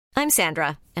I'm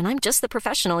Sandra, and I'm just the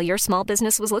professional your small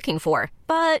business was looking for.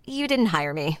 But you didn't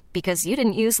hire me because you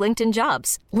didn't use LinkedIn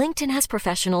Jobs. LinkedIn has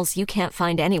professionals you can't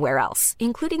find anywhere else,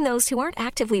 including those who aren't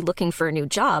actively looking for a new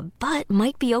job, but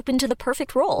might be open to the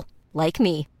perfect role, like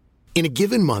me. In a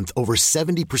given month, over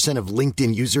 70% of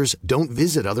LinkedIn users don't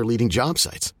visit other leading job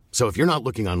sites. So if you're not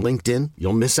looking on LinkedIn,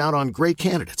 you'll miss out on great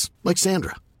candidates like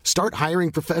Sandra. Start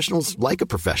hiring professionals like a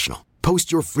professional.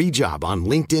 Post your free job on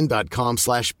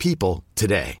linkedin.com/people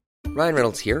today. Ryan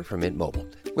Reynolds here from Mint Mobile.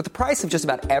 With the price of just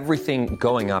about everything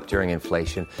going up during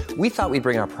inflation, we thought we'd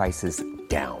bring our prices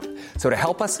down. So to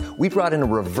help us, we brought in a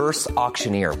reverse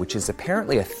auctioneer, which is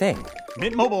apparently a thing.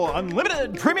 Mint Mobile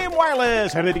Unlimited Premium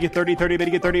Wireless. How to get 30, 30, bit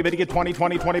to get 30, bit to get 20,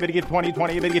 20, 20, bit to get 20,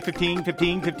 20, bit to get 15,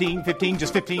 15, 15, 15,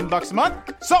 just $15 a month?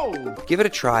 Sold! Give it a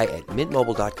try at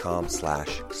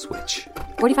mintmobile.com/switch.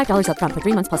 $45 up front for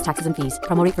 3 months plus taxes and fees.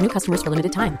 Promo rate for new customers for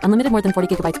limited time. Unlimited more than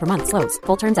 40 gigabytes per month. Slows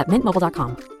full terms at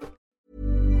mintmobile.com.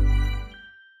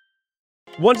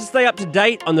 Want to stay up to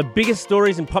date on the biggest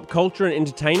stories in pop culture and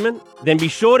entertainment? Then be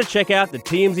sure to check out the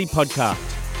TMZ podcast.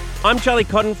 I'm Charlie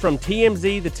Cotton from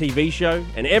TMZ, the TV show,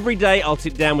 and every day I'll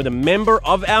sit down with a member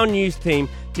of our news team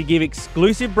to give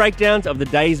exclusive breakdowns of the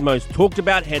day's most talked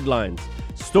about headlines,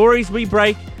 stories we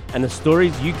break, and the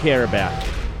stories you care about.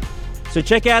 So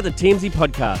check out the TMZ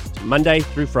podcast, Monday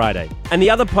through Friday, and the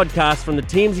other podcasts from the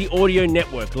TMZ audio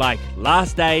network like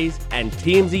Last Days and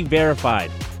TMZ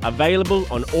Verified, available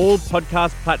on all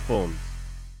podcast platforms.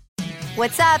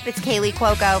 What's up? It's Kaylee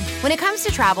Cuoco. When it comes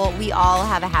to travel, we all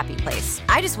have a happy place.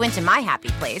 I just went to my happy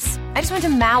place. I just went to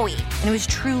Maui, and it was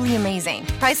truly amazing.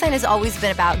 Priceline has always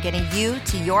been about getting you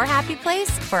to your happy place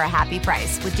for a happy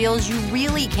price with deals you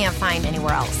really can't find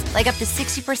anywhere else. Like up to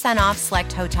 60% off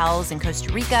select hotels in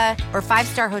Costa Rica or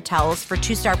 5-star hotels for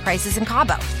 2-star prices in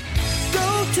Cabo.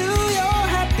 Go to your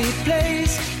happy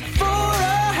place for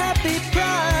a happy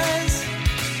price.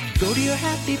 Go to your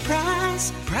happy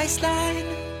price,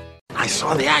 Priceline. I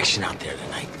saw the action out there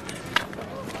tonight.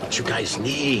 What you guys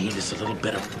need is a little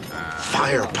bit of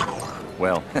firepower.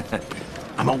 Well,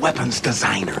 I'm a weapons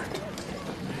designer.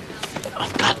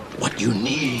 I've got what you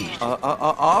need.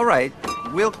 All right.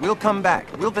 We'll come back.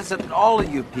 We'll visit all of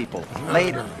you people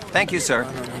later. Thank you, sir.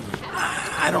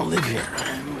 I don't live here.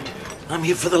 I'm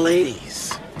here for the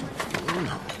ladies.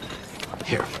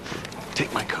 Here,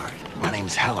 take my card. My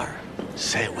name's Heller.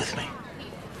 Say it with me.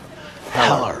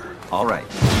 Heller. All right.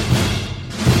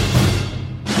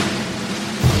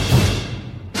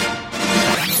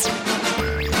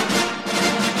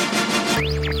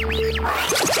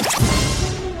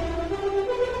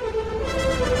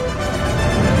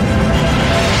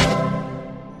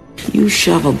 You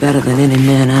shovel better than any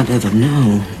man I've ever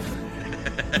known.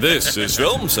 This is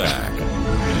Film Sack.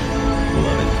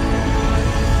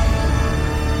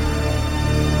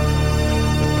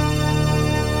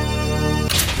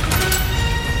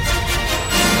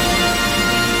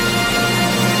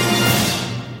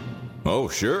 Oh,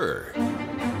 sure.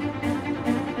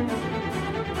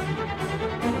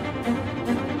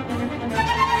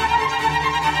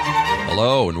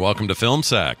 Hello, and welcome to Film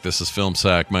Sack. This is Film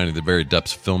Sack, mining the very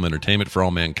depths of film entertainment for all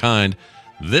mankind.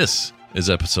 This is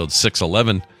episode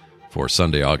 611 for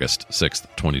Sunday, August 6th,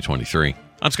 2023.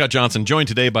 I'm Scott Johnson, joined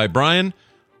today by Brian.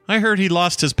 I heard he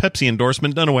lost his Pepsi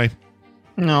endorsement. Dunaway.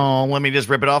 No, let me just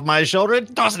rip it off my shoulder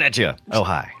and toss it at you. Oh,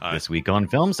 hi. This week on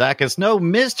Film Sack, it's no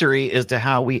mystery as to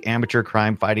how we amateur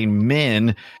crime-fighting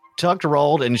men tucked,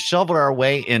 rolled, and shoveled our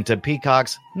way into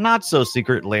Peacock's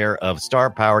not-so-secret lair of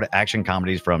star-powered action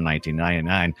comedies from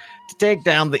 1999 to take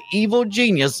down the evil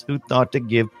genius who thought to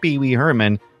give Pee Wee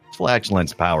Herman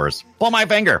flatulence powers. Pull my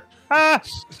finger. Ah!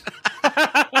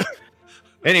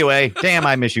 Anyway, damn,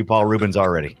 I miss you, Paul Rubens,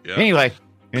 already. Yep.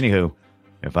 Anywho,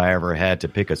 if I ever had to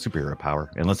pick a superhero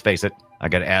power, and let's face it, I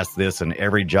got asked this in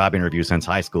every job interview since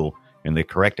high school, and the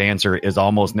correct answer is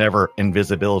almost never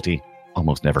invisibility.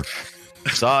 Almost never.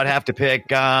 So I'd have to pick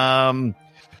VHS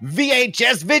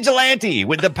Vigilante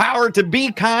with the power to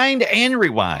be kind and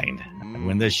rewind. And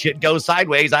when this shit goes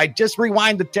sideways, I just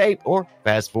rewind the tape or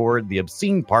fast forward the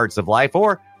obscene parts of life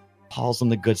or pause on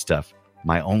the good stuff.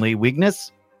 My only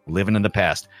weakness? Living in the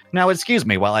past. Now, excuse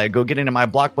me while I go get into my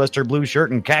Blockbuster blue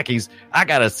shirt and khakis. I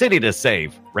got a city to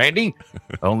save. Randy?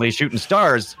 Only shooting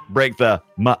stars break the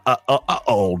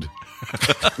old.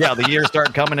 Yeah, the years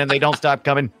start coming and they don't stop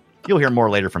coming. You'll hear more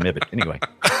later from Ibbott. Anyway.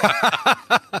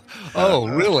 Oh,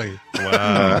 really?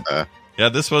 Wow. Yeah,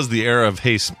 this was the era of,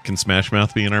 hey, can Smash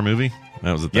Mouth be in our movie?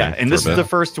 That was the thing. Yeah, and this is the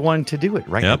first one to do it,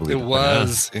 right? Yep. It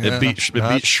was. Yeah. It beat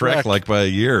Shrek like by a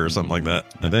year or something like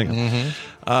that, I think. Mm-hmm.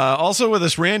 Also with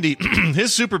us, Randy.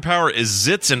 His superpower is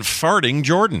zits and farting.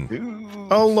 Jordan.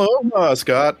 Hello,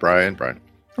 Scott. Brian.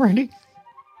 Randy.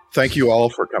 Thank you all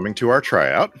for coming to our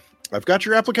tryout. I've got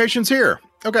your applications here.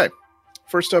 Okay.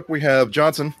 First up, we have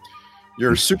Johnson.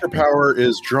 Your superpower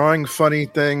is drawing funny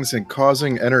things and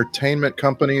causing entertainment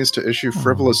companies to issue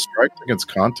frivolous strikes against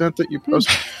content that you post.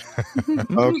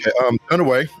 Okay.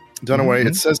 Dunaway.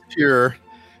 It says here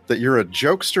that you're a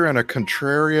jokester and a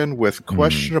contrarian with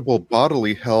questionable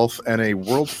bodily health and a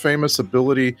world-famous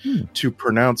ability to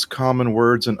pronounce common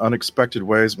words in unexpected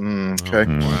ways. Okay.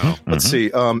 Wow. Let's see.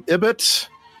 Ibit.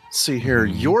 See here.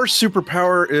 Your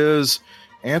superpower is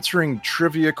answering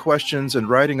trivia questions and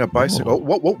riding a bicycle.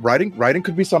 What? Riding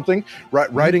could be something.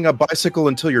 Riding a bicycle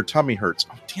until your tummy hurts.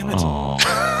 Oh, damn it.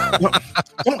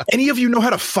 Don't any of you know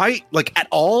how to fight, like, at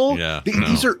all? Yeah.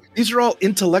 These are all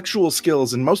intellectual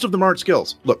skills, and most of them aren't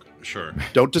skills. Look. Sure.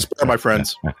 Don't despair, my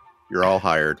friends. You're all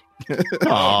hired.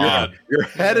 You're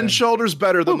head and shoulders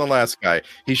better than the last guy.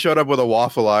 He showed up with a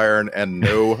waffle iron and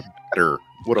no better.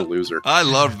 What a loser. I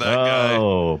love that guy.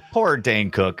 Oh, poor Dane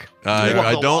Cook.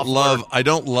 I don't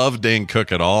love Dane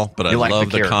Cook at all, but I like love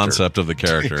the the concept of the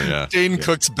character. Yeah. Dane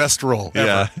Cook's best role.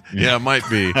 Yeah. Yeah, it might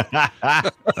be.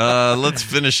 Let's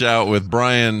finish out with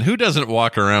Brian. Who doesn't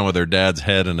walk around with their dad's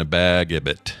head in a bag,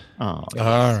 Ibit? Oh,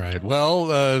 all right.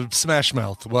 Well, Smash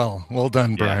Mouth. Well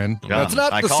done, Brian. Yeah. It's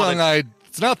not the song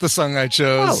It's not the song I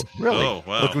chose. Oh, really? Oh,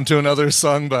 wow. Welcome to another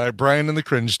song by Brian and the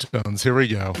Cringe Tones. Here we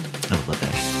go.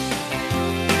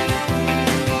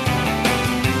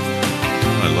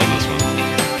 I love this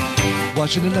one.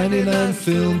 Watching a 99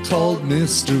 film called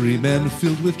Mystery Men,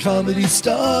 filled with comedy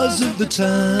stars of the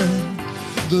time.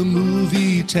 The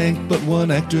movie tanked, but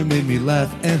one actor made me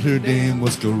laugh, and her name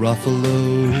was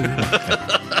Garofalo.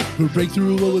 Her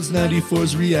breakthrough was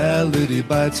 94's Reality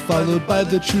Bites, followed by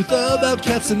The Truth About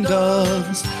Cats and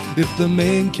Dogs. If the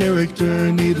main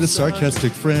character needed a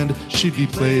sarcastic friend, she'd be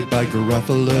played by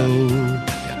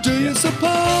Garofalo. Do you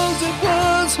suppose it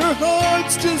was her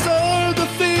heart's desire, the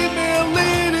female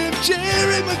lead in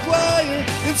Jerry Maguire?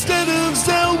 Instead of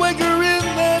Zellweger in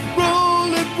that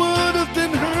role, it would have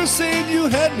been her saying, "You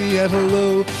had me at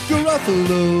hello."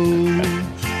 Garofalo.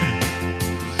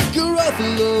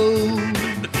 Garofalo.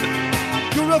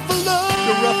 Garofalo.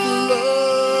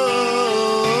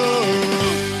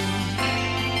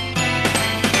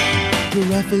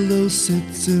 Garofalo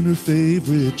sits in her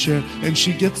favorite chair, and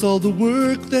she gets all the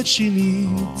work that she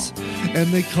needs.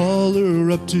 And they call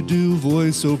her up to do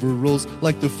voiceover roles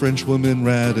like the French woman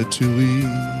Ratatouille.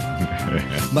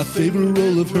 My favorite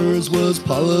role of hers was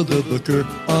Paula the Booker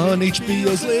on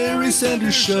HBO's Larry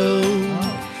Sanders Show.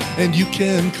 And you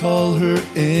can call her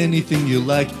anything you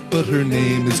like, but her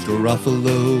name is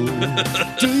Garofalo.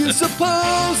 Do you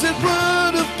suppose it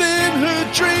would have been her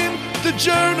dream, the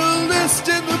journalist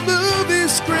in the movie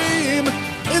Scream?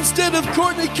 Instead of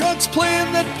Courtney Cox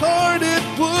playing that part, it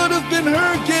would have been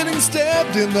her getting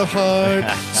stabbed in the heart.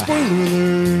 Spoiler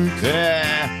alert.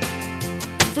 Yeah.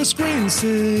 For Scream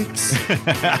 6.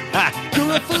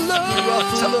 Garofalo.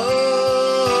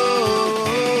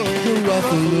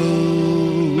 Garofalo.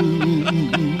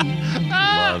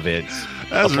 Love it.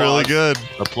 That's really good.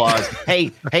 Applause.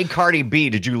 Hey, Cardi B,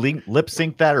 did you lip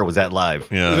sync that, or was that live?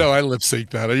 Yeah. No, I lip synced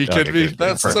that. Are you kidding me? Good.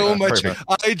 That's Perfect. so much. Perfect.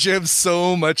 I jammed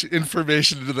so much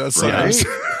information into that song. Right?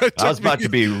 I was about to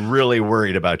be really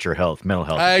worried about your mental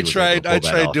health. I tried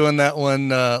doing that one,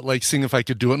 like seeing if I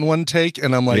could do it in one take,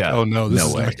 and I'm like, oh no, this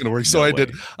is not going to work. So I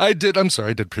did. I'm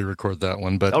sorry, I did pre-record that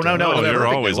one, but no, you're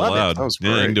always allowed.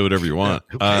 Yeah, you can do whatever you want.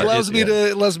 It allows me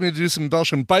to do some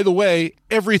embellishment. By the way,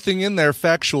 everything in there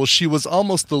factual. She was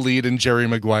almost the lead in Jerry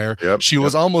Maguire. She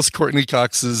was almost Courtney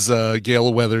Cox's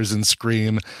Gail Weathers in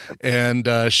Scream, and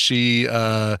she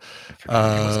Gail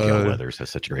Weathers has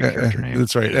such a great character name.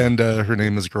 That's right, and her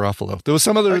name is Garofalo. There was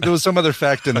some other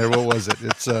fact in there. What was it?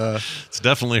 It's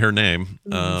definitely her name.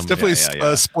 It's definitely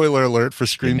a spoiler alert for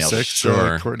Scream 6.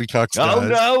 Sure. Courtney Cox Oh dies.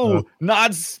 no,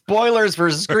 not spoilers for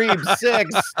Scream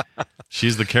 6.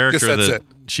 She's the character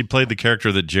she played the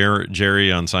character that Jerry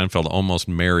on Seinfeld almost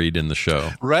married in the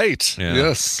show. Right. Yeah.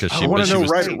 Yes. I want to know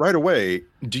right away.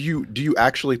 Do you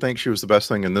actually think she was the best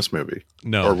thing in this movie?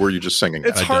 No. Or were you just singing?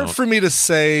 It's hard for me to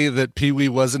say that Pee Wee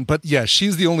wasn't, but yeah,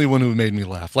 she's the only one who made me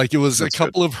laugh. Like it was That's a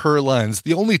couple of her lines.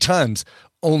 The only times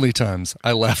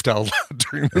I laughed out loud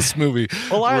during this movie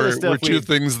were two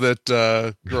things that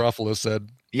Garofalo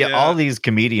said. Yeah, all these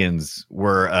comedians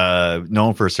were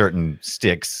known for certain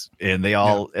sticks, and they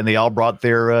all brought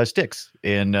their sticks.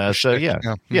 And I don't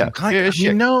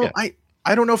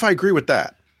know if I agree with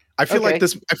that. I feel like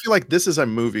this is a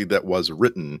movie that was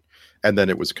written, and then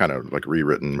it was kind of like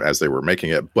rewritten as they were making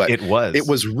it. But it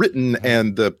was written,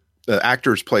 and the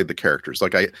actors played the characters.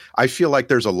 Like I feel like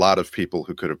there's a lot of people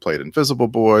who could have played Invisible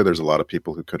Boy. There's a lot of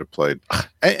people who could have played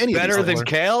any better than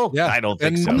Kale. Yeah, I don't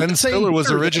think so. Ben Stiller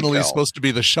was originally supposed to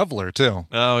be the shoveler too.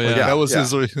 Oh yeah, that was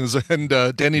his. And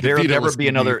Danny There will DeVito never was be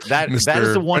another. That is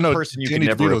the one person you Danny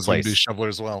can never DeVito's replace. Be shoveler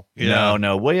as well.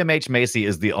 No. William H. Macy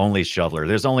is the only shoveler.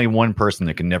 There's only one person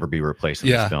that can never be replaced in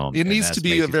this film. It needs to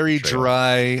be a very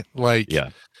dry, like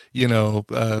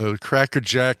Cracker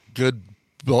Jack, good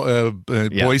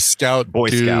Boy Scout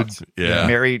dude. Yeah,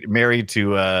 married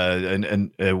to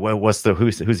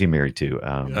who's he married to?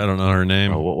 I don't know her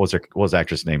name. What was the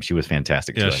actress' name? She was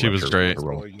fantastic. Yeah, too. she was great. He's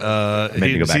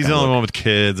the only one with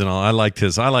kids and all. I liked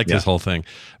his whole thing.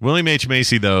 William H.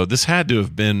 Macy, though, this had to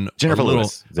have been Jennifer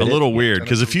Lewis. a little weird,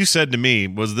 because if you said to me,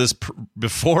 was this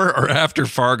before or after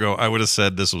Fargo, I would have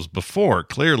said this was before,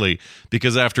 clearly,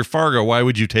 because after Fargo, why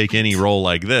would you take any role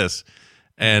like this?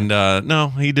 And no,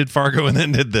 he did Fargo and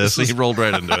then did this. He rolled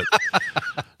right into it.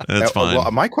 That's fine. Well,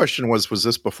 my question was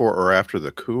this before or after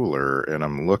the Cooler? And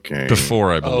I'm looking.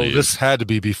 Before, I believe. Oh, this had to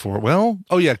be before. Well,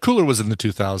 Cooler was in the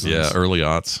 2000s. Yeah, early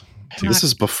aughts. This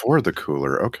is before the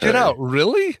Cooler. Okay. Get out.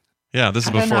 Really? Yeah, this is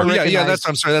before.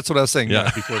 I'm sorry. That's what I was saying. Yeah.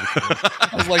 Before the Cooler.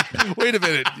 I was like, wait a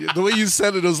minute. The way you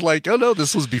said it was like, oh no,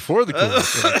 this was before the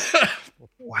Cooler.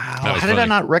 Wow. How did I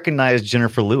not recognize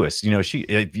Jennifer Lewis? You know,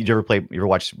 you ever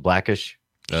watch Blackish?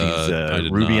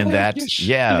 She's Ruby in that.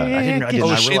 Yeah. I did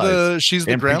not realize. She's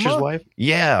the grandma? Wife?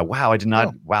 Yeah. Wow. I did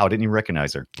not. Wow. I didn't even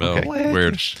recognize her. Okay.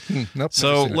 Weird. Nope,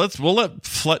 so we'll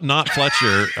let not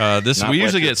Fletcher. We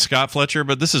usually get Scott Fletcher,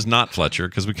 but this is not Fletcher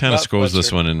because we kind of squeezed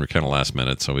this one in kind of last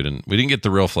minute, so we didn't get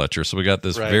the real Fletcher. So we got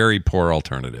this very poor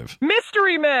alternative.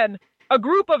 Mystery Men. A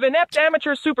group of inept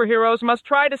amateur superheroes must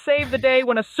try to save the day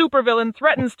when a supervillain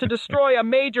threatens to destroy a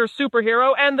major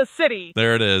superhero and the city.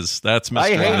 There it is. That's Mr.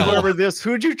 I hate whoever this.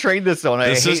 Who'd you train this on?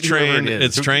 This is trained.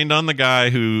 It's trained on the guy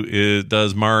who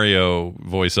does Mario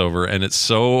voiceover, and it's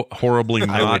so horribly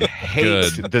not I would hate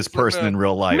good. This person in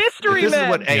real life. Mystery This Men. is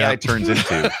what AI turns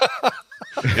into.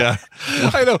 Yeah,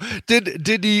 I know.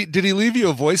 Did he leave you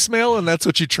a voicemail and that's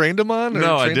what you trained him on?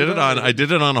 No, I did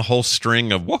it on a whole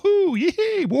string of woohoo,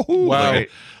 yee, woohoo. Wow.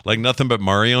 Like nothing but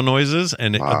Mario noises,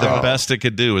 and the best it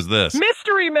could do is this.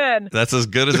 Mystery Men. That's as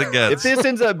good as it gets. If this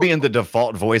ends up being the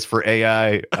default voice for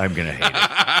AI, I'm gonna hate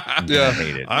it.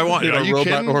 Hate it. I want robot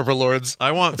kidding? overlords.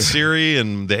 I want Siri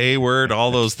and the A word, all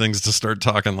those things to start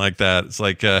talking like that. It's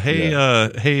like, hey,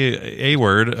 A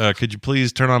word, could you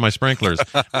please turn on my sprinklers?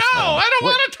 No, I don't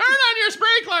want to turn on your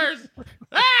sprinklers.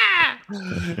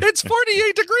 It's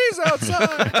 48 degrees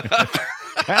outside.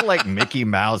 Kind of like Mickey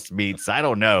Mouse meets, I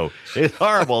don't know. It's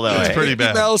horrible though. It's pretty bad.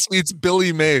 Mickey Mouse meets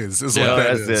Billy Mays is what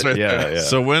that is. Right yeah.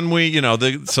 So when we,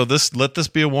 let this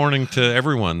be a warning to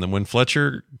everyone that when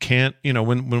Fletcher can't,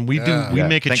 when we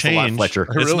make a Thanks change, a lot, Fletcher.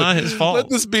 It's not his fault. Let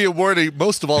this be a warning,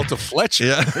 most of all to Fletcher.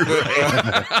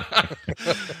 Yeah.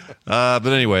 But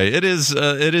anyway, it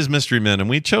is Mystery Men, and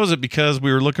we chose it because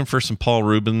we were looking for some Paul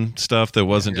Rubin stuff that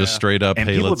wasn't just straight up. And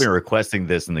people have been requesting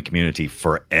this in the community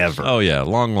forever. Oh yeah,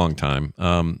 long time.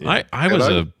 I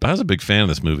was a big fan of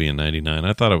this movie in '99.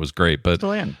 I thought it was great, but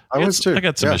I was too. I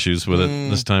got some issues with it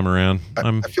this time around.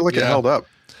 I feel like it held up.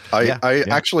 I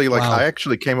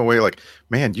actually came away like,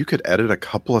 man, you could edit a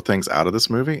couple of things out of this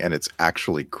movie and it's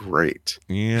actually great.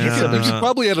 Yeah. You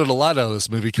probably edited a lot out of this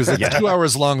movie because it's 2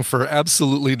 hours long for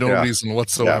absolutely no reason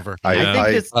whatsoever.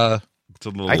 I think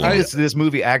this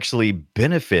movie actually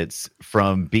benefits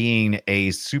from being a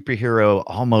superhero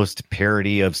almost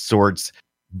parody of sorts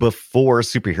before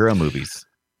superhero movies.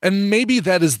 And maybe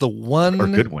that is the one or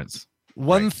good ones.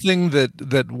 One thing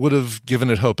that would have given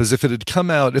it hope is if it had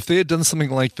come out, if they had done something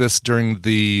like this during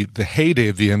the heyday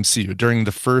of the MCU, during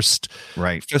the first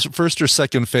or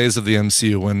second phase of the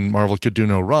MCU when Marvel could do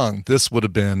no wrong, this would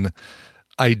have been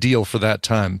ideal for that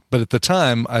time. But at the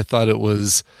time, I thought it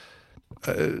was,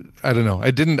 I don't know.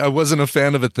 I wasn't a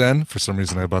fan of it then. For some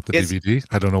reason, I bought the DVD.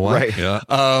 I don't know why. Right. Yeah.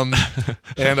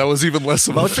 And I was even less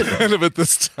of a fan of it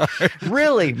this time.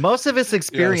 Really, most of its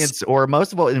experience, or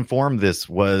most of what informed this,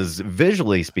 was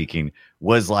visually speaking,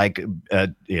 was like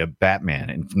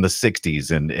Batman from the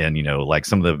 '60s, and like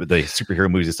some of the superhero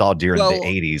movies I saw during the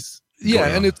 '80s.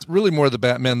 Yeah, and it's really more the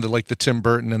Batman, like the Tim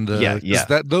Burton and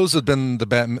those have been the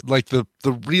Batman, like the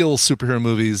real superhero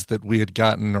movies that we had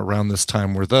gotten around this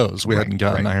time were those. We hadn't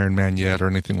gotten Iron Man yet or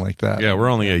anything like that. Yeah, we're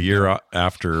only a year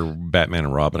after Batman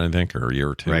and Robin, I think, or a year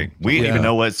or two. Right. We didn't even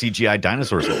know what CGI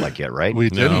dinosaurs looked like yet, right? We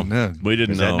didn't. No. We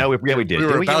didn't know. No, we did. We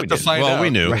were about to find out. Well,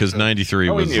 we knew because '93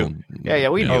 was. We knew.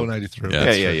 We knew. 93.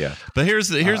 Yeah. But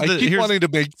here's I keep wanting to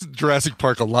make Jurassic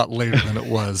Park a lot later than it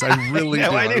was. I really do.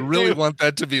 I really want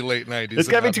that to be late. 90s. It's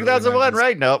got to be 2001,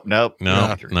 right? Nope. No,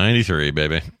 93,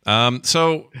 baby.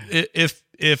 So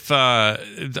if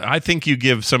I think you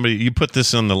give somebody, you put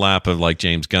this in the lap of like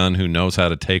James Gunn, who knows how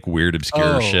to take weird,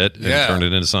 obscure shit and turn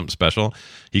it into something special.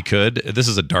 He could. This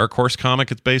is a Dark Horse comic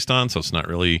it's based on, so it's not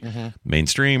really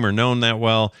mainstream or known that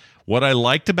well. What I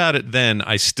liked about it then,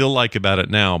 I still like about it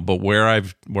now, but where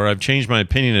I've changed my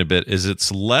opinion a bit is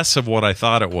it's less of what I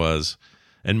thought it was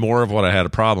and more of what I had a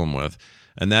problem with.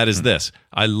 And that is this.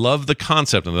 I love the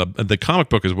concept, and the comic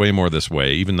book is way more this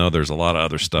way, even though there's a lot of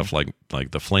other stuff like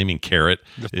the Flaming Carrot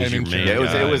is your main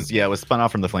guy. It was spun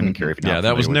off from the Flaming Carrot. Yeah,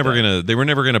 that was never gonna. They were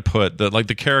never gonna put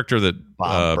the character that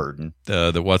Bob Burton,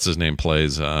 that what's his name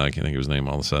plays. I can't think of his name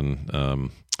all of a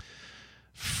sudden.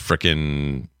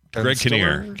 Frickin' Greg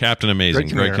Kinnear, Captain Amazing.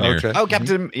 Greg Kinnear. Okay. Oh,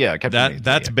 Captain Amazing.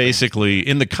 That's basically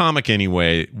in the comic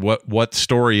anyway. What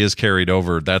story is carried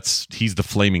over? He's the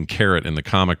Flaming Carrot in the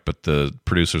comic, but the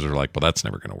producers are like, well, that's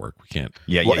never going to work. We can't.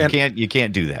 Yeah, you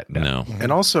can't do that. No.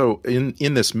 And also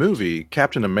in this movie,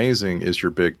 Captain Amazing is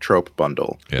your big trope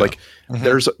bundle. Yeah. Like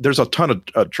there's a ton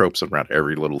of tropes around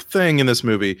every little thing in this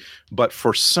movie, but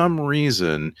for some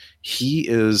reason he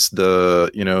is the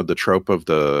trope of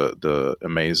the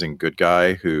amazing good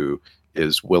guy who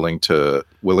is willing to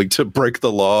break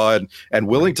the law and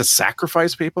willing to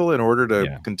sacrifice people in order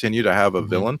to continue to have a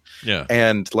villain. Yeah.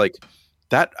 And like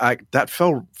that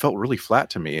felt really flat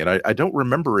to me, and I don't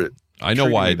remember it. I know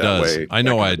why it does. I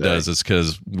know why it does. It's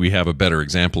because we have a better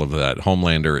example of that.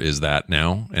 Homelander is that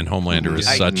now, and Homelander is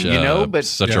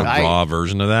such a raw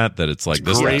version of that it's like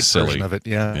this is silly. Of it,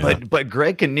 But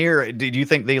Greg Kinnear, did you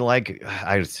think they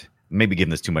maybe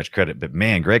giving this too much credit, but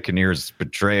man, Greg Kinnear's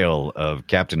portrayal of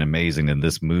Captain Amazing in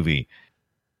this movie,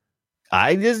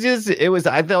 I thought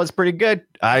it was pretty good.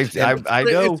 I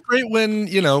know it's great when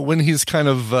he's kind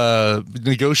of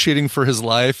negotiating for his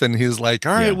life, and he's like,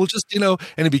 all right, we'll just and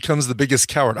he becomes the biggest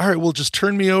coward. All right, we'll just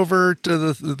turn me over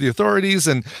to the authorities,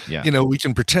 and we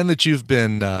can pretend that you've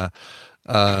been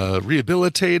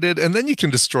rehabilitated, and then you can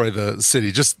destroy the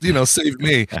city. Just save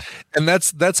me. And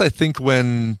that's I think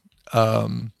when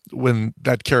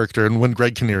that character and when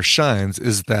Greg Kinnear shines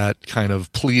is that kind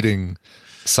of pleading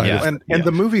side of it. And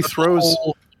the movie throws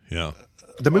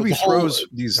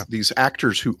these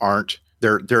actors who aren't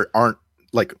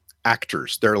like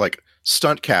actors. They're like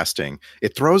stunt casting.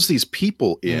 It throws these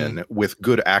people in with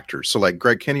good actors. So like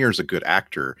Greg Kinnear is a good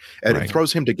actor, and it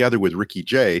throws him together with Ricky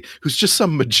Jay, who's just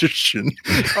some magician.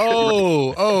 Take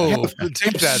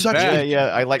that back.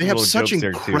 I like. They have such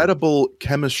incredible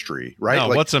chemistry, right? No,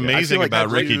 what's amazing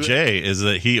about Ricky Jay is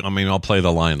that I'll play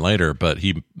the line later, but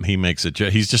he makes it.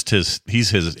 He's just he's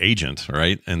his agent,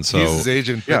 right? And so he's his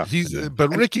agent.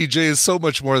 But Ricky Jay is so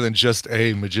much more than just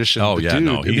a magician. Oh yeah,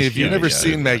 dude. If you've never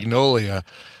seen Magnolia.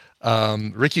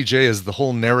 Ricky Jay is the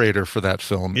whole narrator for that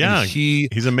film. Yeah,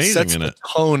 he's amazing sets in it. The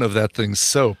tone of that thing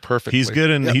so perfectly. He's good,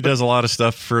 and he does a lot of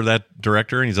stuff for that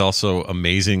director. And he's also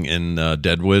amazing in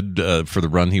Deadwood. For the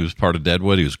run, he was part of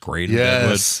Deadwood. He was great in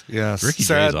Deadwood. Yes, Ricky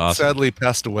Jay is awesome. Sadly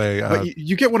passed away. But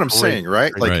you get what I'm saying,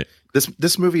 right? Like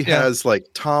this movie has like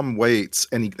Tom Waits,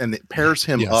 and it pairs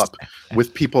him up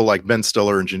with people like Ben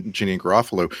Stiller and Janeane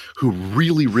Garofalo, who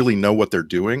really, really know what they're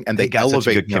doing, and they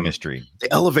elevate him. Chemistry. They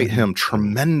elevate him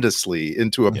tremendously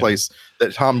into a place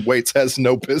that Tom Waits has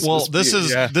no business. Well, this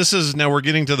is now we're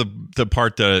getting to the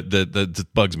part that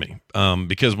bugs me,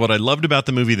 because what I loved about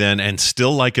the movie then and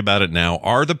still like about it now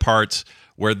are the parts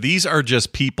where these are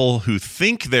just people who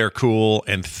think they're cool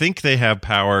and think they have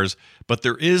powers, but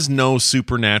there is no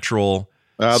supernatural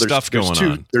stuff going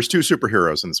on. There's two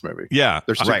superheroes in this movie. Yeah,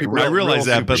 there's I realize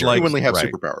that, but like genuinely have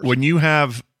superpowers. When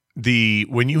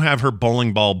you have her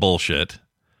bowling ball bullshit,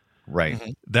 right?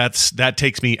 That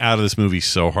takes me out of this movie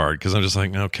so hard because I'm just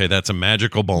like, okay, that's a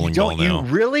magical bowling ball now.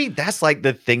 That's like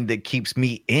the thing that keeps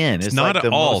me in. It's not like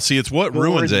at all. See, it's what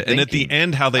ruins it. And at the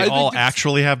end, how they all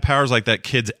actually have powers, like that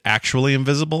kid's actually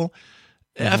invisible.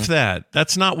 F that.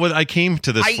 That's not what I came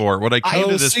to this for. What I came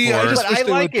to this for. I just wish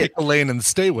they would pick a lane and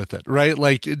stay with it, right?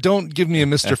 Like, don't give me a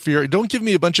Mr. Fury. Don't give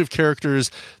me a bunch of characters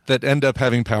that end up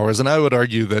having powers. And I would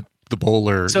argue that the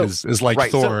bowler is like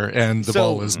Thor, and the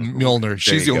ball is Mjolnir.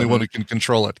 She's the only one who can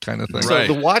control it, kind of thing. So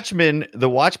the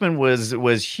Watchmen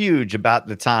was huge about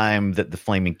the time that the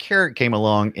Flaming Carrot came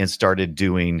along and started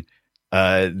doing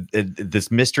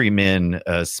this Mystery Men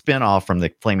spinoff from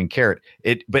the Flaming Carrot.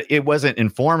 But it wasn't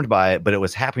informed by it, but it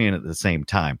was happening at the same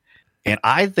time. And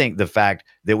I think the fact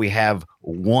that we have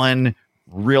one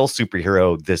real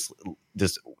superhero,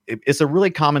 it's a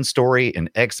really common story in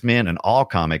X-Men and all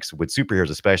comics with superheroes,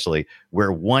 especially,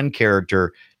 where one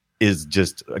character is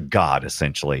just a god,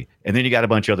 essentially. And then you got a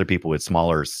bunch of other people with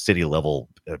smaller city level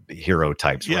hero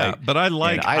types, yeah, right? But I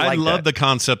love the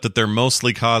concept that they're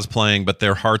mostly cosplaying, but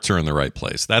their hearts are in the right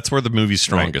place. That's where the movie's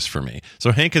strongest for me.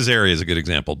 So Hank Azaria is a good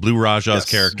example. Blue Raja's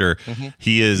character,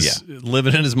 he is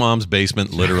living in his mom's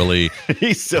basement, literally.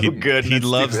 He's so good. He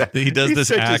loves. He does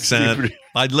this accent.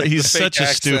 He's such a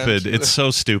stupid. It's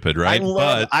so stupid, right?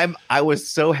 I was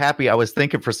so happy. I was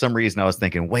thinking for some reason,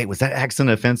 wait, was that accent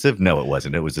offensive? No, it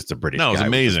wasn't. It was just a British. No, it was guy.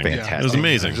 amazing. Fantastic. It was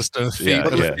amazing. Just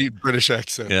a British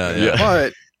accent. Yeah.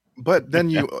 But then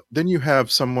you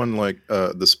have someone like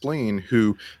the Spleen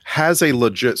who has a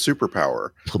legit superpower,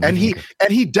 and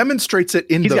he demonstrates it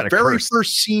in the very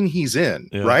first scene he's in,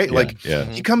 right?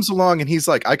 He comes along and he's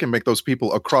like, I can make those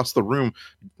people across the room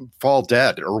fall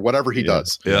dead or whatever he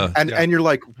does. And you're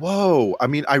like, whoa. I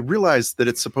mean, I realize that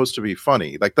it's supposed to be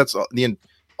funny. Like that's the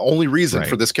only reason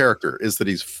for this character is that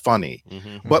he's funny.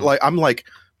 But like, I'm like,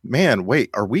 man, wait,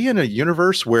 are we in a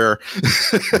universe where,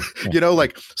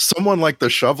 like someone like the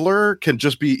Shoveler can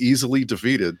just be easily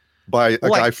defeated by a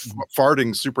guy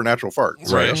farting supernatural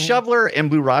farts? Right. Shoveler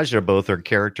and Blue Raja both are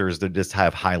characters that just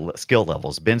have high skill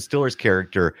levels. Ben Stiller's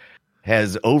character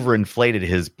has overinflated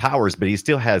his powers, but he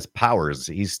still has powers.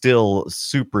 He's still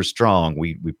super strong.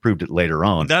 We proved it later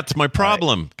on. That's my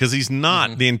problem, because he's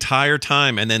not the entire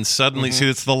time, and then suddenly, see,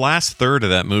 it's the last third of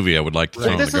that movie I would like to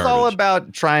throw in the garbage. This is all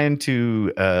about trying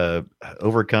to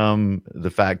overcome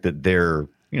the fact that they're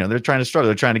trying to struggle.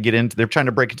 They're trying to get into. They're trying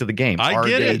to break into the game. I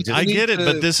get it.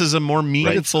 But this is a more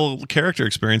meaningful character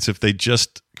experience if they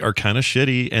just are kind of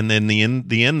shitty, and then the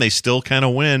end they still kind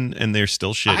of win, and they're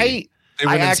still shitty.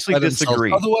 I actually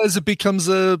disagree. Otherwise, it becomes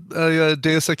a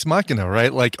Deus Ex Machina,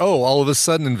 right? Like, all of a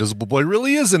sudden, Invisible Boy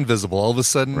really is invisible. All of a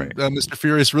sudden, Mr.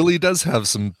 Furious really does have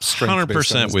some strength.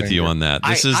 100% with you on that. I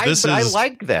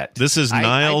like that. This is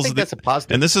Niles. I think that's a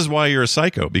positive. And this is why you're a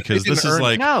psycho, because this is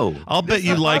like. No, I'll bet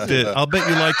you liked it. I'll bet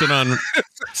you liked it on.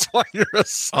 That's why you're a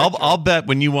psycho. I'll bet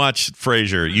when you watched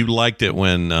Frasier, you liked it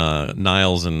when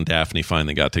Niles and Daphne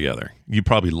finally got together. You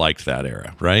probably liked that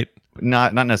era, right?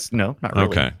 Not necessarily. No, not really.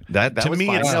 Okay. That to was me,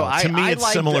 fine.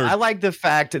 it's similar. I like the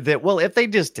fact that if they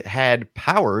just had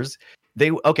powers,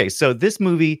 so this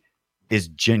movie is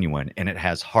genuine and it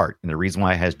has heart. And the reason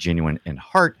why it has genuine and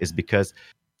heart is because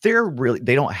they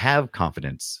don't have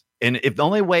confidence. And if the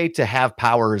only way to have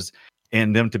powers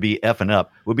and them to be effing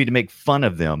up would be to make fun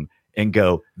of them and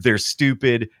go, they're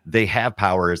stupid, they have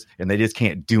powers, and they just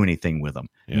can't do anything with them.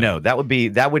 Yeah. No, that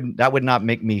would not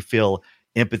make me feel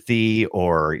empathy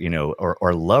or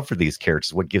love for these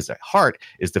characters. What gives it heart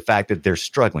is the fact that they're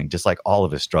struggling, just like all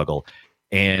of us struggle,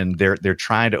 and they're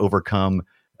trying to overcome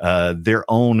their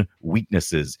own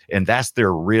weaknesses, and that's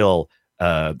their real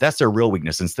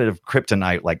weakness. Instead of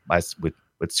kryptonite, like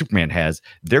what Superman has,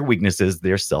 their weakness is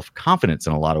their self-confidence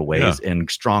in a lot of ways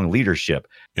and strong leadership.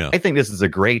 I think this is a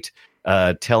great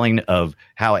telling of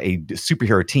how a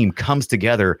superhero team comes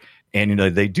together. And,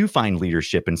 they do find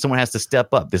leadership, and someone has to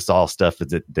step up. This all stuff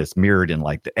that's mirrored in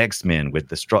like the X-Men with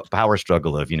the power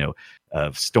struggle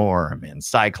of Storm and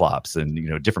Cyclops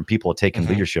and, different people taking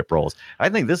leadership roles. I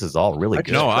think this is all really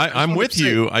good. No, I'm with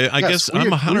you. I guess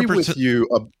I'm 100% with you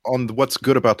on what's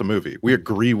good about the movie. We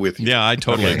agree with you. Yeah, I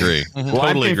totally agree. Well,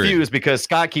 totally I'm confused because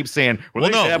Scott keeps saying,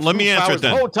 let me answer it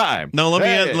then. The whole time. No,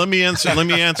 let me answer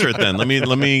it then.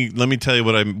 Let me tell you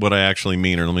what I actually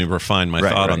mean, or let me refine my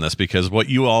thought on this, because what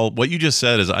you just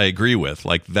said is I agree with.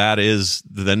 Like, that is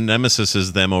the nemesis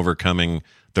is them overcoming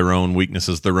their own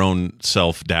weaknesses, their own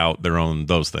self-doubt, their own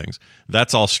those things.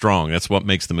 That's all strong. That's what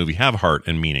makes the movie have heart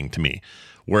and meaning to me.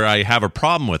 Where I have a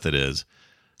problem with it is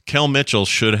Kel Mitchell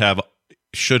should have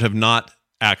not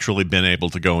actually been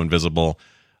able to go invisible.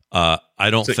 I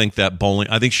don't think that bowling.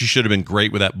 I think she should have been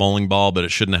great with that bowling ball, but it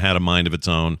shouldn't have had a mind of its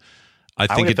own. I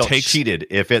think it takes cheated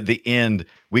if at the end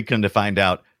we come to find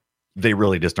out they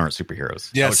really just aren't superheroes.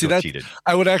 Yeah, cheated.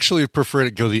 I would actually prefer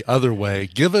to go the other way.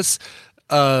 Give us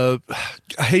I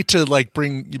hate to like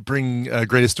bring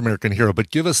Greatest American Hero,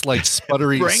 but give us like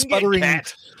sputtering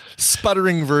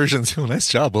versions. Oh, nice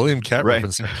job, William Cat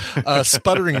reference.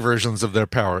 Sputtering versions of their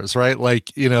powers, right?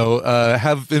 Like,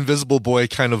 have Invisible Boy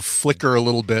kind of flicker a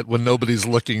little bit when nobody's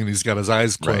looking and he's got his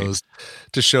eyes closed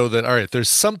to show that, all right, there's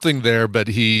something there, but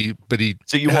he.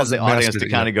 So you want the audience to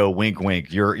kind of go wink,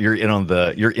 wink. You're in on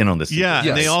the Yeah, yes.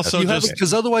 And they also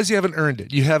because otherwise you haven't earned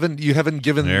it. You haven't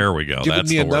given. There we go. Given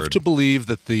me enough to believe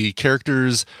that the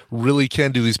characters really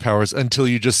can do these powers until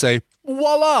you just say,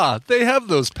 voila, they have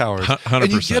those powers. 100%.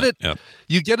 And you get it. Yep.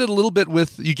 You get it a little bit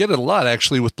you get it a lot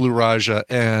actually with Blue Raja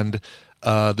and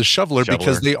the Shoveler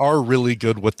because they are really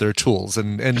good with their tools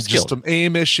and just some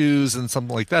aim issues and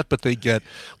something like that. But they get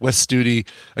Wes Studi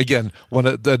again.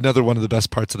 Another one of the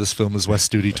best parts of this film is Wes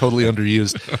Studi, totally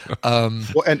underused.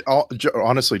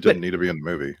 Honestly, didn't need to be in the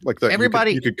movie. Like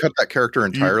everybody, you could cut that character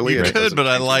entirely. You could, but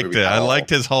I liked it. I liked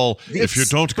his whole. If you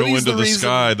don't go into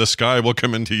the sky will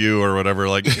come into you, or whatever.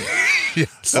 Like,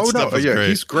 yes.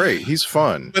 He's great. He's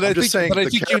fun. But I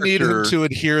think you need him to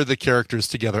adhere the characters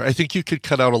together. I think you could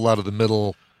cut out a lot of the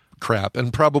middle crap,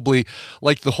 and probably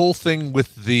like the whole thing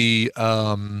with the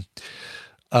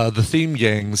theme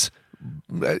gangs.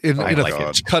 Cut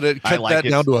that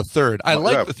down to a third. I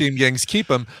like the theme gangs, keep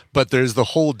them, but there's the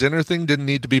whole dinner thing didn't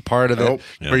need to be part of it.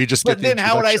 Where you just. But then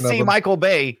how would I see Michael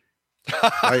Bay?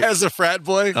 As a frat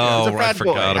boy? How would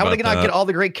they not get all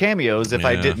the great cameos if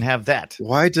I didn't have that?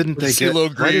 Why didn't they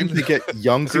get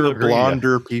younger,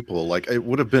 blonder people? Like, it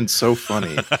would have been so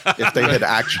funny if they had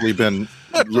actually been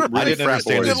really I didn't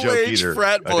understand the joke either.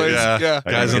 Frat boys.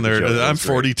 Guys in there. I'm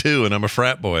 42 and I'm a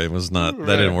frat boy. It was not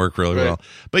that didn't work really well.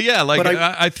 But yeah, like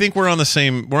I think we're on the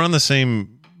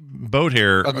same boat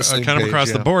here, kind of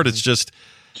across the board. It's just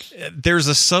there's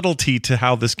a subtlety to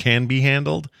how this can be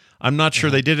handled. I'm not sure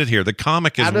they did it here. The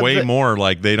comic is way more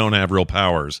like they don't have real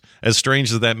powers. As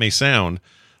strange as that may sound,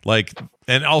 like,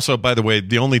 and also, by the way,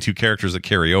 the only two characters that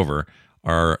carry over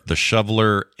are the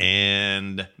Shoveler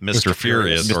and Mr.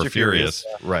 Furious.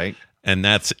 Right. And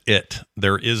that's it.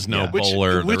 There is no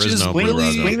Bowler. There is no Blue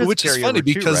Raja. Which is funny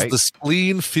because the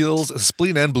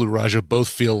Spleen and Blue Raja both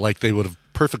feel like they would have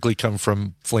perfectly come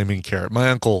from Flaming Carrot.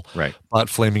 My uncle bought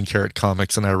Flaming Carrot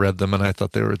comics, and I read them, and I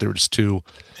thought they were just too.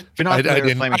 I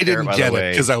didn't get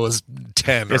it because I was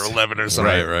 10 or 11 or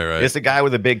something. Right. It's the guy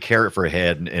with a big carrot for a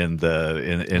head and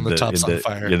the top's on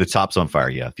fire. Yeah, the top's on fire.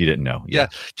 Yeah, if you didn't know. Yeah,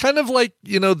 kind of like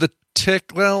the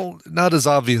Tick. Well, not as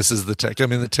obvious as the Tick. I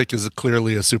mean, the Tick is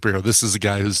clearly a superhero. This is a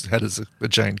guy whose head is a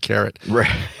giant carrot.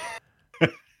 Right.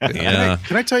 Yeah.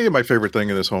 Can I tell you my favorite thing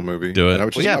in this whole movie? Do it. I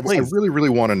really, really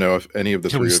want to know if any of the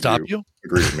three of you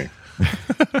agree with me.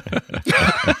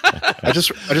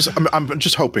 I'm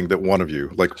just hoping that one of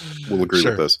you will agree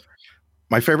with this.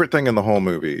 My favorite thing in the whole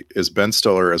movie is Ben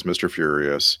Stiller as Mr.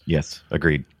 Furious. Yes,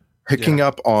 agreed. Picking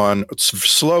up on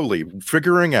slowly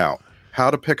figuring out how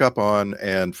to pick up on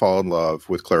and fall in love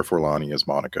with Claire Forlani as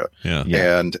Monica.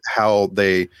 And how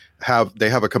they have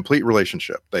a complete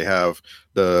relationship. They have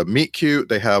the meet cute,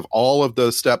 they have all of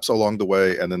the steps along the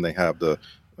way, and then they have the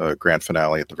grand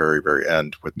finale at the very, very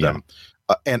end with them.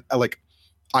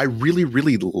 I really,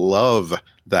 really love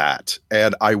that.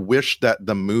 And I wish that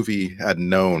the movie had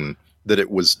known that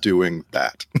it was doing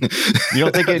that. You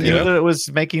don't think it knew that it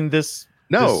was making this?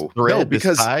 No,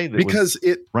 because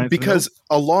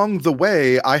along the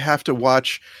way I have to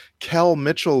watch Kel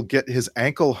Mitchell get his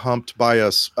ankle humped by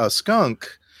a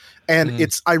skunk, and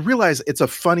I realize it's a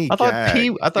funny gag.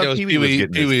 I thought Pee Wee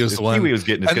was the one. Pee Wee was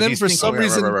getting it, and then for some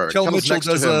reason Kel Mitchell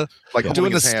does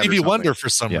doing a Stevie Wonder for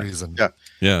some reason.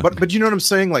 Yeah. But you know what I'm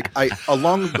saying? Like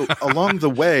along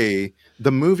the way,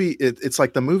 the movie it's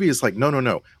like the movie is like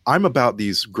no. I'm about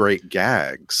these great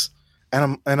gags.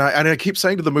 And I keep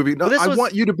saying to the movie, no, I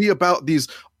want you to be about these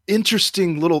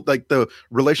interesting little, like the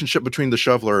relationship between the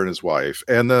Shoveler and his wife,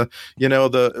 and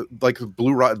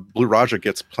Blue Raja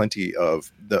gets plenty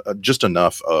of just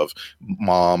enough of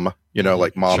mom,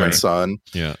 like mom and son.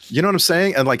 Yeah, you know what I'm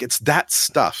saying? And like it's that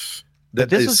stuff.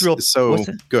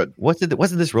 Good. Wasn't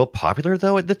this real popular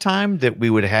though at the time that we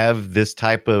would have this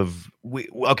type of?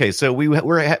 So we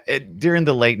were during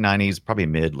the late 90s, probably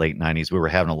late 90s. We were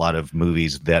having a lot of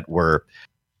movies that were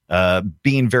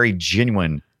being very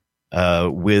genuine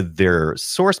with their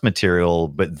source material,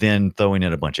 but then throwing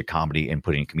in a bunch of comedy and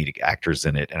putting comedic actors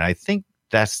in it. And I think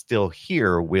that's still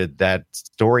here with that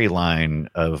storyline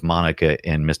of Monica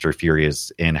and Mr.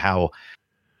 Furious and how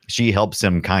she helps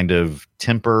him kind of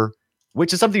temper.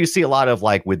 Which is something you see a lot of,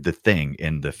 like with the Thing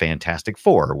in the Fantastic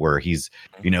Four, where he's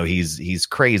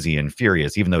crazy and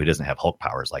furious, even though he doesn't have Hulk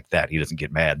powers like that. He doesn't get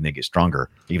mad and they get stronger,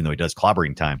 even though he does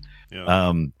clobbering time.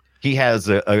 Yeah. He has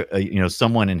a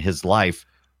someone in his life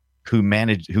who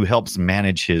helps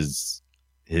manage his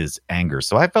anger.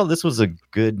 So I felt this was a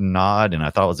good nod, and I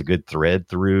thought it was a good thread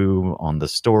through on the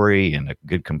story and a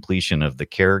good completion of the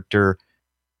character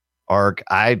arc.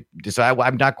 I'm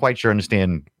not quite sure I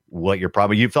understand what your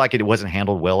problem. You feel like it wasn't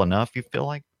handled well enough, you feel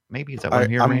like? Maybe is that what I'm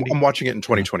hearing? Randy? I'm watching it in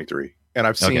 2023, and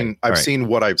I've seen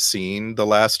what I've seen the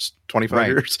last 25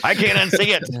 years. I can't unsee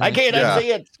it. I can't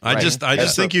unsee it. I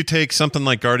just think you take something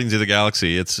like Guardians of the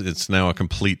Galaxy. It's now a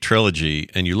complete trilogy,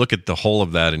 and you look at the whole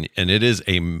of that, and it is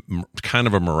a kind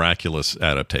of a miraculous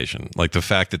adaptation. Like the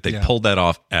fact that they pulled that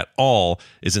off at all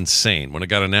is insane. When it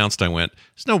got announced, I went,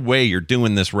 "There's no way you're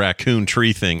doing this raccoon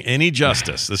tree thing any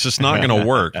justice. It's just not going to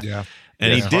work."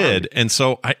 And he did, and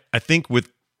so I think with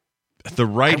the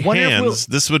right hands,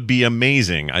 this would be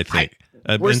amazing. I think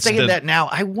we're saying that now.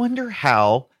 I wonder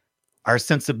how our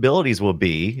sensibilities will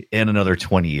be in another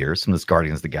 20 years from this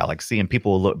Guardians of the Galaxy, and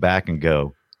people will look back and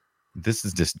go, "This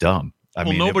is just dumb."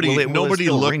 Nobody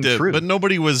looked at, but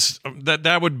nobody was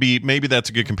that would be, maybe that's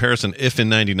a good comparison. If in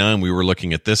 99 we were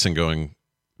looking at this and going,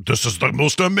 "This is the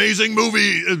most amazing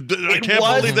movie." I can't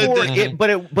believe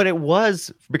that. But it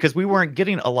was because we weren't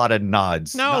getting a lot of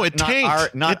nods. No, it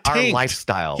tanked. Our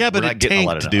lifestyle. Yeah, but it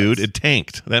tanked, dude. It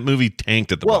tanked. That movie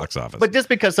tanked at the box office. But just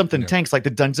because something tanks, like the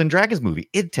Dungeons and Dragons movie,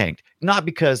 it tanked. Not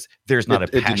because there's not a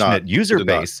passionate user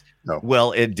base. No.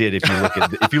 Well, it did. If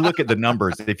you look at the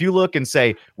numbers, if you look and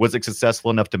say, was it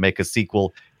successful enough to make a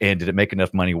sequel, and did it make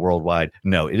enough money worldwide?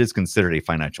 No, it is considered a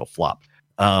financial flop.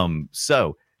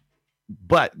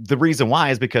 But the reason why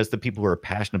is because the people who are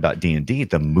passionate about D&D,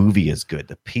 the movie is good.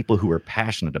 The people who are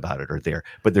passionate about it are there,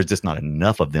 but there's just not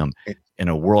enough of them in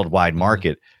a worldwide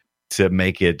market to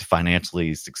make it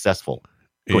financially successful.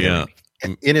 In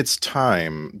its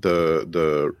time,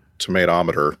 the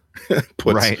tomatometer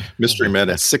puts Mystery Men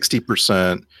at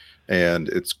 60%, and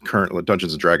it's currently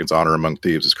Dungeons and Dragons: Honor Among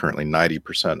Thieves is currently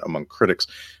 90% among critics.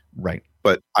 Right.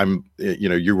 But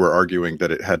you were arguing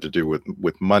that it had to do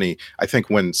with money. I think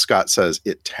when Scott says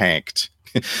it tanked,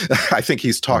 I think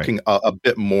he's talking a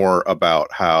bit more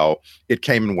about how it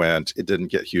came and went. It didn't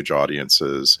get huge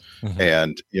audiences,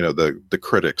 and the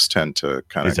critics tend to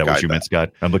kind of. Is that what you meant,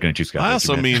 Scott? I'm looking at you, Scott. I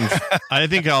also mean, I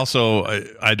think also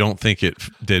I don't think it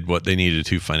did what they needed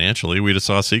to financially. We'd have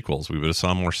saw sequels. We would have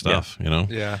saw more stuff.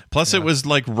 Yeah. Plus, it was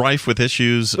like rife with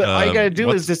issues. But all you got to do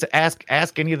is just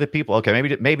ask any of the people. Okay,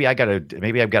 maybe I've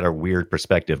got a weird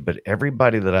perspective, but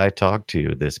everybody that I talked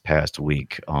to this past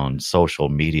week on social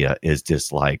media is just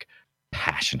like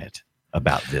passionate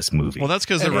about this movie. Well, that's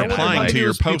because they're replying to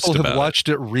your post. People have watched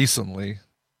it recently.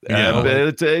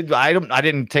 I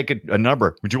didn't take a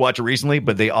number. Would you watch it recently?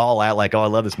 But they all act like, "Oh, I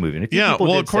love this movie." And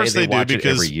of course they do,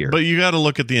 because every year. But you got to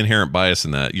look at the inherent bias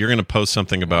in that. You're going to post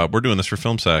something about, "We're doing this for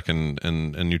FilmSack,"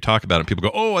 and you talk about it, and people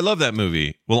go, "Oh, I love that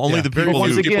movie." Well, only the people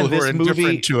who are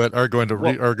indifferent to it are going to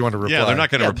reply. Yeah, they're not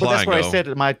going to reply. But that's what I said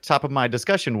at my top of my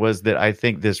discussion was that I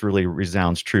think this really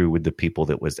resounds true with the people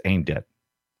that was aimed at.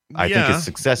 I think it's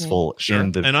successful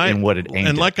in what it aimed at.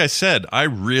 And like I said, I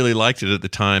really liked it at the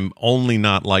time, only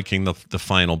not liking the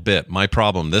final bit. My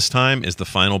problem this time is the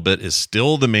final bit is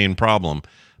still the main problem,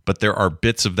 but there are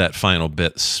bits of that final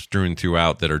bit strewn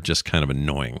throughout that are just kind of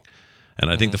annoying.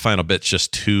 And I think the final bit's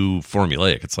just too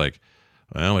formulaic. It's like,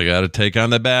 well, we got to take on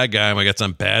the bad guy. We got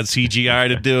some bad CGI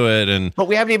to do it. But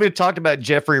we haven't even talked about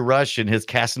Jeffrey Rush and his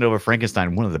Casanova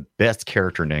Frankenstein, one of the best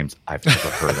character names I've ever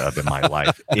heard of in my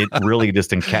life. It really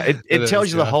just it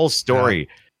tells you the whole story.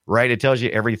 Right, it tells you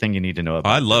everything you need to know about.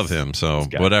 I love him, so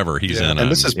whatever he's in.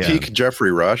 And this is peak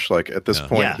Jeffrey Rush. Like at this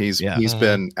point, he's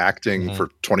been acting for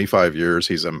 25 years.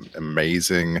 He's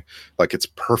amazing. Like it's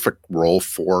perfect role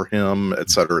for him,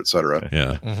 et cetera, et cetera.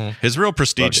 Yeah, his real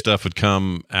prestige stuff would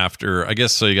come after, I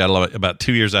guess. So you got about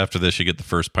 2 yeyears after this, you get the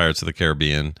first Pirates of the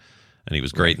Caribbean, and he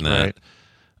was great in that.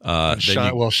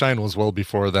 Shine was well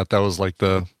before that. That was like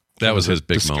that was his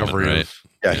big moment, right?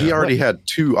 Yeah, he already had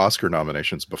 2 Oscar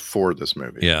nominations before this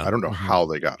movie. Yeah. I don't know how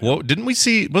they got him. Well, didn't we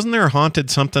see, wasn't there a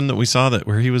Haunted something that we saw that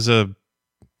where he was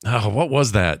what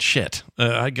was that? Shit.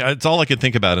 It's all I could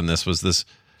think about in this was this.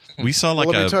 We saw like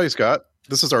let me tell you, Scott.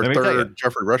 This is our third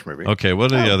Jeffrey Rush movie. Okay,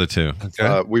 what are the other two?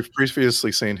 Okay. We've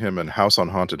previously seen him in House on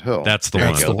Haunted Hill. That's the one.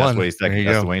 That's the one he's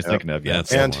thinking of. Yeah,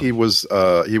 and he was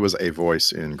a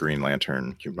voice in Green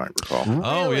Lantern. You might recall.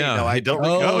 Oh yeah, no, I don't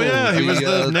recall. Oh yeah, he was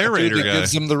the narrator guy.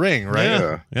 Gives him the ring,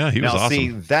 right? Yeah, he was awesome. See,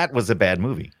 that was a bad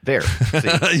movie. There.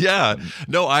 Yeah,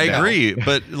 no, I agree.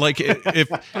 But like,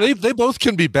 if they both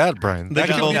can be bad, Brian. They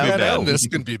can both be bad. This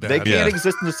can be bad. They can't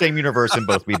exist in the same universe and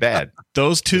both be bad.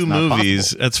 Those two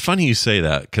movies. It's funny you say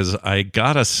that because I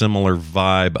got a similar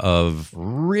vibe of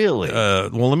really.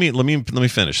 Well, let me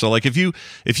finish. So, like, if you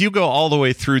go all the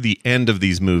way through the end of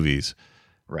these movies,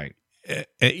 right?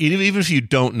 Even if you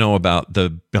don't know about the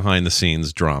behind the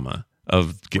scenes drama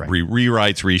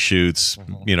rewrites, reshoots,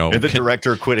 and the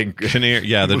director quitting.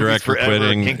 The director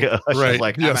quitting. Right.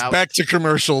 Like, yes. Back to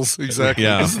commercials. Exactly.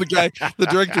 Yeah. This is the guy. The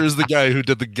director is the guy who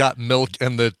did the Got Milk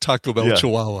and the Taco Bell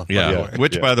Chihuahua. Yeah.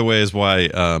 Which, by the way, is why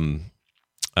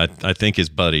I think his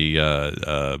buddy,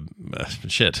 the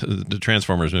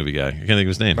Transformers movie guy, I can't think of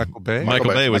his name. Michael Bay.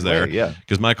 Michael Bay was there. Yeah.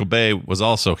 Because Michael Bay was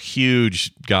also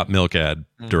huge Got Milk ad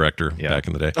director back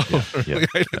in the day.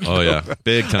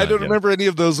 Big time. I don't remember any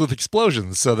of those with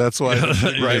explosions, so that's why. It's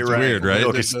weird, right?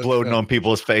 Milk exploding on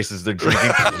people's faces. They're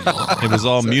drinking. It was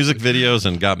all music videos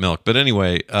and Got Milk. But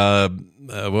anyway,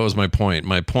 what was my point?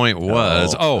 My point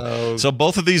was, so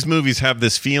both of these movies have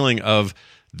this feeling of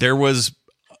there was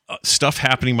stuff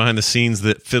happening behind the scenes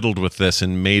that fiddled with this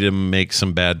and made him make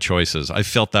some bad choices. I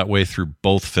felt that way through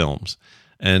both films.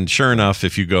 And sure enough,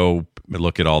 if you go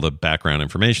look at all the background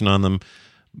information on them,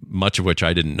 much of which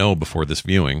I didn't know before this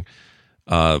viewing,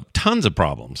 tons of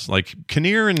problems. Like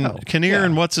Kinnear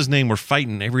and what's his name were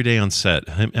fighting every day on set.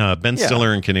 Ben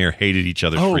Stiller and Kinnear hated each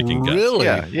other's freaking guts. Really?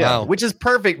 Yeah. Wow. Which is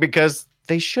perfect because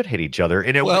they should hate each other.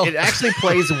 And it actually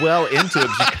plays well into it.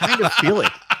 You kind of feel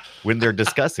it when they're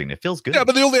discussing. It feels good. Yeah,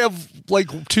 but they only have like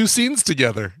 2 scenes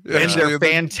together. And they're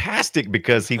fantastic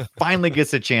because he finally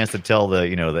gets a chance to tell the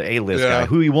A-list guy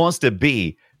who he wants to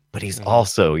be, but he's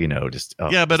also, just...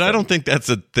 but I don't think that's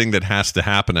a thing that has to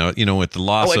happen out, with the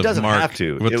loss of doesn't Mark. Have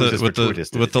to.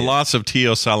 With the loss of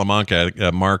Tio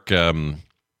Salamanca, Mark...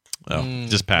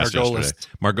 just passed yesterday.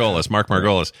 Mark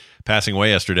Margolis passing away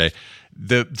yesterday.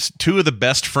 The 2 of the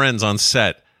best friends on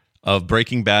set of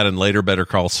Breaking Bad and later Better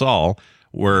Call Saul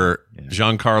were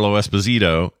Giancarlo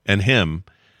Esposito and him.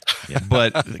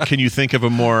 But can you think of a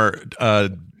more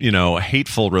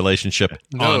hateful relationship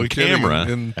on camera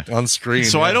and on screen?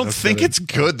 So I don't think it's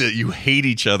good that you hate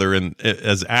each other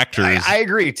as actors. I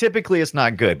agree. Typically, it's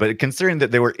not good. But considering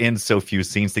that they were in so few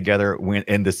scenes together,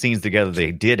 and the scenes together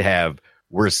they did have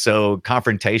were so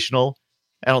confrontational,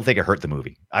 I don't think it hurt the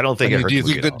movie. I don't think it hurt the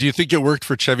movie. Do you think it worked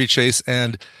for Chevy Chase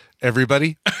and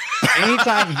everybody?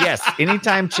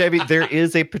 Anytime Chevy, there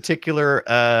is a particular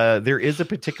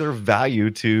value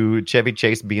to Chevy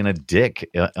Chase being a dick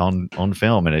on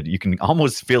film, and you can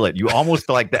almost feel it. You almost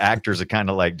feel like the actors are kind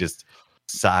of like just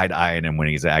side eyeing him when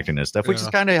he's acting and stuff, which is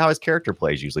kind of how his character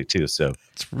plays usually too. So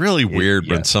it's really weird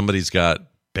when somebody's got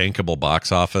bankable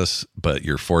box office, but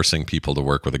you're forcing people to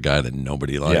work with a guy that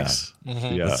nobody likes.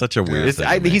 It's such a weird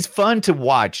thing. He's fun to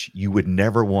watch. You would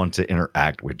never want to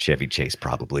interact with Chevy Chase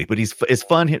probably, but it's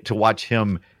fun to watch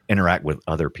him interact with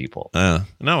other people.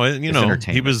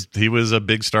 He was a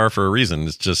big star for a reason.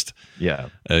 It's just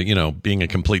being a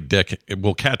complete dick, it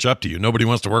will catch up to you. Nobody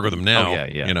wants to work with him now.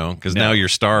 Because now your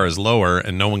star is lower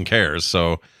and no one cares.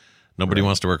 So nobody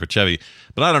wants to work with Chevy.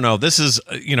 But I don't know. This is,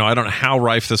 I don't know how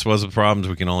rife this was with problems.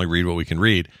 We can only read what we can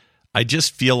read. I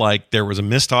just feel like there was a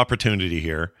missed opportunity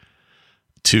here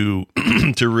to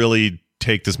really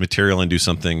take this material and do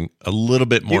something a little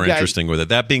bit more interesting with it.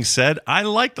 That being said, I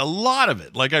liked a lot of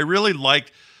it. Like I really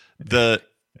liked the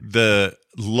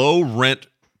low rent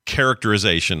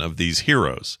characterization of these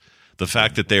heroes. The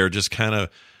fact that they are just kind of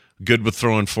good with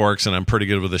throwing forks and I'm pretty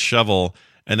good with a shovel.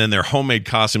 And then their homemade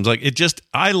costumes,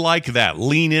 I like that.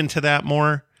 Lean into that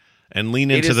more and lean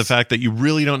into the fact that you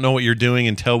really don't know what you're doing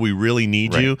until we really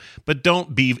need you, but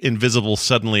don't be invisible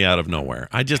suddenly out of nowhere.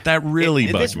 That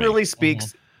really bugs me.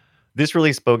 This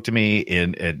really spoke to me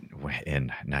in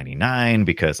 99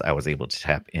 because I was able to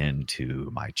tap into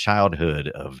my childhood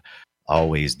of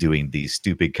always doing these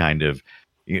stupid kind of,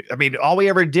 all we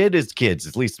ever did as kids,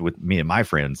 at least with me and my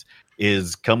friends,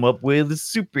 is come up with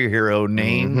superhero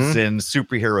names and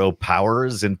superhero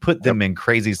powers and put them in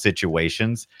crazy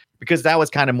situations, because that was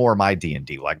kind of more my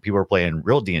D&D. Like people were playing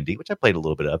real D&D, which I played a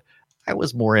little bit of. I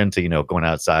was more into, going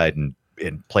outside and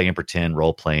playing pretend,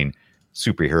 role playing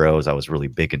superheroes. I was really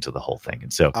big into the whole thing.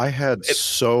 And so I had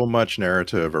so much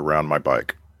narrative around my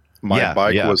bike. My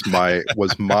bike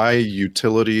was my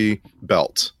utility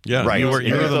belt. Yeah, right. You were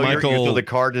the Michael. You threw the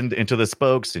card into the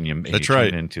spokes, and that's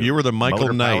right. You were the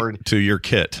Michael Knight to your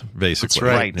kit, basically.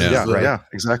 That's right. Yeah,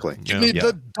 exactly. You need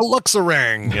the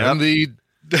Deluxe-a-Rang and the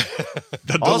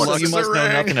also, you must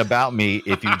know nothing about me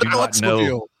if you do not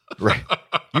know. Right.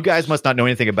 You guys must not know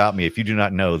anything about me if you do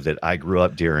not know that I grew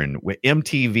up during when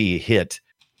MTV hit.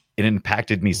 It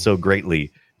impacted me so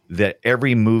greatly that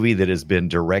every movie that has been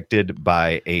directed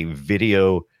by a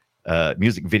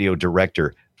music video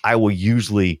director, I will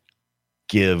usually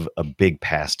give a big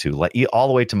pass to, like all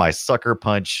the way to my Sucker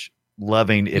Punch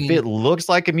loving. If it looks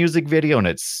like a music video and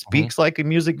it speaks like a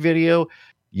music video,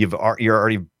 you're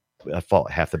already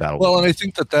fought half the battle. Well, and I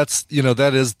think that's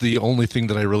that is the only thing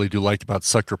that I really do like about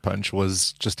Sucker Punch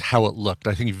was just how it looked.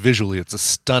 I think visually it's a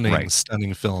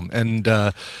stunning film, and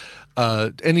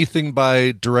anything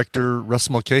by director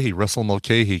Russell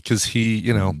Mulcahy, because he,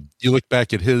 you look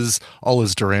back at all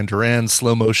his Duran Duran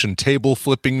slow motion table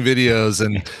flipping videos,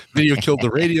 and Video Killed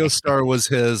the Radio Star was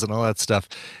his, and all that stuff.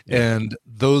 And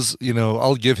those,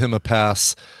 I'll give him a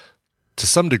pass to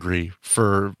some degree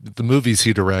for the movies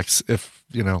he directs, if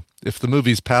the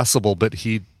movie's passable, but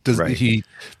he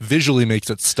visually makes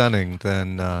it stunning,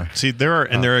 then see, there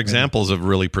are examples of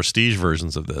really prestige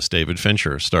versions of this. David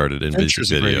Fincher started in music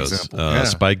videos.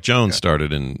 Spike Jonze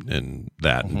started in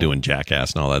that and doing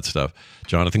Jackass and all that stuff.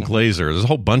 Jonathan Glazer, there's a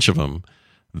whole bunch of them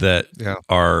that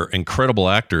are incredible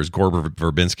actors. Gore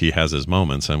Verbinski has his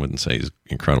moments. I wouldn't say he's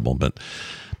incredible, but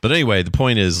anyway, the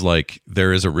point is, like,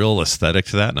 there is a real aesthetic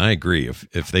to that, and I agree.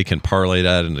 If they can parlay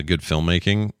that into good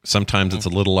filmmaking, sometimes it's a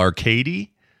little arcadey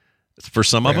for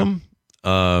some of them,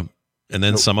 and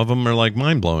then some of them are like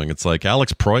mind blowing. It's like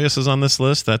Alex Proyas is on this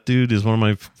list. That dude is one of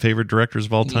my favorite directors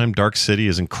of all time. Dark City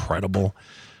is incredible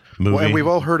movie. Well, and we've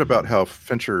all heard about how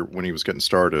Fincher, when he was getting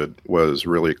started, was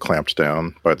really clamped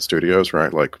down by the studios,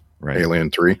 right? Like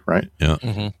Alien 3, right?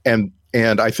 Yeah.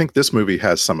 And I think this movie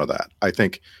has some of that. I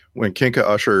think when Kinka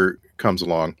Usher comes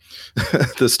along,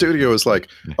 the studio is like,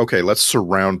 okay, let's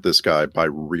surround this guy by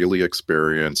really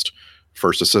experienced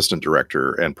first assistant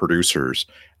director and producers.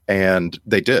 And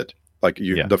they did. Like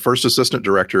the first assistant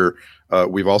director,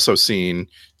 we've also seen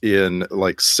in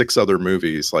like 6 other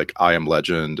movies, like I Am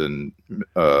Legend and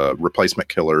Replacement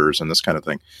Killers and this kind of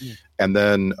thing. And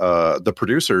then the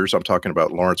producers, I'm talking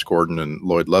about Lawrence Gordon and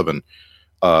Lloyd Levin.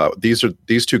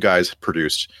 These two guys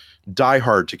produced Die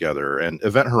Hard together and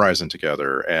Event Horizon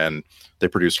together, and they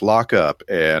produced Lock Up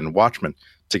and Watchmen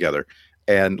together.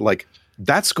 And like,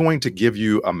 that's going to give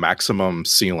you a maximum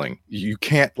ceiling. You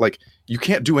can't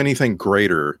do anything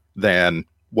greater than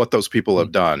what those people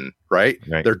have done, right?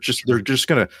 They're just going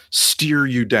to steer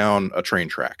you down a train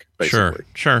track, basically.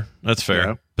 Sure. That's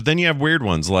fair. But then you have weird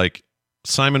ones like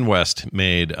Simon West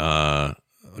made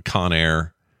Con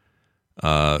Air.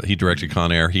 He directed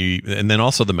Con Air. And then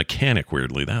also The Mechanic.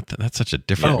 Weirdly, that's such a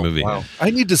different movie. Wow.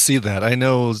 I need to see that. I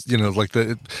know,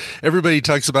 everybody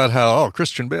talks about how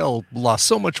Christian Bale lost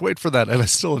so much weight for that, and I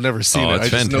still have never seen it. It's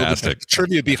fantastic. Just know the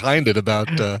trivia behind it about.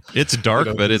 It's dark,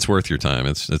 but it's worth your time.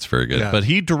 It's very good. Yeah. But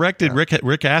he directed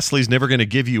Rick Astley's Never Gonna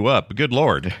Give You Up. Good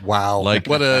Lord! Wow! Like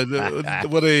what a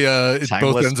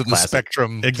both ends of the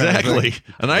spectrum. Exactly.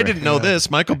 And I didn't know this.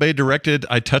 Michael Bay directed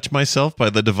I Touch Myself by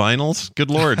the Divinyls.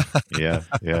 Good Lord. Yeah.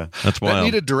 That's wild. That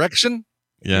needed direction.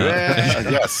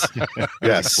 Yes.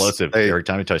 Explosive. Every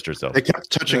time he touched herself. They kept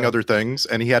touching other things,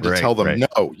 and he had to tell them,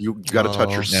 no, you got to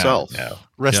touch yourself. No.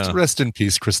 Rest in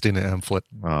peace, Christina Amphlett.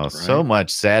 Oh, so much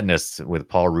sadness with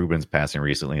Paul Rubens passing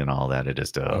recently and all that. It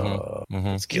just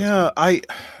I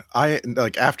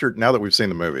like, after, now that we've seen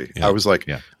the movie, I was like,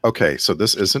 okay, so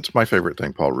this isn't my favorite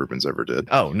thing Paul Rubens ever did.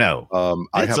 Oh no.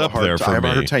 I have a hard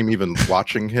time even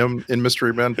watching him in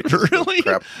Mystery Men because really?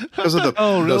 Because of the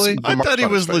really? I thought he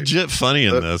was legit funny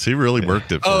in this. He really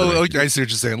worked it for me. Okay, I see what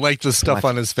you're saying. Like the stuff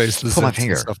on his face, the zits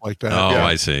and stuff like that. Oh,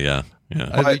 I see. Yeah.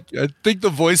 I think the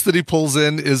voice that he pulls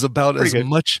in is about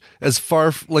as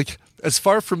far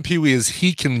from Pee-wee as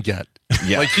he can get.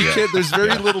 Yeah. Like he can't. There's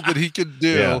very little that he can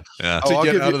do to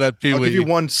get out of that Pee-wee. I'll give you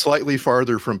one slightly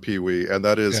farther from Pee-wee, and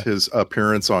that is his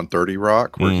appearance on 30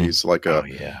 Rock, where he's like a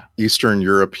Eastern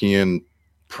European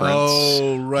prince.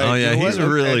 Oh, right. Oh, yeah. He's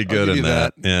really good in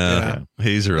that. Yeah.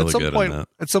 He's really good in that.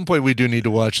 At some point, we do need to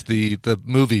watch the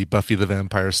movie Buffy the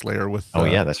Vampire Slayer with.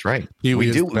 That's right. We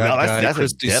do. That's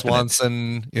Christy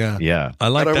Swanson. Yeah. I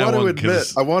like that one.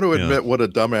 I want to admit what a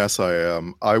dumbass I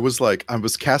am. I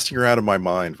was casting around in my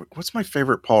mind, what's my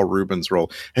favorite Paul Rubens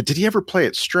role? And did he ever play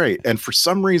it straight? And for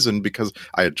some reason, because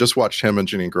I had just watched him and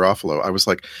Janine Garofalo, I was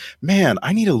like, man,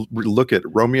 I need to look at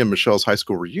Romeo and Michelle's high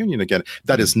school reunion again.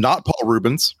 That is not Paul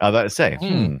Rubens. I was about to say.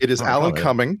 It is Alan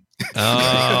Cumming.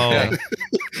 Oh,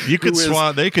 you could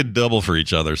swap. They could double for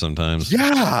each other sometimes.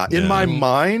 Yeah, in my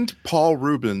mind, Paul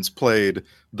Rubens played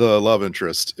the love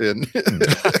interest in.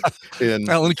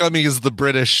 Alan Cumming is the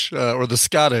British or the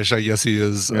Scottish, I guess he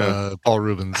is. Paul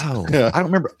Rubens. Oh, yeah. I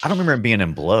don't remember him being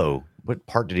in Blow. What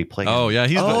part did he play? Oh yeah,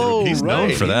 he's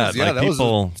known for that. Yeah, that was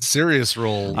a serious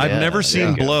role. I've never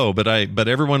seen Blow, but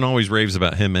everyone always raves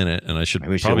about him in it, and I should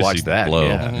probably watch that. Blow.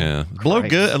 Yeah. Blow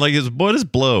good. Like what is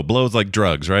Blow? Blow is like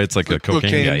drugs, right? It's like a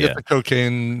cocaine. It's a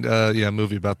cocaine.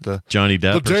 Movie about the Johnny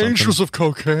Depp. The dangers of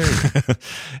cocaine.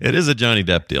 It is a Johnny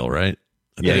Depp deal, right?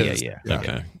 Yeah.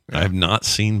 Okay. I have not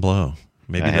seen Blow.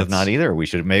 Maybe I have not either. We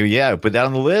should maybe put that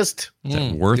on the list. Is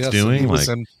that worth doing?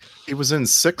 He was in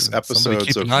 6 episodes. Somebody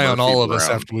keep an eye on all of us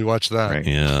after we watch that.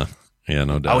 Right. Yeah,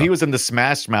 no doubt. Oh, he was in the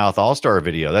Smash Mouth All-Star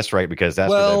video. That's right, because that's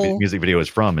where that music video is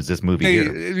from. Is this movie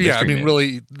here? Yeah, I mean,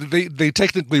 really, they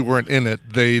technically weren't in it.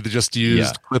 They just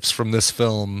used clips from this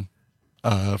film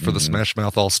for the Smash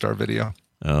Mouth All-Star video.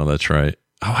 Oh, that's right.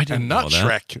 Oh, I didn't know that.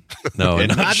 Shrek. No,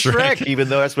 and not Shrek, even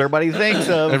though that's what everybody thinks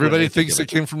of. Everybody thinks it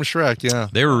came from Shrek, yeah.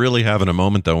 They were really having a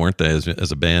moment, though, weren't they,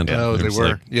 as a band? Oh, they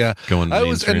were, Going I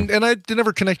was, and I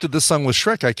never connected this song with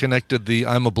Shrek. I connected the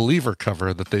I'm a Believer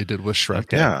cover that they did with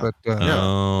Shrek. Yeah. But,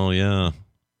 Oh, yeah.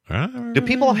 Do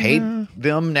people hate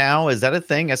them now? Is that a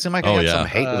thing? I seem like I got some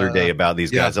hate the other day about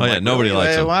these guys. I'm like, nobody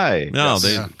likes them. Why? No,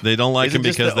 they don't like them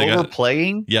because they got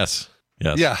overplaying. Yes.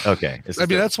 Yes. Yeah. Okay. I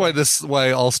mean, that's why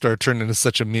All Star turned into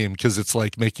such a meme, because it's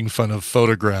like making fun of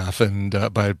Photograph and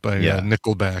by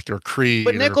Nickelback or Creed.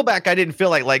 But Nickelback, I didn't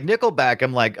feel like Nickelback.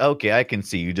 I'm like, okay, I can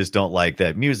see you just don't like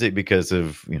that music because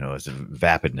of it's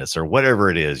vapidness or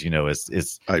whatever it is.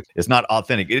 It's not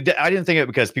authentic. I didn't think it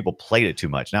because people played it too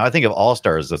much. Now I think of All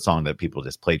Star as a song that people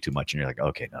just played too much, and you're like,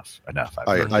 okay, enough.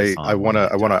 I want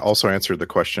to also answer the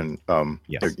question.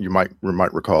 You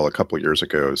might recall a couple of years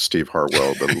ago, Steve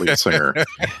Harwell, the lead singer,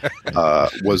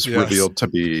 was revealed to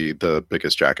be the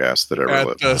biggest jackass that ever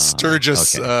lived.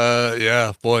 Sturgis,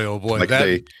 boy, oh boy. Like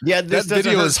that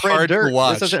video is hard to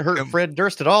watch. This doesn't hurt Fred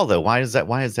Durst at all, though. Why is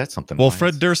that something? Well,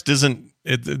 Fred Durst isn't.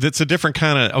 It's a different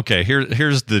kind of. Okay,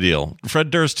 here's the deal. Fred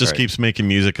Durst just keeps making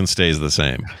music and stays the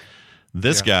same.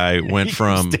 This guy went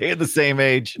from stay at the same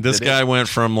age. This guy went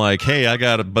from like, hey, I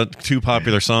got two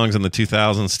popular songs in the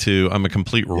 2000s to I'm a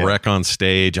complete wreck on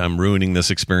stage. I'm ruining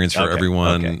this experience for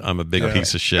everyone. Okay. I'm a big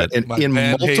piece of shit. And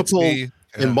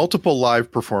in multiple live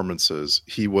performances,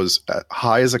 he was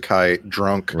high as a kite,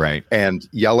 drunk, and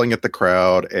yelling at the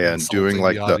crowd and doing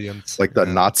like the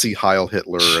Nazi Heil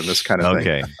Hitler and this kind of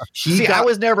thing. Okay. I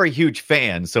was never a huge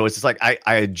fan, so it's just like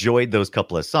I enjoyed those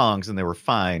couple of songs and they were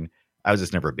fine. I was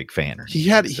just never a big fan. He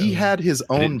had his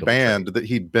own band that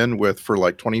he'd been with for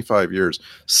like 25 years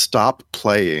stop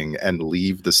playing and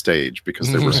leave the stage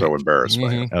because they were so embarrassed by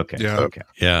him. Okay.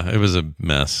 Yeah, it was a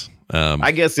mess.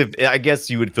 I guess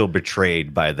you would feel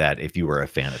betrayed by that if you were a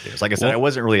fan of theirs. Like I said, I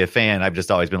wasn't really a fan. I've just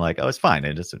always been like, oh, it's fine.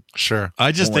 I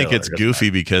just think it's goofy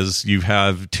because you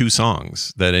have two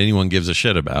songs that anyone gives a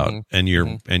shit about, and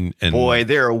you're and boy,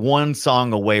 they're one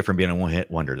song away from being a one-hit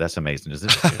wonder. That's amazing,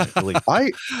 isn't it? Really?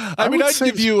 I mean, I'd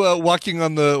give you "Walking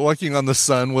on the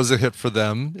Sun" was a hit for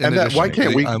them. And that "Why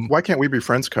Can't We Be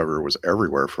Friends" cover was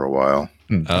everywhere for a while.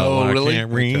 Oh, really?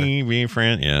 Can't we be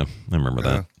friends? Yeah, I remember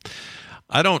that.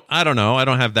 I don't know. I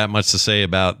don't have that much to say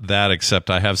about that, except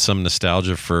I have some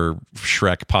nostalgia for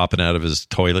Shrek popping out of his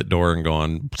toilet door and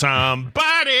going,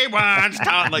 somebody wants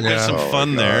to, like there's some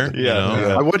fun there.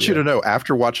 Yeah. I want you to know,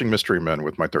 after watching Mystery Men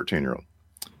with my 13-year-old,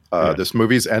 this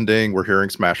movie's ending, we're hearing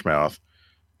Smash Mouth.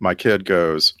 My kid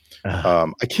goes,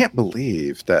 I can't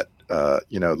believe that,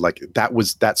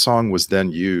 that song was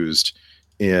then used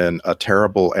in a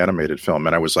terrible animated film.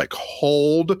 And I was like,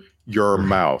 hold your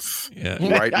mouth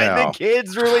right now. The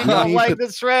kids really don't like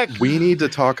this Shrek. We need to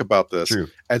talk about this. True.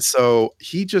 And so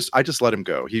I just let him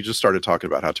go. He just started talking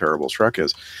about how terrible Shrek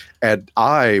is. And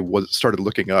I started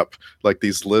looking up like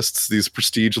these lists, these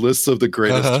prestige lists of the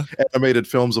greatest animated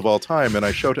films of all time. And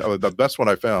I showed the best one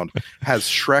I found has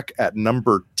Shrek at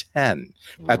number 10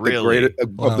 at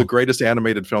the greatest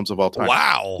animated films of all time.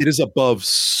 Wow. It is above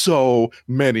so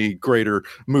many greater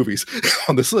movies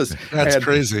on this list. That's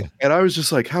crazy. And I was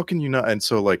just like, how can you not? And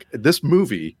so like this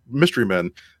movie, Mystery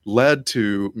Men, led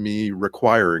to me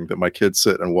requiring that my kids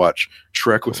sit and watch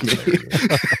Shrek with me.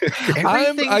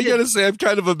 I gotta say, I'm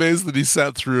kind of amazed that he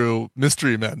sat through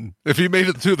Mystery Men. If he made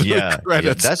it through the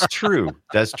credits. That's true.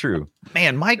 That's true.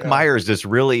 Man, Mike Myers just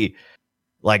really,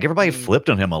 like, everybody flipped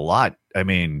on him a lot. I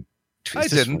mean, I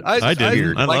didn't. I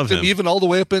didn't. I love him even all the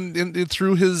way up in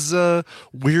through his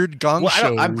weird Gong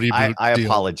Show reboot. I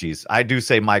apologies. I do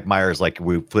say Mike Myers, like,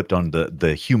 we flipped on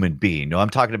the human being. No, I'm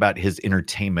talking about his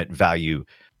entertainment value.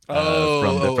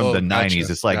 From the 90s.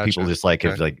 It's like people just like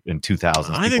it like in 2000s.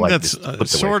 I think that's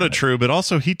sort of true, but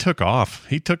also he took off.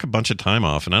 He took a bunch of time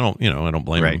off, and I don't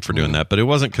blame him for doing that. But it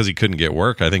wasn't because he couldn't get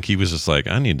work. I think he was just like,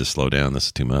 I need to slow down. This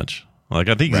is too much. Like,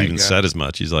 I think he even said as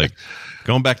much. He's like,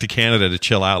 going back to Canada to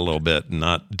chill out a little bit and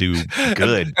not do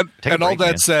good. And all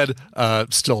that said,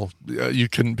 still, you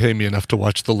couldn't pay me enough to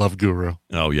watch The Love Guru.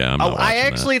 Oh, yeah. I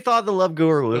actually thought The Love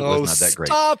Guru was not that great.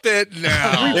 Stop it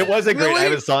now. It wasn't great.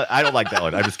 Really? I don't like that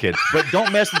one. I'm just kidding. But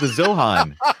don't mess with the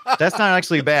Zohan. That's not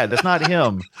actually bad. That's not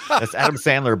him. That's Adam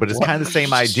Sandler, but it's kind of the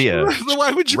same idea.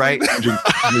 Why would you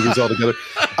movies all together?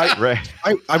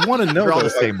 I want to know. They're all the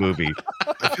same movie.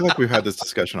 I feel like we've had this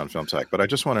discussion on Film Sack, but I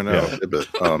just want to know a bit.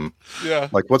 Yeah.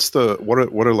 Like, what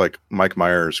are like Mike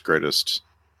Myers' greatest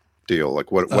deal?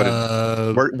 Like,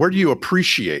 where do you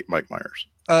appreciate Mike Myers?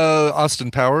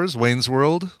 Austin Powers, Wayne's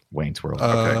World.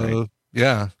 Okay. Right.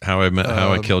 Yeah. How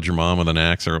I Killed Your Mom with an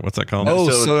Axe, or what's that called? Oh,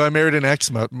 so I Married an Axe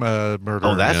Murderer.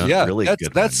 Oh, that's really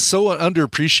good. That's so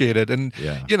underappreciated. And,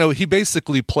 he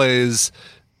basically plays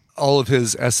all of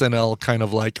his SNL kind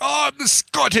of like, I'm the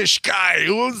Scottish guy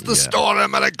who owns the store,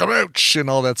 I'm at a grouch, and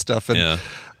all that stuff. And,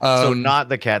 so not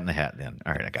the Cat in the Hat then.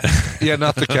 All right, I got it. Yeah,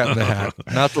 not the Cat in the Hat,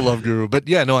 not the Love Guru. But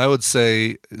I would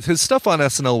say his stuff on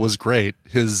SNL was great.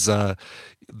 His the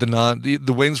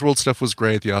Wayne's World stuff was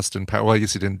great. The Austin Powers, well, I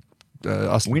guess he didn't.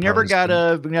 We never got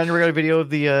a video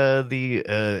of the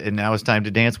and now it's time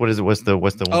to dance. What is it? What's the one?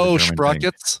 Oh,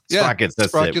 Sprockets. Yeah, Sprockets. That's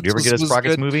Sprockets. Did you ever get a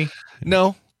Sprockets movie?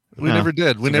 No, we never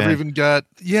did. We never even got.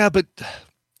 Yeah, but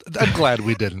I'm glad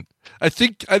we didn't. I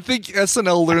think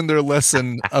SNL learned their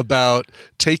lesson about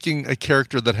taking a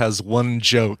character that has one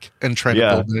joke and trying to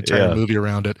build an entire movie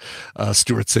around it.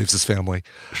 Stuart Saves His Family.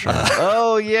 Sure.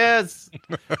 Oh yes.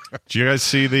 Did you guys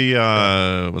see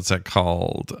the what's that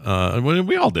called?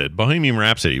 We all did. Bohemian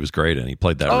Rhapsody. He was great, and he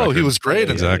played that. Oh, he was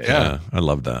great. Exactly. Yeah, I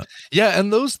love that. Yeah,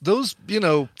 and those those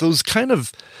kind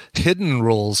of hidden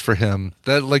roles for him.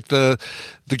 That like the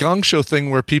Gong Show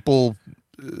thing where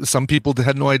some people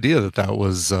had no idea that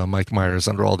was Mike Myers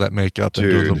under all that makeup and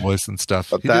doing the voice and stuff.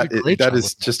 But that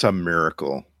is just a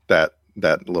miracle. That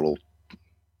little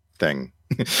thing.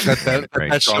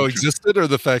 that show existed, or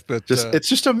the fact that it's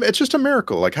just a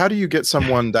miracle. Like, how do you get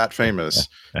someone that famous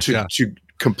to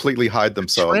completely hide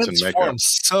themselves in makeup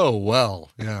so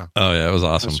well? Yeah. Oh yeah, it was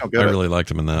awesome. So I really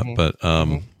liked him in that, but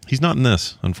he's not in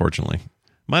this, unfortunately.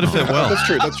 Might have fit well. That's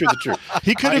true.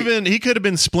 He could have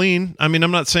been Spleen. I mean,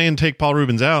 I'm not saying take Paul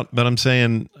Rubens out, but I'm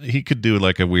saying he could do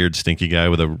like a weird stinky guy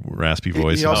with a raspy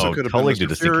voice. He also could have been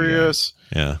Mr. Furious.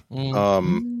 Yeah.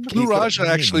 Blue Raja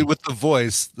actually with the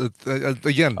voice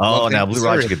again. Oh, now Blue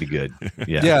Raja could be good.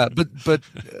 Yeah. Yeah, but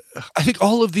I think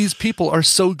all of these people are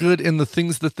so good in the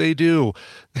things that they do.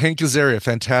 Hank Azaria,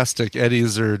 fantastic. Eddie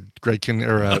Izzard, Greg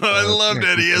Kinnear. I loved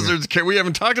Eddie Izzard's. We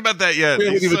haven't talked about that yet. We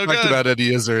haven't even talked about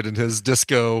Eddie Izzard and his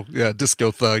disco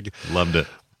thug. Loved it.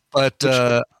 But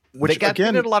they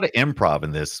did a lot of improv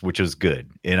in this, which was good,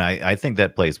 and I think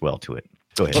that plays well to it.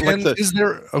 Go ahead. And is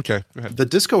there okay? Go ahead. The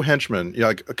disco henchman?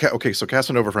 Yeah, okay. So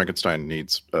Casanova Frankenstein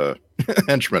needs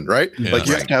henchmen, right? Yeah, like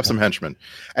you have to have some henchmen,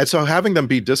 and so having them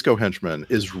be disco henchmen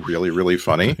is really, really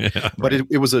funny. But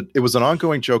it was an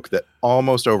ongoing joke that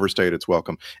almost overstayed its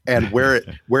welcome, and where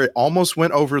it almost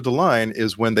went over the line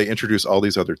is when they introduce all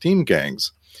these other theme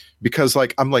gangs, because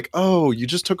I'm like, oh, you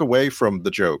just took away from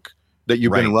the joke that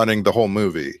you've been running the whole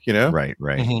movie, Right.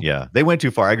 Mm-hmm. Yeah. They went too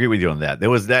far. I agree with you on that.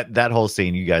 There was that whole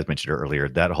scene you guys mentioned earlier,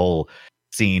 that whole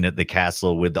scene at the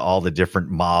castle with all the different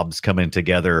mobs coming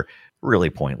together, really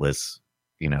pointless.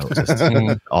 Just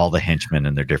all the henchmen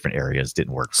in their different areas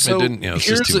didn't work. So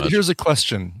here's a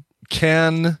question.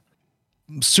 Can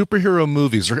superhero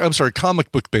movies,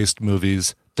 comic book based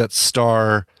movies that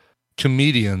star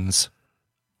comedians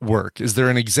work? Is there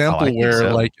an example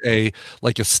where like a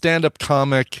stand-up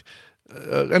comic,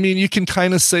 I mean, you can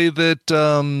kind of say that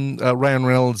Ryan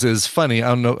Reynolds is funny. I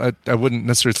don't know. I wouldn't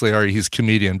necessarily argue he's a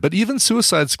comedian, but even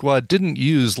Suicide Squad didn't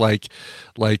use like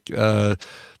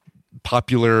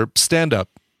popular stand-up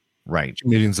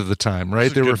comedians of the time,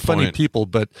 right? They were funny people,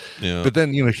 but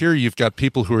then here you've got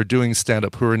people who are doing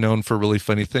stand-up who are known for really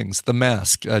funny things. The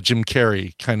Mask, Jim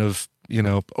Carrey, kind of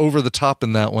over the top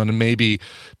in that one, and maybe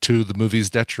to the movie's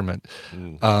detriment.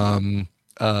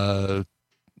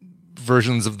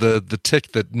 Versions of the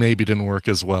Tick that maybe didn't work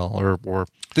as well, or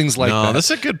things like that. No,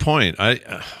 that's a good point.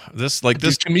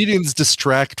 These comedians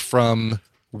distract from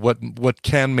what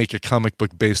can make a comic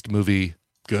book based movie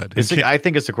good. I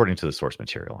think it's according to the source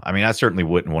material. I mean, I certainly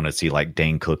wouldn't want to see like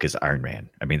Dane Cook as Iron Man.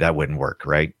 I mean, that wouldn't work,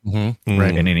 right? Mm-hmm.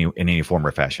 Right. In any form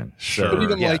or fashion. Sure.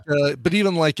 But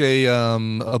even like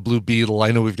a Blue Beetle.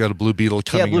 I know we've got a Blue Beetle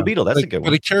coming. Yeah, Blue Beetle. That's a good one.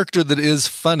 But a character that is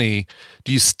funny.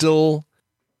 Do you still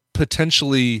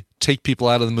potentially take people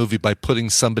out of the movie by putting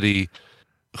somebody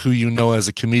who as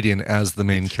a comedian as the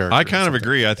main character? I kind of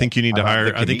agree. I think you need to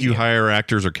hire. I think you hire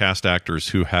actors or cast actors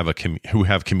who have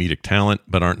comedic talent,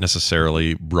 but aren't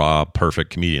necessarily raw, perfect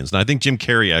comedians. And I think Jim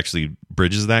Carrey actually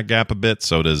bridges that gap a bit.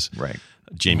 So does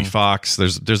Jamie Foxx.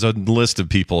 There's a list of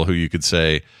people who you could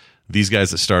say these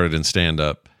guys that started in stand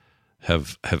up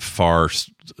have far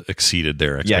exceeded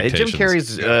their expectations. Jim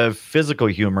Carrey's physical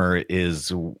humor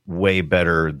is way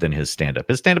better than his stand up.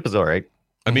 His stand up is all right.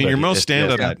 I mean, your most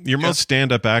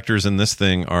stand-up actors in this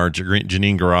thing are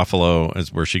Janine Garofalo,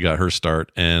 is where she got her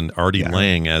start, and Artie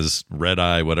Lang as Red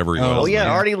Eye, whatever he was. Oh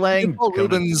yeah, Artie Lang. Paul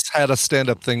Rubens had a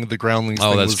stand-up thing. The Groundlings. Oh,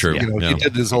 thing that's was, true. He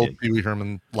did his whole Pee Wee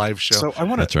Herman live show. So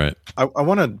that's right. I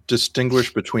want to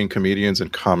distinguish between comedians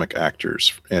and comic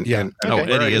actors, and Eddie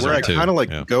is where one I too. kind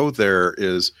of go there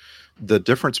is the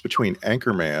difference between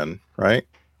Anchorman, right?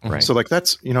 Right. So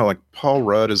that's like Paul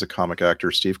Rudd is a comic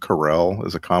actor, Steve Carell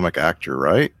is a comic actor,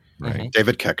 right? Right.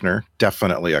 David Koechner,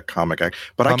 definitely a comic actor,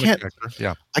 but I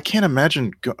can't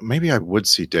imagine. Maybe I would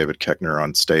see David Koechner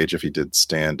on stage if he did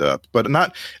stand up, but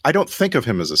not. I don't think of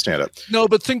him as a stand up. No,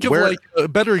 but think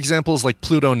of better examples like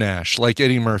Pluto Nash, like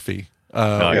Eddie Murphy.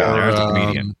 There's a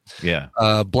comedian.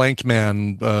 Blank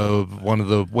Man, one of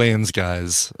the Wayans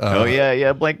guys.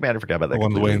 Blank Man. I forgot about that.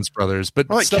 One of the Wayans brothers, but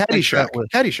like Caddyshack.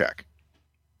 Caddyshack.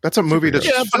 That's a movie that's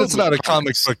but it's not a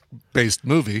comic book based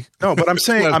movie. No, but I'm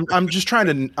saying I'm trying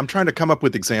to come up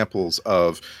with examples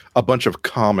of a bunch of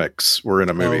comics were in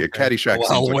a movie. Caddyshack.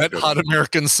 Wet Hot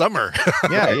American Summer.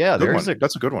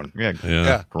 That's a good one. Yeah.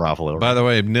 Garofalo. By the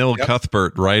way, Neil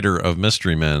Cuthbert, writer of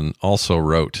Mystery Men, also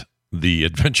wrote The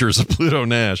Adventures of Pluto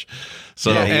Nash.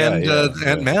 So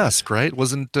and Mask, right?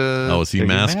 Wasn't was he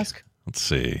Mask? Let's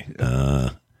see.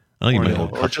 I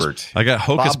got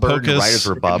Hocus Pocus. Writers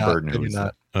were Bob Burden.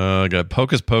 I got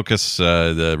Pocus Pocus,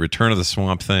 the Return of the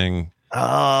Swamp Thing.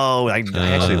 Oh, I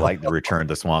actually like the Return of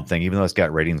the Swamp Thing, even though it's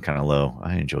got ratings kind of low.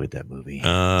 I enjoyed that movie.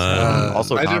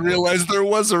 Also, I didn't realize there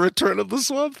was a Return of the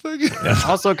Swamp Thing.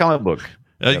 Also a comic book.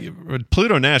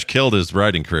 Pluto Nash killed his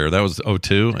writing career. That was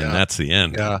 2002, and that's the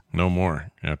end. Yeah. No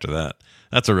more after that.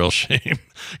 That's a real shame,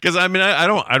 because I mean I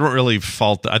don't really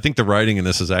fault. I think the writing in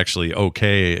this is actually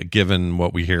okay, given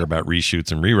what we hear about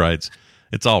reshoots and rewrites.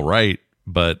 It's all right,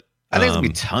 but I think there's gonna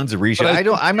be tons of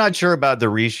reshoots. I'm not sure about the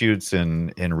reshoots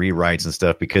and rewrites and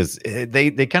stuff, because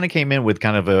they kind of came in with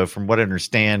kind of a, from what I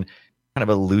understand, kind of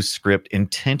a loose script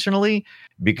intentionally,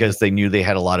 because they knew they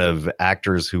had a lot of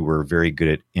actors who were very good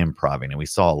at improving, and we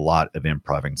saw a lot of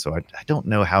improving. So I don't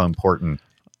know how important.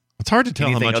 It's hard to tell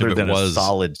how much of it was a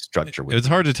solid structure. It's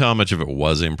hard to tell how much of it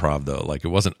was improv, though. Like, it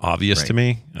wasn't obvious to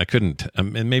me. I couldn't,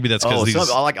 and maybe that's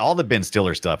because like all the Ben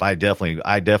Stiller stuff. I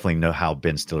definitely know how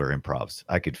Ben Stiller improvs.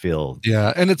 I could feel.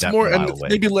 Yeah, and it's more, and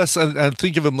maybe less. I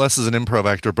think of him less as an improv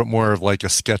actor, but more of like a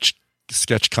sketch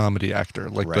comedy actor.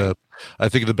 Like I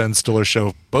think of the Ben Stiller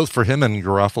show, both for him and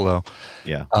Garofalo.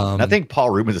 Yeah, I think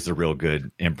Paul Rubens is a real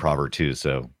good improver too.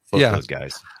 So both those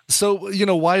guys. So,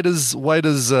 why does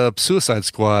Suicide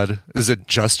Squad, is it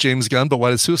just James Gunn, but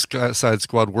why does Suicide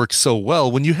Squad work so well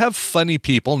when you have funny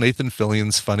people? Nathan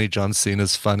Fillion's funny, John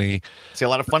Cena's funny. See a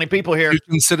lot of funny people here. Do you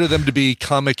consider them to be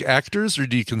comic actors, or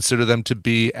do you consider them to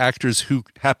be actors who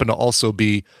happen to also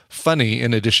be funny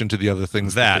in addition to the other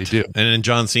things that they do? And in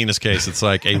John Cena's case, it's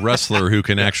like a wrestler who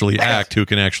can actually act, who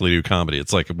can actually do comedy.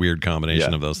 It's like a weird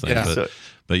combination of those things. Yeah.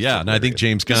 But and I think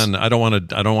James Gunn, I don't want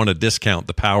to discount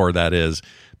the power that is,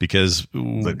 because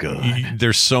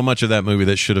there's so much of that movie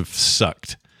that should have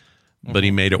sucked, but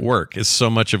he made it work. It's so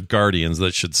much of Guardians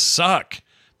that should suck,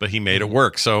 but he made it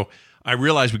work. So I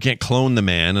realize we can't clone the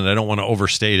man, and I don't want to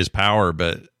overstate his power,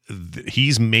 but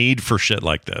he's made for shit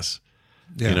like this.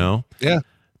 Yeah.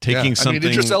 Taking something. I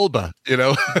mean, Idris Elba,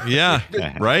 Yeah,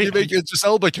 right? You make Idris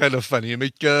Elba kind of funny. You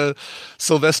make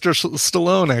Sylvester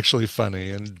Stallone actually funny,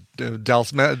 and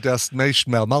Malmstein.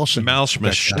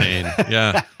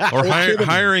 Yeah. Or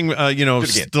hiring,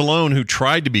 Stallone, who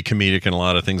tried to be comedic in a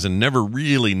lot of things and never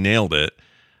really nailed it.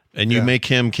 And you make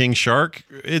him King Shark.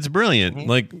 It's brilliant.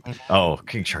 Like,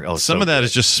 King Shark. Some of that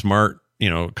is just smart.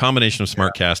 Combination of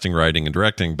smart casting, writing, and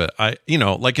directing. But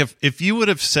like if you would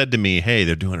have said to me, hey,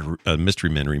 they're doing a Mystery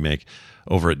Men remake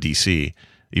over at DC,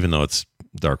 even though it's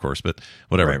Dark Horse, but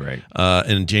whatever. Right.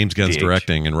 And James Gunn's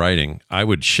directing and writing, I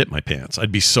would shit my pants.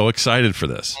 I'd be so excited for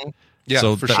this. Yeah,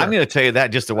 so for sure. I'm going to tell you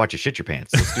that just to watch you shit your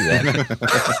pants. Let's do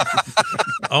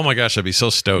that. Oh my gosh, I'd be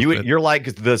so stoked. You're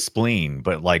like the spleen,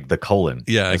 but like the colon.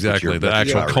 Yeah, exactly. The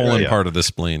actual colon part of the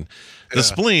spleen. The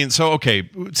spleen. So, okay,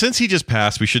 since he just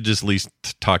passed, we should just at least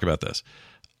talk about this.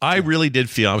 I really did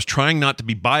feel, I was trying not to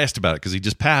be biased about it because he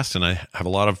just passed, and I have a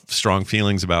lot of strong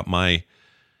feelings about my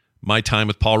time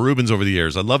with Paul Rubens over the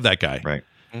years. I love that guy. Right.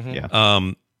 Mm-hmm.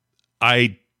 Yeah.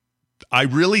 I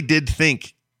really did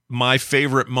think my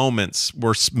favorite moments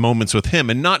were moments with him,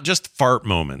 and not just fart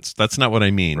moments. That's not what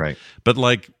I mean. Right. But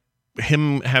like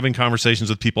him having conversations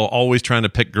with people, always trying to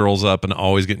pick girls up and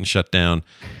always getting shut down.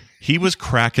 He was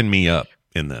cracking me up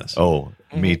in this. Oh,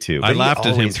 me too. I laughed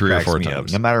at him 3 or 4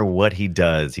 times. No matter what he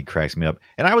does, he cracks me up.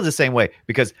 And I was the same way,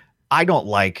 because I don't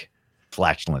like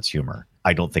flatulence humor.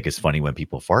 I don't think it's funny when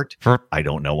people fart. I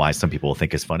don't know why some people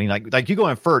think it's funny. Like you go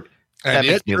and fart. And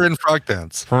yet you're in frog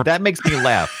dance. That makes me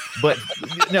laugh. But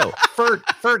no,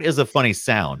 furt is a funny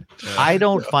sound. I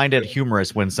don't find it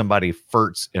humorous when somebody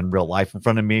furts in real life in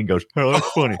front of me and goes, "Oh, that's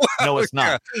funny." No, it's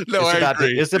not. No,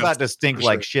 it's about to stink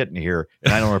like shit in here,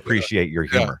 and I don't appreciate your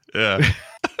humor. Yeah.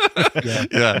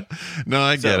 No,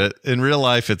 I get it. In real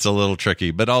life, it's a little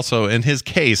tricky, but also in his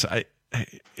case,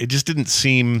 it just didn't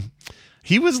seem.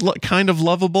 He was kind of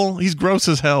lovable. He's gross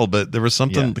as hell, but there was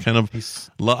something kind of.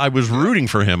 I was rooting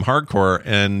for him hardcore,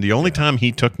 and the only time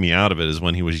he took me out of it is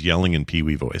when he was yelling in Pee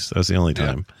Wee voice. That was the only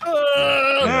time.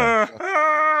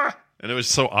 And it was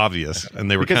so obvious, and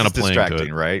they were kind of playing to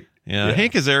it, right? Yeah.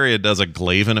 Hank Azaria does a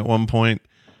Glavin at one point.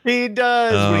 He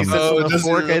does when he sits on the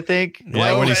fork, I think.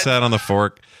 Yeah, when he sat on the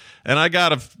fork. And I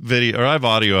got a video, or I have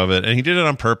audio of it, and he did it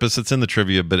on purpose. It's in the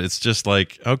trivia, but it's just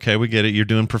like, okay, we get it. You're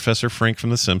doing Professor Frank from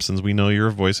The Simpsons. We know you're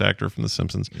a voice actor from The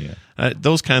Simpsons. Yeah.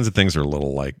 Those kinds of things are a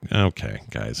little like, okay,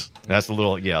 guys. That's a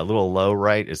little low,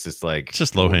 right? It's just like it's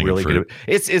just low hanging fruit.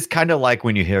 It's kind of like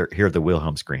when you hear the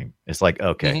Wilhelm scream. It's like,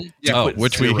 okay,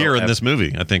 which we hear in this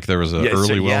movie. I think there was an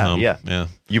early Wilhelm. Yeah.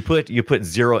 You put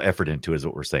zero effort into it, is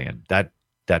what we're saying.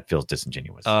 That feels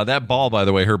disingenuous. That ball, by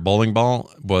the way, her bowling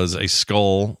ball was a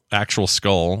skull, actual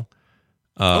skull.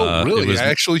 Oh, really? It was,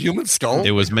 actual human skull?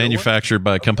 It was manufactured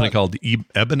by a company called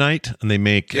Ebonite, and they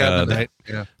make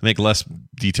make less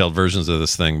detailed versions of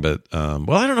this thing. But I don't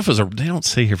know if it was they don't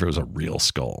say here if it was a real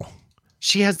skull.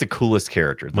 She has the coolest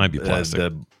character. Might be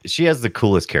plastic. She has the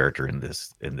coolest character in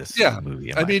this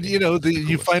movie. I mean,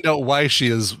 you find out why she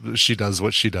does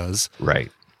what she does.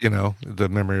 Right. The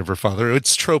memory of her father.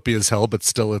 It's tropey as hell, but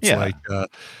still it's like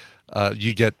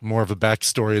you get more of a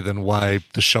backstory than why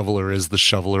the shoveler is the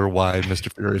shoveler, why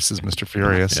Mr. Furious is Mr.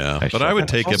 Furious. Yeah, but I would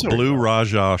take a Blue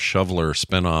Raja Shoveler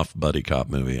spin-off buddy cop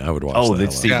movie. I would watch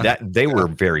that. They were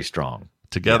very strong.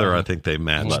 Together, I think they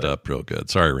matched up real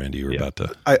good. Sorry, Randy, you were about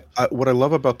to... what I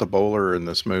love about the bowler in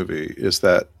this movie is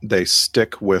that they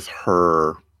stick with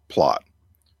her plot.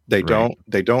 They don't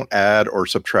add or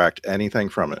subtract anything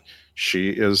from it. She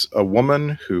is a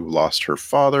woman who lost her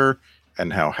father and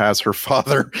now has her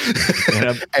father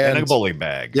and a bowling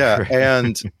bag. Yeah,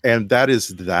 and that is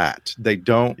that. They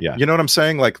don't. Yeah. You know what I'm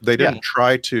saying? Like they didn't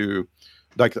try to.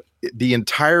 Like the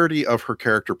entirety of her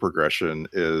character progression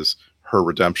is her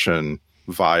redemption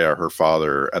via her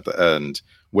father at the end,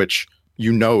 which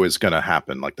is going to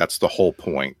happen. Like that's the whole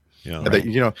point. Yeah.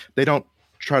 They don't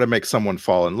try to make someone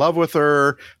fall in love with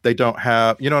her. They don't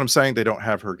have, you know what I'm saying? They don't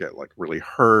have her get like really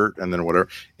hurt and then whatever.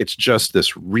 It's just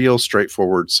this real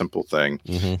straightforward, simple thing.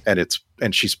 Mm-hmm.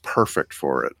 And she's perfect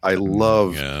for it. I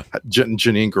love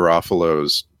Janine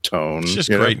Garofalo's tone. She's just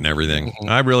great and everything. Mm-hmm.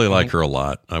 I really like her a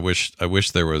lot. I wish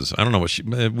there was, I don't know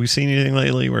have we seen anything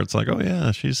lately where it's like, oh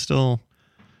yeah, she's still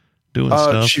doing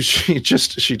stuff. She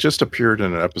just appeared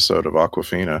in an episode of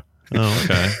Aquafina. Oh,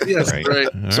 okay. Yes, right.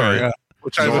 Sorry. Yeah.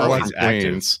 Which I would watch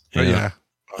Queens. Yeah.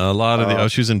 A lot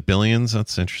of she was in Billions.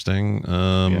 That's interesting. 2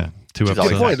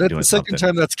 episodes. Boy, that's the second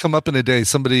time that's come up in a day.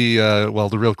 Somebody, the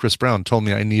real Chris Brown told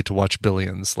me I need to watch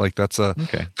Billions. Like that's the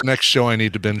next show I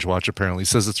need to binge watch. Apparently, he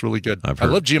says it's really good. I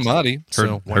love Giamatti.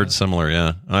 Heard similar.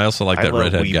 Yeah, I also like that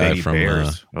redhead guy from.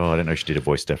 I didn't know she did a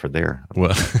voice stuffer there.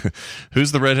 Well,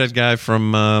 who's the redhead guy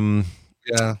from?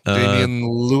 Damian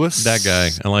Lewis. That guy.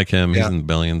 I like him. He's in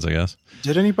Billions, I guess.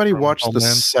 Did anybody watch the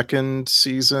second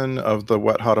season of the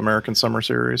Wet Hot American Summer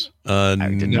series? I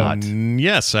did not.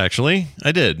 Yes, actually,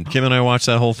 I did. Kim and I watched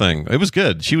that whole thing. It was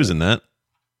good. She was in that.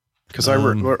 Because I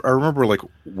remember, like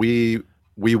we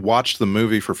watched the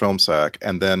movie for Film Sack,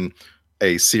 and then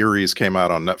a series came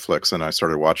out on Netflix, and I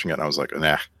started watching it, and I was like,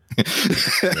 nah.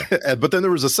 But then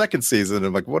there was a second season, and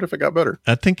I'm like, what if it got better?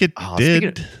 I think it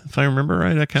did. If I remember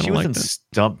right, I kind of liked it. She was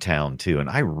in Stumptown too, and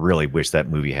I really wish that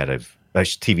movie had a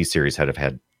TV series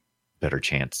had better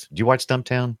chance. Did you watch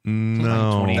Stumptown?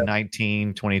 No.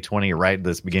 2019, 2020, right at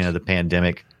the beginning of the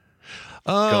pandemic.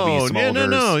 Oh,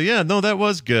 no. Yeah, no, that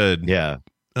was good. Yeah.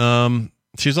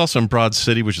 She was also in Broad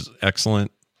City, which is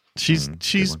excellent. She's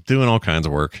doing all kinds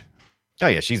of work. Oh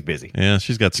yeah, she's busy. Yeah,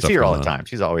 she's got stuff. See her all the time.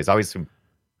 She's always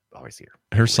here.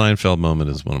 Her Seinfeld moment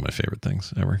is one of my favorite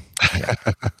things ever.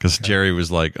 Because Jerry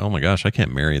was like, "Oh my gosh, I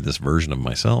can't marry this version of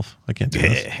myself. I can't do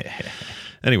this."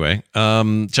 Anyway,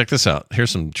 check this out. Here's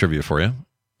some trivia for you.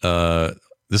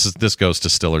 This goes to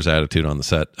Stiller's attitude on the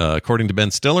set. According to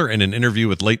Ben Stiller, in an interview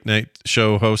with late night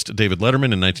show host David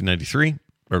Letterman in 1993,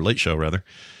 or Late Show rather,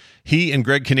 he and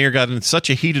Greg Kinnear got in such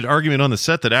a heated argument on the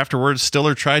set that afterwards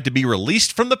Stiller tried to be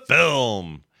released from the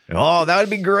film. Oh, that would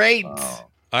be great.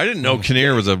 I didn't know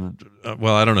Kinnear was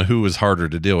well, I don't know who was harder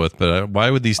to deal with, but why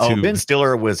would these two? Ben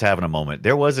Stiller was having a moment.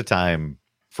 There was a time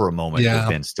for a moment with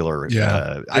Ben Stiller.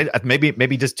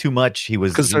 Maybe just too much. He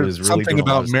was really something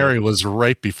about Mary was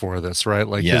right before this, right?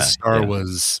 Like his star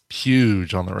was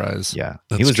huge on the rise. Yeah,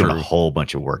 he was doing a whole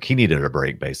bunch of work. He needed a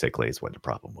break, basically, is what the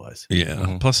problem was.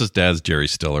 Yeah. Plus, his dad's Jerry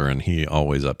Stiller, and he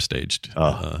always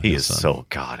upstaged. He is so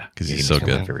God because he's so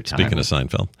good. Speaking of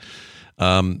Seinfeld.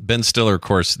 Ben Stiller, of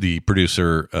course, the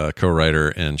producer, co-writer,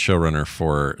 and showrunner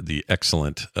for the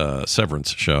excellent Severance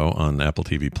show on Apple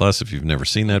TV Plus. If you've never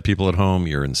seen that, people at home,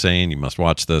 you're insane. You must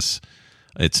watch this.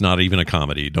 It's not even a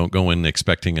comedy. Don't go in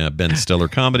expecting a Ben Stiller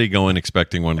comedy. Go in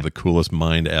expecting one of the coolest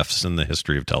mind Fs in the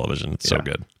history of television. It's so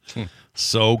good.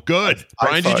 So good.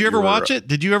 Brian, did you ever watch it?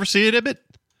 Did you ever see it, Ibbott?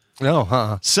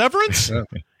 No, Severance?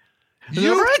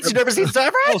 You never seen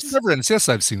Severance? Oh, Severance. Yes,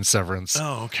 I've seen Severance.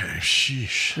 Oh, okay.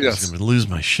 Sheesh. Yes. I'm going to lose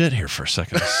my shit here for a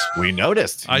second. We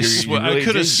noticed. I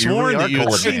could have sworn that you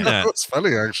had seen that. That's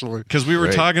funny, actually. Because we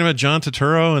were talking about John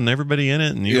Turturro and everybody in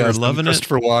it, and you were loving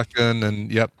Christopher Walken,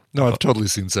 and no, I've totally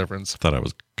seen Severance. I thought I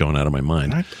was going out of my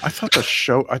mind. I thought the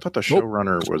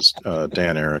showrunner was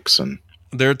Dan Erickson.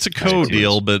 It's a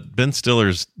co-deal, but Ben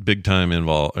Stiller's big time in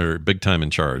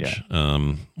charge.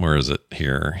 Yeah. Where is it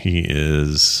here? He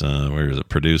is where is it?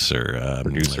 Producer,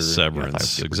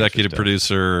 Severance, executive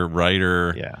producer,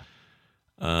 writer.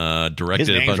 Yeah. Directed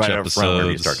His a bunch of episodes.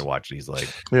 When you start to watch, he's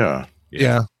like, yeah.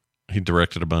 He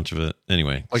directed a bunch of it.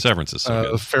 Anyway, Severance is so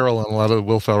good. Will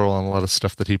Ferrell on a lot of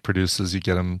stuff that he produces. You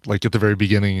get him like at the very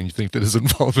beginning, and you think that his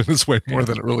involvement is way more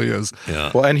than it really is.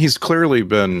 Yeah. Well, and he's clearly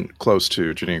been close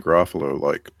to Janeane Garofalo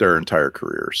like their entire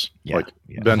careers.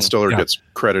 Ben Stiller gets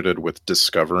credited with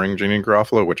discovering Janeane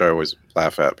Garofalo, which I always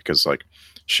laugh at because like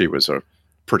she was a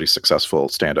pretty successful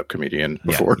stand-up comedian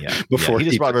before he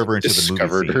just brought her over into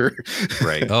discovered the movie her.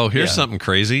 Right. Oh, here's something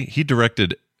crazy. He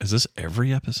directed. Is this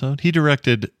every episode? He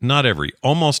directed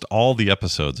almost all the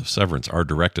episodes of Severance are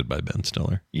directed by Ben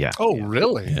Stiller. Yeah. Oh,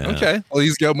 really? Yeah. Okay. Well,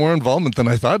 he's got more involvement than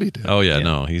I thought he did. Oh, yeah.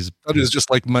 No, I thought he was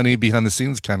just like money behind the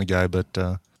scenes kind of guy, but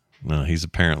no, he's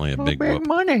apparently a big whoop.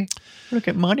 Money. Look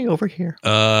at money over here.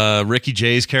 Ricky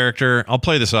Jay's character. I'll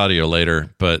play this audio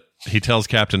later, but he tells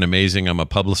Captain Amazing, "I'm a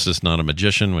publicist, not a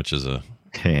magician," which is a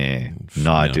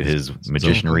nod to his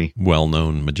magicianry.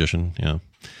 Well-known magician. Yeah.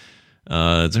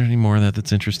 Is there any more of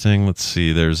that's interesting? Let's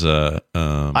see. There's a.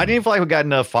 I didn't feel like we got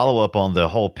enough follow up on the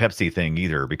whole Pepsi thing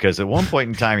either, because at one point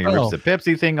in time he rips the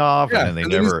Pepsi thing off, and then they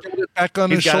never. He's got it back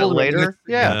on his shoulder later.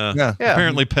 Yeah.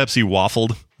 Apparently, Pepsi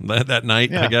waffled that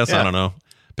night. I guess I don't know.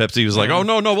 Pepsi was like, "Oh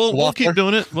no, we'll keep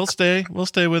doing it. We'll stay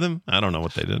with him." I don't know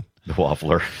what they did. The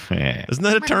waffler. Isn't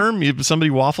that a term?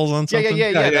 Somebody waffles on something?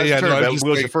 Yeah. That's a term. We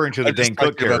was referring to the Dane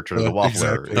Cook character, the waffler.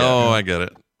 Exactly. Oh, I get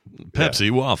it. Pepsi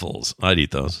waffles. I'd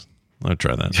eat those. I'd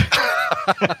try that.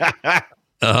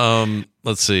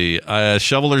 Let's see.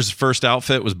 Shoveler's first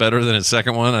outfit was better than his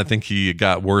second one. I think he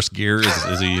got worse gear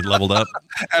as he leveled up.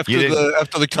 after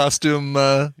the costume.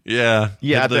 After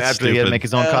he had to make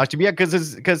his own costume. Yeah, because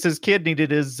his kid needed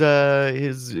his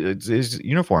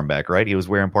uniform back, right? He was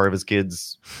wearing part of his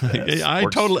kid's. I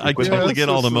totally get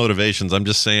all the motivations. I'm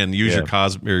just saying, use your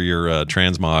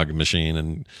transmog machine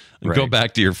and go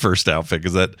back to your first outfit,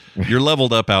 because your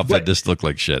leveled up outfit just looked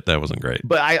like shit. That wasn't great.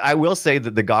 But I will say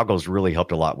that the goggles really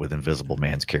helped a lot with Invisible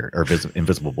Man's character, or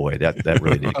Invisible Boy. That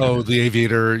really did. The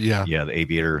aviator. Yeah, the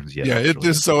aviator. Yeah, it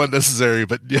is so unnecessary,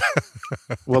 but yeah.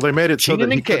 Well, they made it so that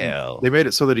he made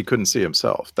it so that he couldn't see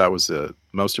himself. That was the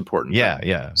most important.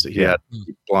 Yeah. So he had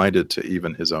blinded to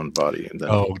even his own body. And then,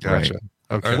 gotcha. Right.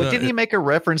 Okay. But didn't he make a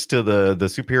reference to the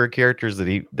superhero characters that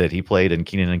he played in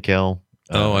Kenan and Kel?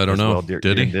 I don't know.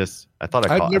 Did he? This? I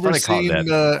thought I caught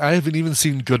that. I haven't even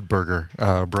seen Good Burger,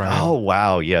 Brian. Oh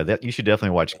wow, yeah, that you should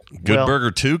definitely watch. Good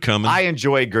Burger 2 coming. I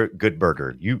enjoy Good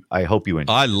Burger. I hope you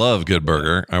enjoy. I love Good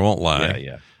Burger. I won't lie.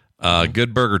 Yeah.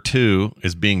 Good Burger 2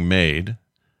 is being made.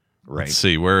 Right. Let's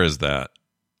see, where is that?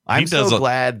 I'm so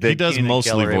glad that he does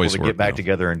mostly voice work. Get back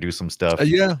together and do some stuff.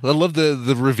 Yeah, I love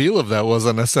the reveal of that was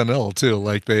on SNL too.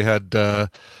 Like they had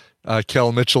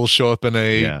Kel Mitchell show up in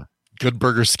a Good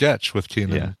Burger sketch with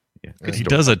Kenan. Yeah. He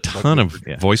does a ton of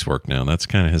voice work now. That's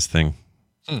kind of his thing.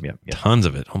 Yeah. Tons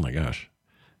of it. Oh my gosh.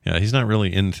 Yeah, he's not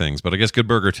really in things, but I guess Good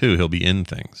Burger 2, he'll be in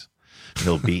things.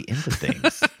 He'll be into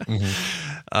things.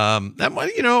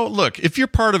 Look, if you're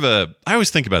part of I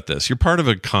always think about this. You're part of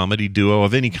a comedy duo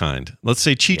of any kind. Let's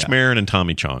say Cheech Marin and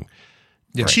Tommy Chong.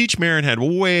 Yeah. Cheech Marin had a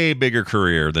way bigger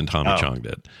career than Tommy Chong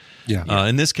did. Yeah.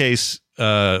 In this case,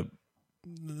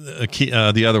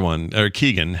 the other one, or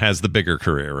Keegan, has the bigger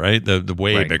career, right? The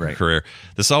way bigger career.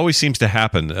 This always seems to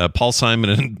happen. Paul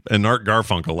Simon and Art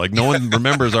Garfunkel. Like, no one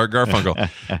remembers Art Garfunkel.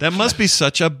 That must be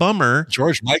such a bummer.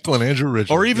 George Michael and Andrew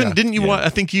Ridgeley. Or even, didn't you watch, I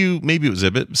think maybe it was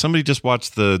Ibbot. Somebody just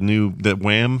watched the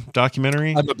Wham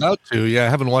documentary. I'm about to. Yeah, I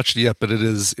haven't watched it yet, but it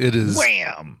is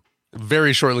Wham!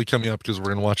 Very shortly coming up because we're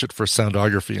going to watch it for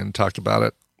Soundography and talk about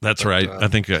it. That's right. I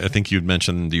think you'd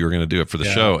mentioned you were going to do it for the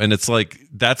show, and it's like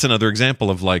that's another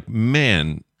example of like,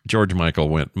 man, George Michael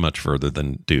went much further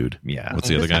than dude. Yeah, what's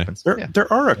the other guy?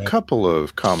 There are a couple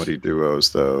of comedy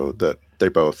duos though that they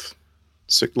both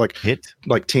hit,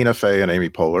 like Tina Fey and Amy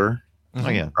Poehler. Oh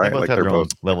yeah, right. They're both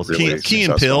levels. Really Key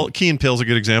and Peele's a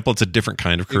good example. It's a different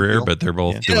kind of career, but they're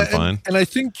both doing fine. And I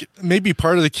think maybe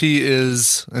part of the key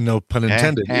is, and no pun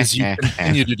intended, is you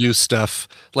continue to do stuff.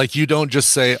 Like, you don't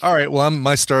just say, "All right, well,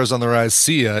 my star's on the rise.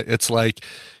 See ya." It's like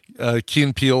Key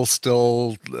and Peele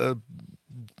still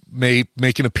may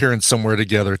make an appearance somewhere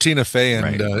together. Tina Fey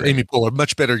and Amy Poehler,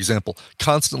 much better example.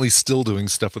 Constantly still doing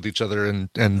stuff with each other and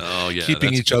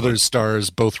keeping each other's stars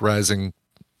both rising.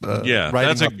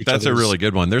 That's a really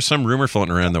good one. There's some rumor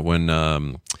floating around that when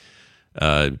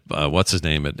what's his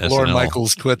name at SNL, Lorne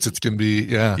Michaels quits, it's gonna be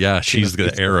she's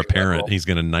the heir apparent. He's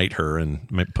gonna knight her and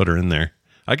put her in there.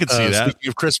 I could see that. Speaking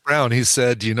of Chris Brown, he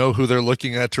said, "Do you know who they're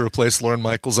looking at to replace Lorne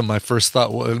Michaels?" And my first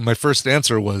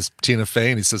answer was Tina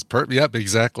Fey, and he says, "Yep,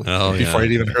 exactly." Before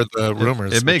I'd even heard the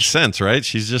rumors, it makes sense, right?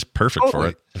 She's just perfect for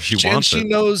it. If she wants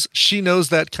it. She knows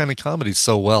that kind of comedy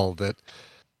so well that,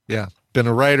 been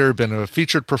a writer, been a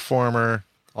featured performer,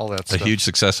 all that stuff. A huge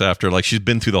success after, like, she's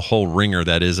been through the whole ringer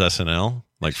that is SNL,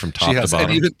 like from top to bottom.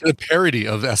 And even a parody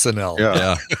of SNL.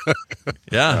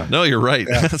 Yeah. No, you're right.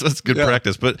 That's good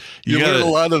practice. But you learn a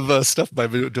lot of stuff by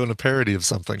doing a parody of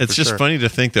something. It's just funny to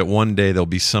think that one day there'll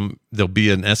be an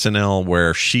SNL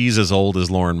where she's as old as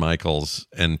Lorne Michaels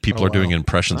and people are doing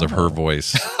impressions of her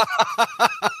voice.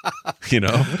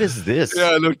 What is this?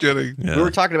 Yeah, no kidding. Yeah. We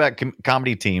were talking about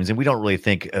comedy teams, and we don't really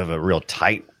think of a real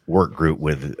tight work group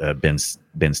with Ben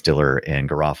Stiller and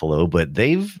Garofalo, but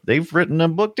they've written a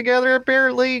book together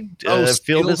apparently.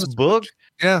 Feel this book?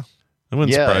 Yeah, that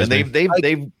wouldn't surprise me.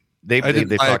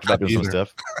 They've talked about doing some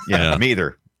stuff. Yeah, me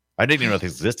either. I didn't even know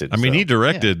this existed. I mean, he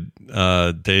directed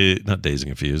not Dazed and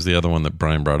Confused, the other one that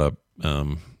Brian brought up.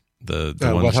 The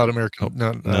one What Hot American?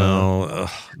 The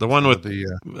one with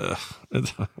the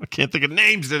I can't think of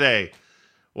names today.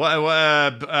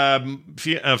 Fiona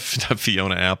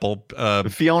Apple.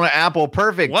 Fiona Apple,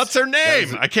 perfect. What's her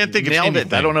name? I can't think of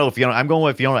anything. I don't know. Fiona. I'm going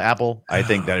with Fiona Apple. I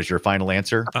think that is your final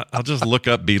answer. I'll just look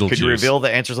up Beetlejuice. Could you reveal the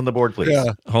answers on the board, please?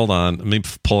 Yeah. Hold on. Let me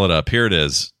pull it up. Here it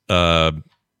is. Oh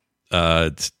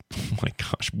my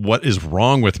gosh, what is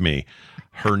wrong with me?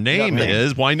 Her name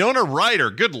is Winona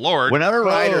Ryder. Good Lord. Winona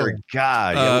Ryder.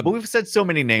 God. But we've said so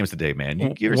many names today, man. You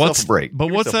give yourself a break.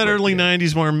 But what's that early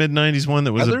 90s one or mid 90s one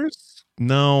that was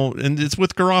no, and it's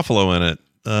with Garofalo in it.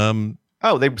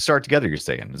 They start together, you're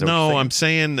saying? I'm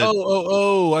saying that. I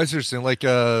see what you're saying. Like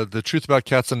The Truth About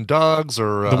Cats and Dogs,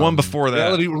 or the one before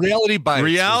that. Reality Bites.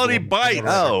 Reality Bites.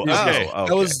 Okay.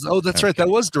 That's right. That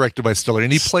was directed by Stiller,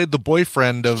 and he played the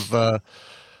boyfriend of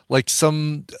like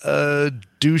some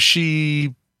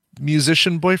douchey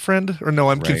musician boyfriend. Or no,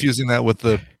 I'm confusing that with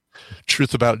The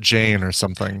Truth About Jane or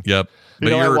something. Yep.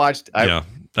 But I watched.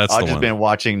 That's I've just been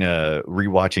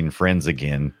rewatching Friends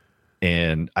again,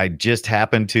 and I just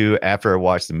happened to, after I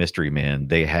watched The Mystery Men,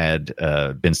 they had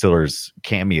Ben Stiller's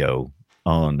cameo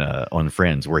on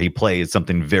Friends, where he plays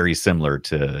something very similar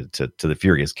to the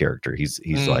Furious character. He's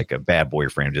like a bad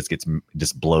boyfriend,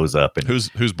 just blows up. And whose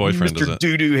boyfriend Mr. is it?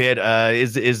 Doo-doo head.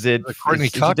 Is it Courtney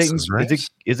Cox?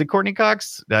 Is it Courtney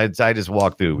Cox? I just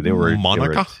walked through. They were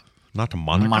Monica. Not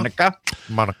Monica.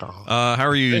 Monica. How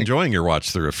are you enjoying your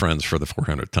watch through of Friends for the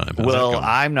 400th time? Well,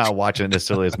 I'm not watching it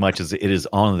necessarily as much as it is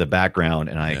on the background,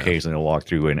 and I occasionally will walk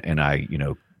through and I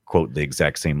quote the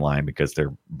exact same line because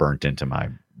they're burnt into my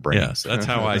brain. Yes, that's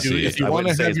how I see it. If you want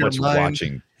to have your mind,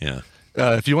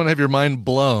 if you want to have your mind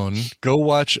blown, go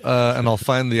watch, and I'll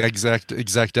find the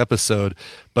exact episode.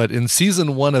 But in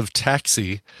season 1 of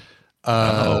Taxi.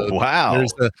 Wow!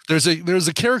 There's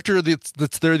a character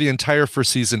that's there the entire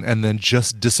first season and then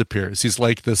just disappears. He's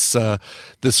like this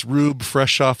rube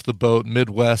fresh off the boat,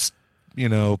 Midwest,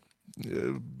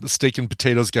 steak and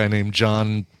potatoes guy named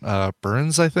John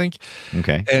Burns, I think.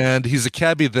 Okay, and he's a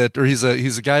cabbie he's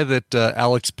a guy that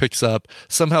Alex picks up.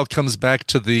 Somehow comes back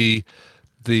to the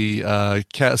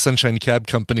Sunshine Cab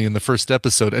Company in the first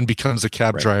episode and becomes a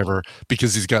cab driver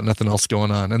because he's got nothing else going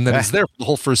on, and then he's there for the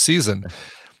whole first season.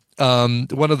 One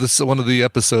of the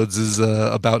episodes is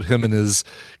about him and his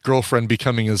girlfriend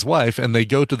becoming his wife, and they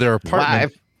go to their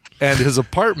apartment. and his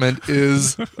apartment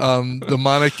is the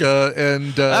Monica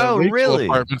and Rachel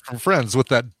apartment from Friends, with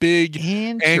that big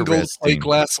angled plate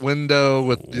glass window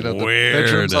with the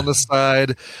bedrooms on the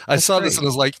side. I saw this and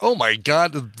was like, oh my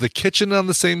god, the kitchen on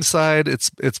the same side.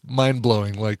 It's mind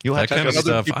blowing. Like that kind of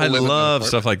stuff. I love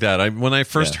stuff like that. When I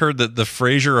first heard that the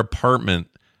Frasier apartment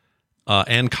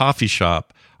and coffee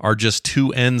shop are just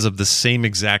two ends of the same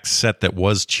exact set that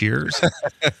was Cheers.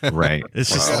 Right.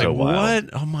 It's just like, what?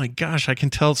 Oh my gosh, I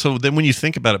can tell. So then when you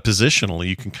think about it positionally,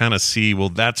 you can kind of see, well,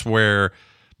 that's where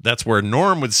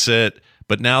Norm would sit,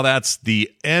 but now that's the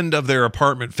end of their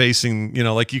apartment facing,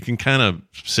 like you can kind of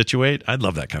situate. I'd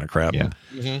love that kind of crap. Yeah.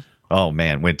 Mm-hmm. Oh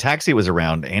man, when Taxi was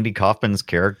around, Andy Kaufman's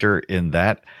character in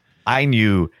that, I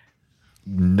knew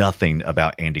nothing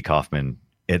about Andy Kaufman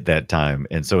at that time,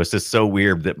 and so it's just so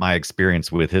weird that my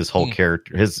experience with his whole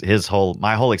character,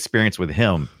 my whole experience with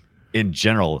him in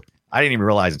general, I didn't even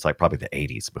realize it's like probably the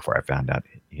 80s before I found out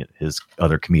his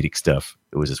other comedic stuff.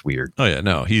 It was just weird. Oh yeah,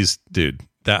 no,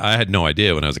 that I had no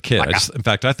idea when I was a kid. In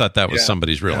fact, I thought that was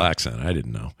somebody's real accent. I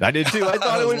didn't know. I did too. I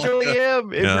thought it was really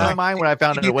him. In my mind, when I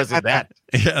found out it wasn't that.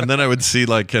 Yeah, and then I would see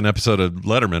like an episode of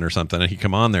Letterman or something, and he'd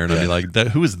come on there, and I'd be like,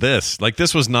 "Who is this?" Like,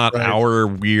 this was not our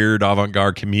weird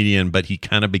avant-garde comedian, but he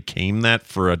kind of became that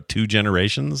for 2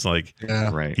 generations. Like,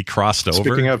 he crossed over.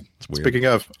 Speaking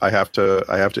of, I have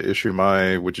to issue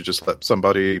my. Would you just let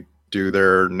somebody do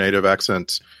their native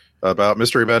accent about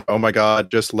Mystery Men? Oh my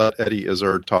God! Just let Eddie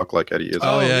Izzard talk like Eddie Izzard.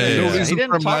 Oh yeah. He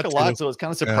didn't talk a lot, so it's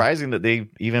kind of surprising that they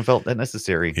even felt that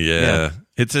necessary. Yeah.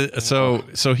 It's so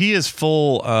he is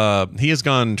full. He has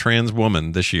gone trans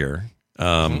woman this year,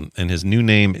 and his new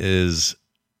name is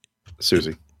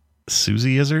Susie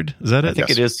Izzard. Is that it? I think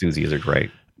it is Susie Izzard,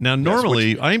 right? Now,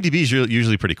 normally, IMDb is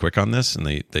usually pretty quick on this, and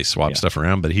they swap stuff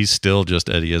around, but he's still just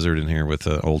Eddie Izzard in here with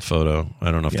an old photo.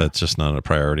 I don't know if that's just not a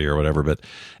priority or whatever, but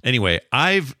anyway,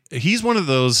 he's one of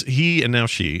those, he and now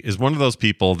she is one of those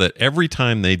people that every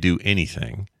time they do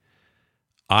anything,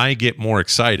 I get more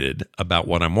excited about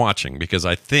what I'm watching because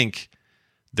I think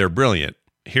they're brilliant.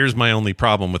 Here's my only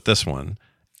problem with this one.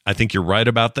 I think you're right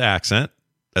about the accent.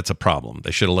 That's a problem. They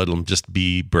should have let them just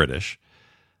be British.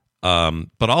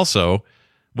 But also...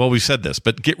 Well, we've said this,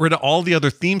 but get rid of all the other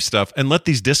theme stuff and let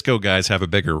these disco guys have a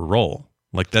bigger role.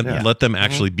 Like that, let them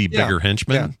actually be bigger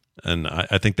henchmen. Yeah. And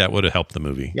I think that would have helped the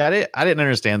movie. Yeah, I didn't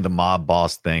understand the mob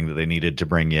boss thing that they needed to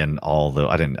bring in all the.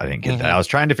 I didn't get that. I was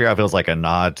trying to figure out if it was like a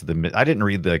nod to the. I didn't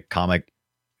read the comic,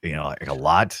 like a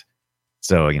lot,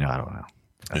 so I don't know.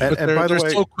 And by the way,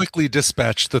 so quickly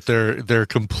dispatched that they're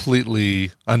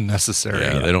completely unnecessary.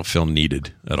 Yeah, they don't feel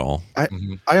needed at all. I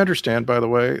understand, by the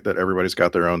way, that everybody's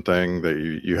got their own thing,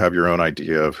 that you have your own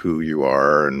idea of who you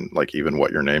are and like even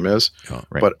what your name is. Oh,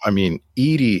 right. But I mean,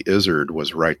 Edie Izzard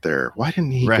was right there. Why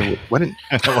didn't he? Go,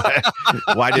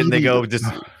 why didn't they go just?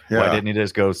 Why didn't he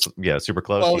just go? Yeah, super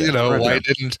close. Well,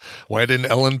 why didn't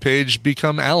Ellen Page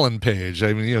become Alan Page?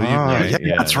 I mean,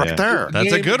 that's right there.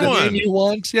 That's a good one. The name you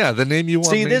want, the name you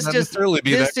want. See, this just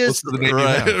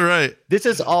right. This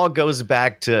is all goes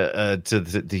back to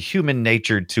the human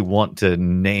nature to want to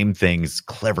name things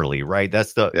cleverly, right?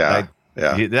 That's the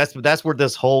that's where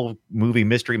this whole movie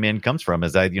Mystery Men comes from.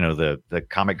 Is that the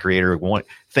comic creator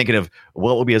thinking of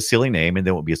what will be a silly name and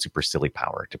then what will be a super silly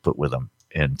power to put with them,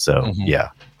 and so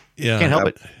can't help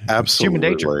it. Absolutely,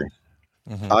 human nature.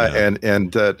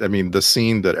 I mean, the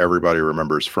scene that everybody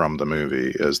remembers from the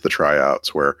movie is the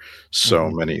tryouts where so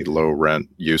many low rent,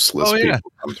 useless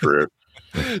people come through.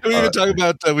 We even talked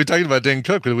about Dan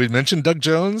Cook. Did we mention Doug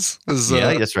Jones?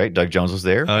 That's right. Doug Jones was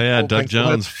there. Oh yeah, Doug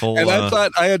Jones. Full. And I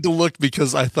thought I had to look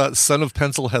because I thought Son of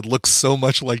Pencilhead looks so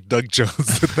much like Doug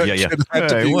Jones. Kid had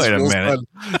to be wait a minute,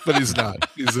 son, but he's not.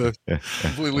 He's a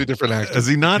completely different actor. Is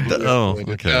he not? Okay,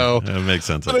 no. That makes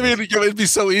sense. But I mean, it'd be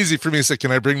so easy for me to say,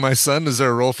 "Can I bring my son? Is there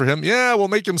a role for him?" Yeah, we'll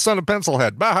make him Son of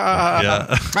Pencilhead.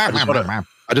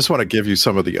 I just want to give you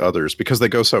some of the others because they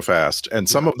go so fast, and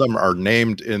some of them are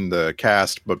named in the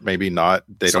cast, but maybe not.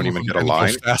 They don't even get a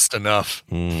line fast enough,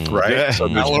 right? Yeah. So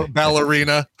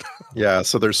ballerina. Yeah.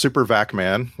 So there's Super Vac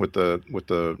Man with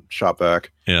the shop vac.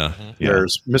 Yeah.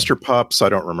 There's Mr. Pups. I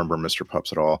don't remember Mr.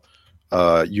 Pups at all.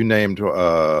 You named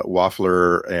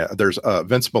Waffler. There's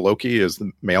Vince Malocki is the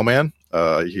mailman.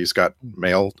 He's got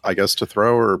mail, I guess, to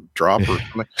throw or drop or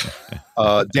something.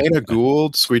 Dana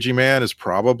Gould, Squeegee Man, is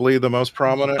probably the most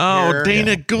prominent. Oh, here.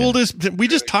 Dana Gould is. We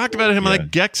just talked about him on the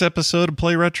Gex episode of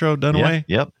Play Retro Dunaway.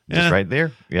 Yep. Just right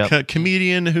there. Yep.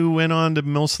 Comedian who went on to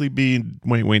mostly be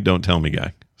wait, don't tell me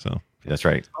guy. So. That's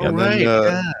right. And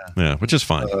then, which is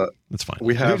fine. It's fine.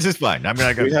 We have which is fine. I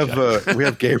mean, we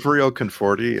have Gabriel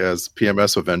Conforti as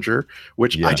PMS Avenger,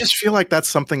 which I just feel like that's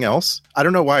something else. I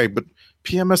don't know why, but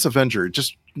PMS Avenger,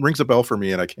 just rings a bell for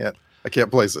me, and I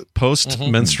can't place it.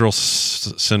 Post-menstrual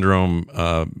syndrome,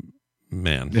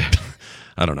 man.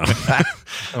 I don't know.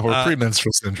 Or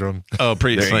premenstrual syndrome. Oh,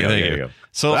 There you go.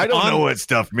 So I don't know what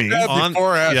stuff means. Yeah,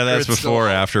 before, after, yeah, that's it's before,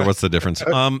 still- after. What's the difference?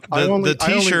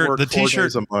 The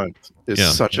t-shirt a month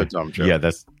is such a dumb joke. Yeah,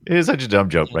 it is such a dumb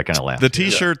joke, but I kind of laugh. The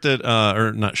t-shirt that,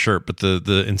 or not shirt, but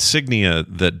the insignia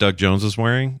that Doug Jones was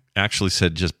wearing actually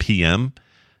said just PM.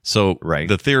 So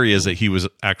the theory is that he was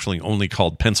actually only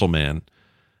called Pencil Man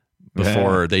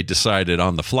before they decided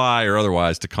on the fly or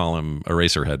otherwise to call him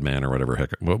Eraserhead Man or whatever.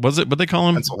 Heck, what was it? What they call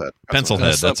him?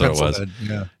 Pencilhead. That's what it was.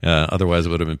 Yeah. Otherwise, it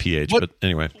would have been PH. But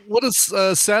anyway, what a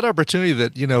sad opportunity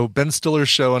that Ben Stiller's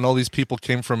show and all these people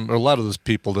came from. Or a lot of those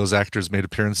people, those actors, made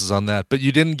appearances on that. But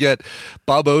you didn't get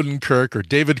Bob Odenkirk or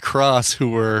David Cross, who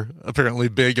were apparently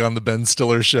big on the Ben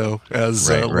Stiller show as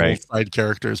little side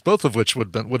characters. Both of which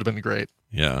would have been great.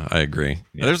 Yeah, I agree.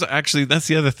 Yeah. There's actually, that's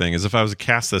the other thing, is if I was to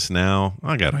cast this now,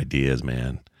 I got ideas,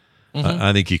 man.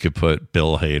 I think you could put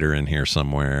Bill Hader in here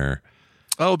somewhere.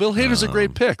 Oh, Bill Hader's a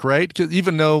great pick, right? 'Cause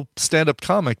even though stand-up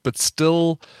comic, but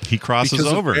still he crosses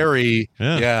over. Barry,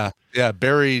 yeah,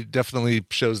 Barry definitely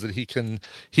shows that he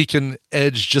can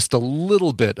edge just a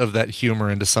little bit of that humor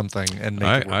into something. And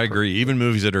make it work. I agree. Even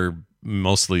movies that are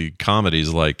mostly comedies,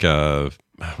 like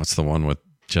what's the one with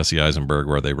Jesse Eisenberg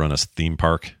where they run a theme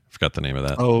park? Forgot the name of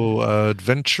that.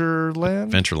 Adventureland?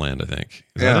 Adventureland, I think.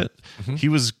 Is that it? Mm-hmm.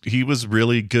 He was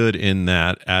really good in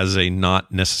that as a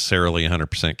not necessarily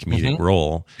 100% comedic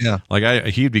role. Yeah. Like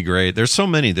he'd be great. There's so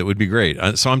many that would be great.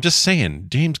 So I'm just saying,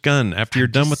 James Gunn, after you're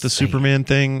done with the Superman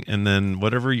thing and then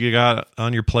whatever you got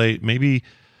on your plate, maybe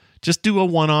just do a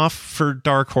one-off for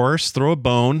Dark Horse, throw a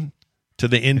bone to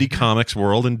the indie comics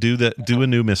world and do a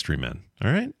new Mystery Men.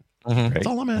 All right? That's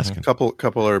all I'm asking. Couple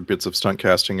other bits of stunt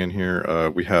casting in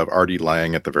here. We have Artie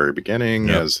Lang at the very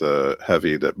beginning as the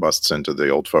heavy that busts into the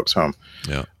old folks' home.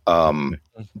 Yeah.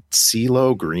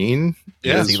 CeeLo Green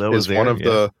is one of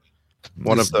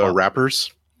the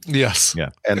rappers. Yes. Yeah.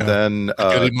 And then the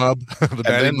Goody Mob, the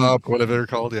Batty Mob, whatever they're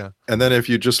called. Yeah. And then if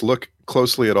you just look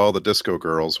closely at all the disco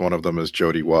girls, one of them is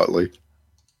Jodie Watley.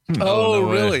 Oh,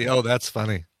 really? Oh, that's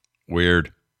funny.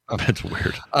 Weird. That's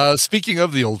weird. Speaking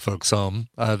of the old folks' home,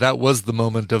 that was the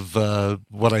moment of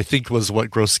what I think was what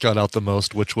grossed Scott out the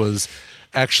most, which was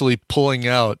actually pulling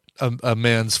out a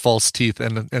man's false teeth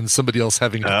and somebody else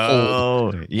having to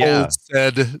hold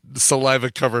said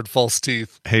saliva-covered false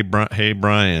teeth. Hey,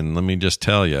 Brian, let me just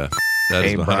tell you. That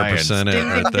is 100% it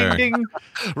right there. Ding, ding.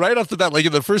 Right off the bat, like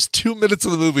in the first 2 minutes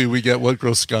of the movie, we get what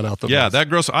grossed Scott out the most. Yeah, that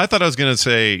gross. I thought I was going to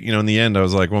say, in the end, I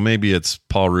was like, well, maybe it's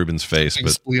Paul Rubin's face,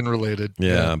 but spleen related.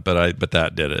 Yeah, but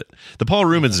that did it. The Paul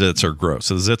Rubin zits are gross.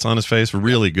 So the zits on his face were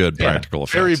really good practical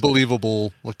effects. Very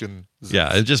believable looking. Zits.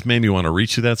 Yeah, it just made me want to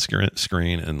reach through that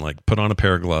screen and like put on a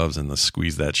pair of gloves and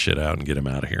squeeze that shit out and get him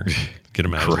out of here. Get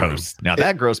him out. Gross. Now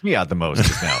that grossed me out the most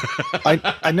just now.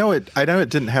 I know it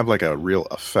didn't have like a real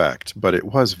effect, but it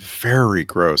was very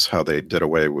gross how they did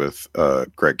away with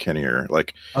Greg Kinnear.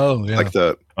 Like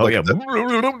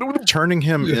turning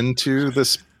him into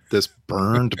this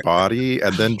burned body,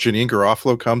 and then Janine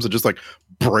Garofalo comes and just like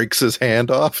breaks his hand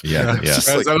off. Yeah. Guys,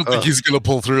 I don't think he's gonna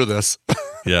pull through this.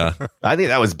 Yeah, I think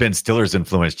that was Ben Stiller's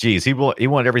influence. Geez, he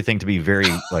wanted everything to be very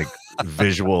like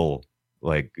visual,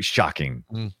 like shocking.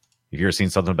 Have you ever seen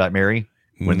Something About Mary?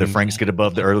 When the Franks get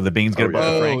above the beans get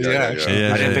above the Franks.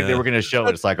 Yeah. I didn't think they were going to show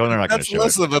it. It's like, they're not going to show it.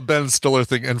 That's less of a Ben Stiller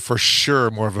thing, and for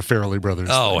sure more of a Farrelly Brothers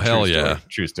thing. True Hell yeah. Story.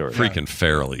 True story. Freaking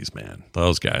Farrellys, man.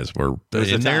 Those guys were,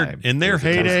 in their There's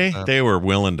heyday, they were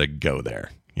willing to go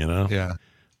there, Yeah.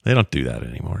 They don't do that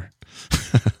anymore.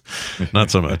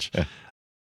 Not so much.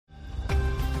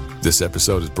 This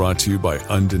episode is brought to you by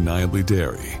Undeniably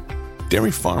Dairy.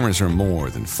 Dairy farmers are more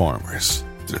than farmers.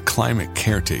 They're climate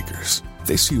caretakers.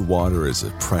 They see water as a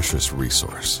precious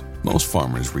resource. Most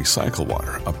farmers recycle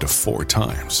water up to 4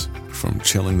 times, from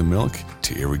chilling the milk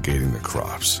to irrigating their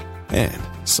crops. And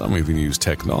some even use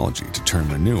technology to turn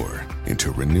manure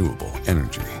into renewable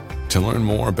energy. To learn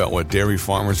more about what dairy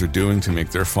farmers are doing to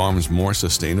make their farms more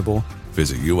sustainable,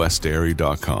 visit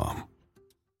usdairy.com.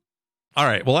 All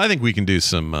right. Well, I think we can do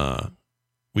some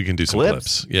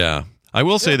clips. Yeah. I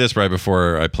will say this right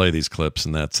before I play these clips,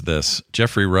 and that's this.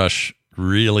 Jeffrey Rush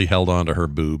really held on to her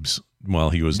boobs while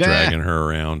he was dragging her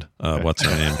around. What's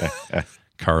her name?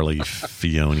 Carly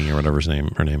Fione or whatever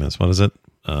her name is. What is it?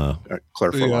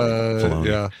 Claire Filoni.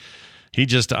 Yeah. He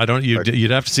just,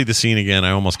 you'd have to see the scene again.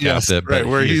 I almost capped it, but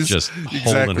where he's just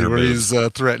holding her boobs. He's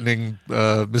threatening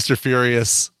Mr.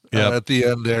 Furious at the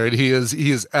end there, and he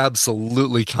is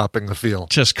absolutely copping the feel.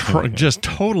 Just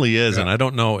totally is, and I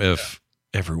don't know if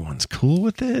everyone's cool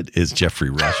with it. Is Jeffrey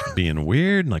Rush being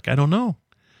weird? Like, I don't know.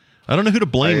 I don't know who to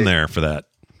blame there for that.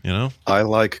 You know, I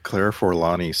like Claire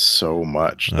Forlani so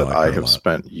much that I have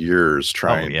spent years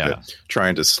trying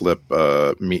to slip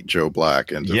Meet Joe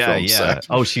Black into film set.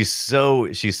 Oh, she's so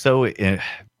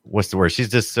what's the word? She's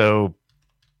just so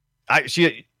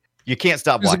you can't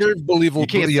stop watching. She's a very believable. You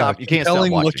can't stop. You can't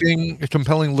stop watching.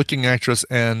 Compelling looking actress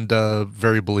and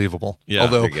very believable. Yeah,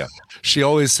 although she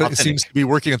always seems to be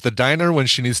working at the diner when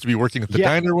she needs to be working at the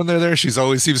diner when they're there. She's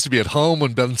always seems to be at home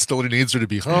when Ben Stiller needs her to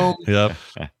be home.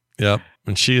 Yep.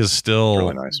 And she is still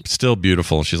really nice. Still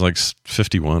beautiful. She's like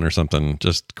 51 or something.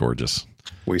 Just gorgeous.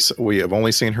 We have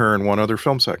only seen her in one other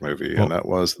film sack movie, and that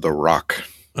was The Rock.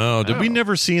 Oh, did we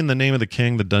never see In the Name of the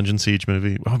King, the Dungeon Siege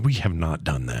movie? Oh, we have not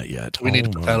done that yet. We need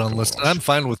to put that on the list. I'm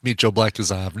fine with Meet Joe Black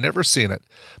because I've never seen it.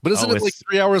 But isn't it like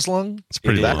 3 hours long? It's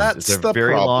pretty long. That's it's the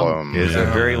very problem. Long. It's a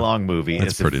very long movie.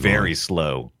 It's pretty very long.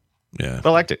 slow. Yeah. But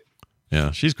I liked it.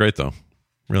 Yeah, she's great, though.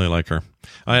 Really like her.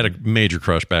 I had a major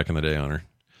crush back in the day on her.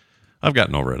 I've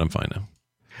gotten over it. I'm fine now.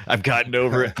 I've gotten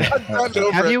over it.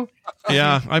 Have you?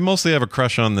 Yeah, I mostly have a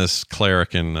crush on this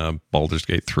cleric in Baldur's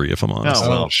Gate 3, if I'm honest. Oh,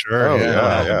 well, sure. Oh,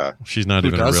 yeah. She's not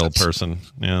even a real person.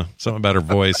 Yeah, something about her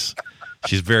voice.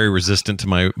 She's very resistant to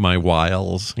my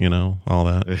wiles, all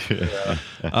that.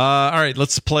 All right,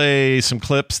 let's play some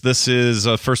clips. This is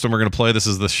first one we're going to play. This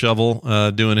is the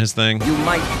shovel doing his thing. You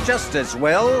might just as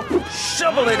well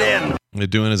shovel it in.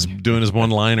 Doing his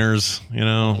one-liners,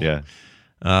 Yeah.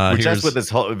 Which that's what this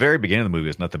whole very beginning of the movie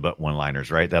is nothing but one-liners,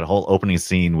 right? That whole opening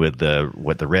scene with the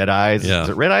red eyes. Yeah. Is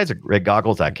it red eyes or red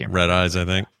goggles? I can't remember. Red eyes, I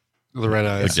think. The red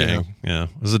eyes. The gang. Yeah.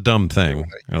 It was a dumb thing.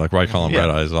 Like, why call them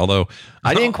red eyes? Although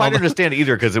I didn't quite understand it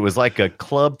either because it was like a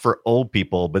club for old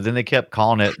people, but then they kept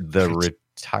calling it the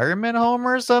retirement home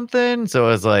or something. So I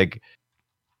was like,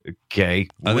 okay.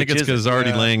 I think it's because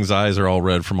Artie Lang's eyes are all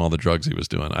red from all the drugs he was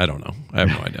doing. I don't know. I have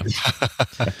no idea.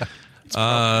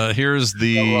 Here's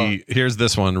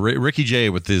this one. Ricky Jay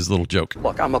with his little joke.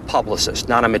 Look, I'm a publicist,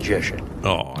 not a magician.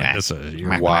 Oh,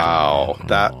 wow.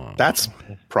 That's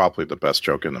probably the best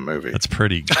joke in the movie. That's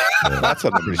pretty good. That's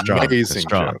an amazing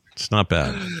joke. It's not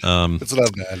bad. It's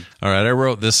not bad. All right, I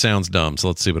wrote this sounds dumb, so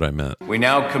let's see what I meant. We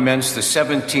now commence the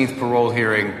 17th parole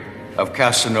hearing of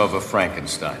Casanova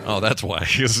Frankenstein. Oh, that's why. It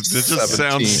just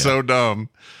sounds so dumb.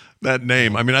 That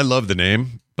name. I mean, I love the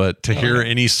name. But to hear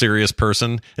any serious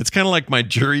person, it's kind of like my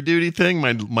jury duty thing.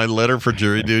 My letter for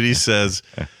jury duty says,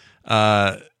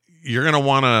 you're going to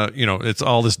want to, it's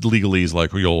all this legalese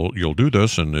like you'll do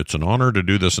this and it's an honor to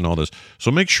do this and all this.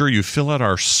 So make sure you fill out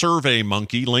our Survey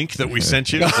Monkey link that we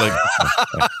sent you. It's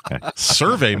like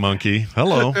Survey Monkey.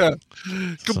 Hello. Yeah.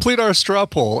 Complete our straw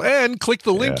poll and click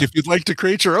the link if you'd like to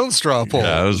create your own straw poll.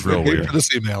 Yeah, it was real weird. For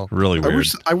this email. Really weird.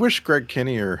 I wish Greg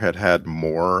Kinnear had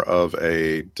more of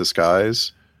a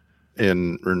disguise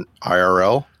in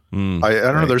IRL. I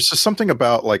don't know. There's just something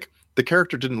about like the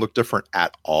character didn't look different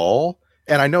at all.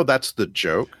 And I know that's the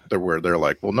joke where they're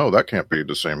like, well, no, that can't be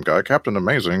the same guy. Captain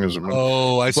Amazing is.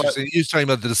 Oh, I see. He's talking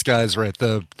about the disguise, right?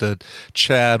 The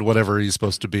Chad, whatever he's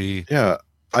supposed to be. Yeah.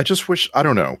 I just wish, I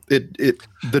don't know.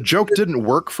 The joke didn't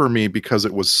work for me because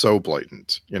it was so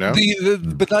blatant,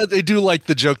 But they do like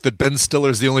the joke that Ben Stiller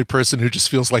is the only person who just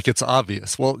feels like it's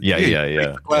obvious. Well, yeah.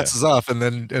 The glasses off,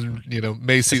 and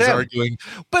Macy's arguing.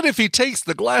 But if he takes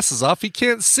the glasses off, he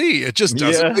can't see. It just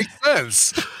doesn't make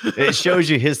sense. It shows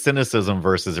you his cynicism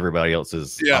versus everybody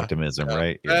else's optimism,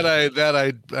 right?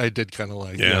 That I did kind of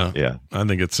like. Yeah. I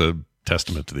think it's a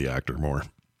testament to the actor more.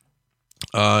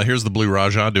 Here's the Blue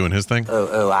Raja doing his thing.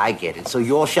 Oh, I get it. So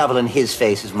your shovel in his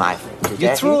face is my fault.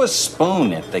 You threw a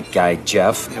spoon at the guy,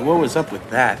 Jeff. Yeah, what was up with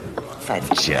that?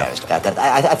 Jeff. I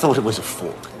thought it was a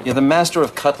fork. You're the master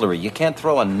of cutlery. You can't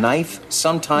throw a knife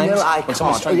sometimes? No, I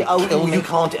can't. You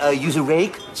can't use a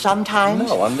rake sometimes?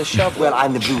 No, I'm the shovel. Well,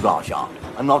 I'm the Blue Raja.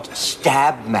 I'm not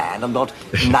Stab Man. I'm not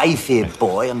Knife-Head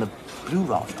Boy. I'm the Blue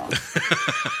Raja.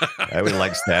 I would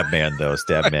like Stab Man, though.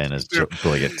 Stab Man is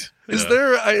brilliant. Is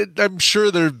there? I'm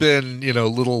sure there have been,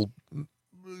 little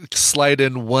slide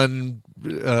in 1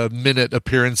 minute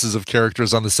appearances of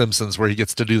characters on The Simpsons where he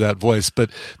gets to do that voice, but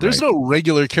there's no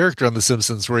regular character on The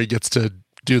Simpsons where he gets to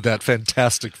do that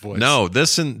fantastic voice. No,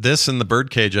 this and the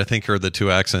Birdcage, I think, are the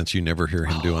two accents you never hear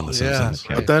him do on The Simpsons.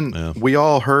 Okay. But then we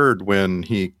all heard when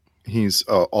he's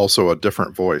also a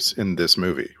different voice in this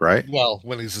movie, right? Well,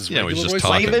 when he's his regular he's just voice,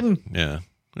 talking. Yeah.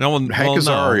 Hank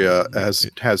Azaria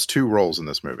has 2 roles in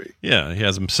this movie. Yeah, he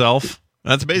has himself.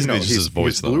 That's basically just his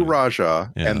voice. He's Blue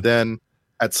Raja, and then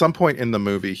at some point in the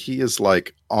movie, he is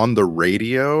like on the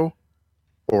radio,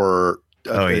 or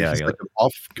like an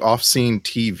off-scene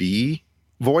TV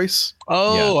voice.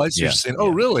 Oh, I see what you're saying. Oh,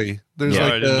 really? There's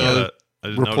like a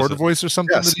reporter voice or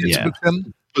something that he used with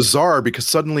him. bizarre because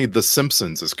suddenly The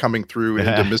Simpsons is coming through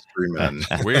into Mystery Men.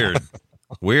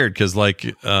 Weird, because like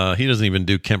he doesn't even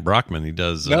do Kent Brockman. He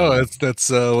does. No, that's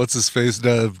what's his face?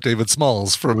 David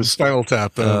Smalls from Spinal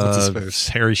Tap. What's his face?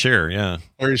 Harry Shearer. Yeah,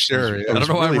 Harry Shearer. Yeah. I don't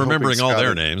know why I'm remembering all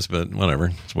their names, but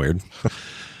whatever. It's weird.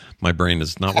 My brain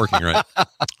is not working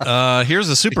right. Here's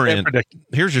a Superman.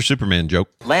 Here's your Superman joke.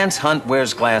 Lance Hunt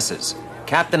wears glasses.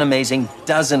 Captain Amazing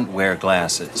doesn't wear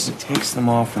glasses. He takes them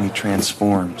off when he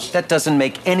transforms. That doesn't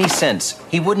make any sense.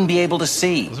 He wouldn't be able to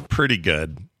see. It's pretty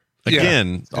good.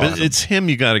 Again, it's him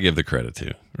you got to give the credit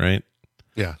to, right?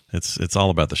 Yeah. It's all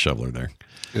about the shoveler there.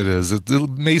 It is.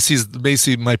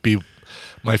 Macy might be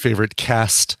my favorite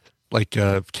casting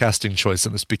choice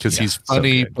in this because he's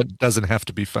funny but doesn't have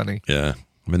to be funny. Yeah.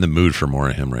 I'm in the mood for more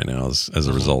of him right now as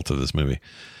a result of this movie.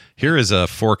 Here is a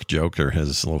fork joke, or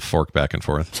his little fork back and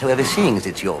forth. However, seeing as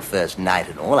it's your first night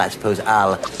and all, I suppose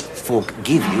I'll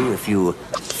forgive you if you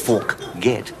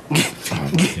forget.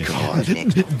 God.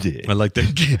 I like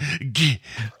that.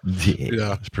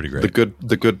 Yeah, it's pretty great.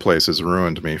 The good place has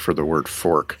ruined me for the word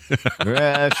fork.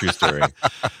 True story.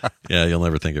 Yeah, you'll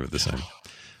never think of it the same.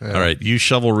 Yeah. All right, you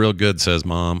shovel real good, says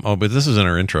Mom. Oh, but this is in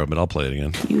our intro, but I'll play it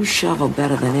again. You shovel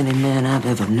better than any man I've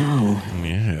ever known.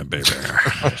 Yeah, baby.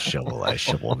 I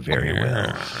shovel very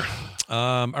well.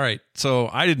 All right, so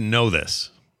I didn't know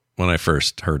this when I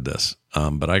first heard this,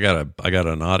 but I got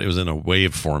an odd. It was in a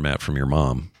WAV format from your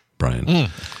mom,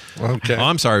 Brian. Okay. Oh,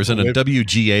 I'm sorry. It was in a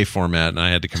WGA format, and I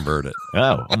had to convert it.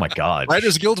 Oh my God!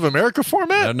 Writers Guild of America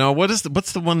format? No. What's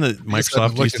the one that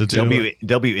Microsoft used to do?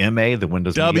 WMA, the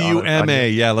Windows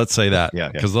WMA. Yeah, let's say that. Yeah,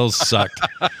 because those sucked.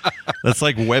 That's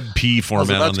like WebP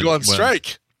format. Let's go on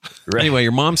strike. Right. Anyway,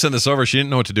 your mom sent this over. She didn't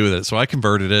know what to do with it, so I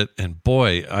converted it. And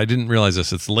boy, I didn't realize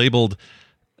this. It's labeled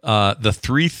the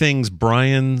 3 things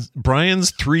Brian's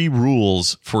 3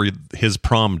 rules for his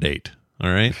prom date.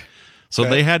 All right. So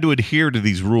they had to adhere to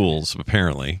these rules,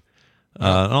 apparently.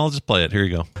 I'll just play it. Here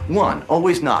you go. 1,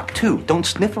 always knock. 2, don't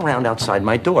sniff around outside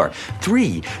my door.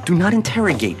 3, do not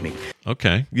interrogate me.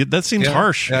 Okay. That seems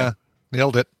harsh. Yeah.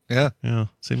 Nailed it. Yeah. Yeah.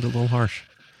 Seemed a little harsh.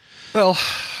 Well,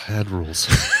 had rules.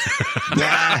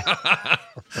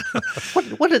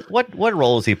 What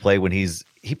role does he play when he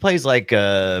plays like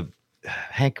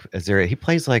Hank? He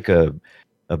plays like a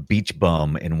beach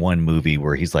bum in one movie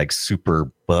where he's like super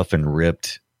buff and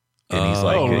ripped. And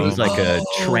he's like a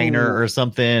trainer or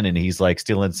something, and he's like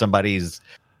stealing somebody's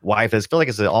wife. I feel like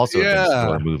it's also a Ben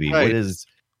Stiller movie. Right. What is?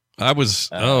 I was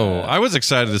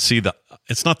excited to see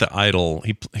it's not The Idol.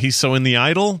 He's so in The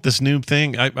Idol, this new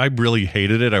thing. I really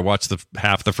hated it. I watched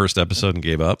half the first episode and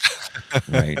gave up.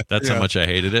 Right. That's how much I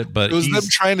hated it. But it was them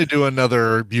trying to do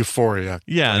another Euphoria.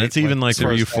 Yeah, right? and it's even like the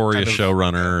Euphoria kind of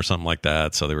showrunner or something like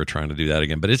that. So they were trying to do that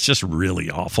again. But it's just really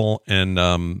awful. And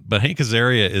but Hank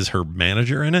Azaria is her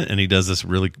manager in it, and he does this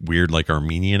really weird like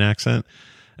Armenian accent.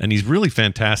 And he's really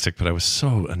fantastic, but I was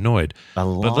so annoyed. But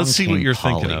let's see what you're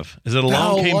thinking of. Is it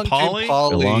Along Came Polly?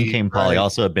 Along Came Polly,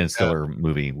 also a Ben Stiller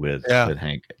movie with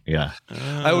Hank. Yeah.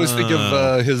 I always think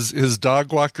of his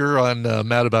dog walker on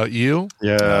Mad About You.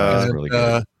 Yeah, that's really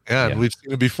good. And we've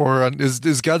seen it before. Is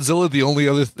Godzilla the only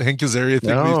other Hank Azaria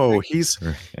thing? No,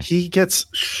 he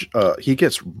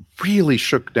gets really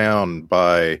shook down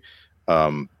by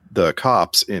the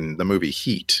cops in the movie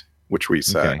Heat, which we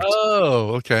sacked.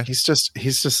 Oh, okay. He's just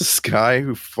this guy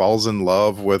who falls in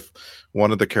love with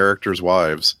one of the characters'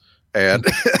 wives, and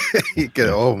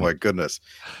oh my goodness,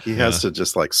 he has to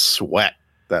just like sweat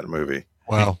that movie.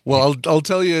 Wow. Well, I'll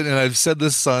tell you, and I've said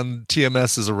this on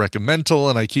TMS as a recommendal,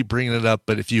 and I keep bringing it up.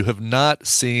 But if you have not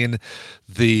seen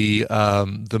the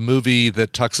movie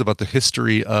that talks about the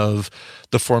history of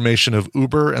the formation of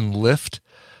Uber and Lyft,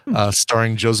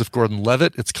 starring Joseph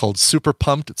Gordon-Levitt, it's called Super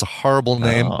Pumped. It's a horrible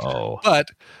name, but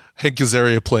Hank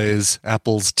Azaria plays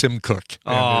Apple's Tim Cook.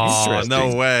 Oh,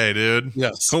 no way, dude.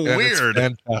 Yes. So weird.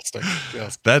 Fantastic.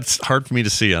 Yes. That's hard for me to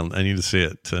see. I need to see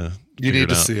it. You need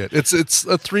to see it. It's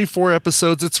a 3-4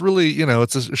 episodes. It's really,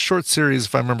 it's a short series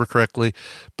if I remember correctly,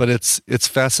 but it's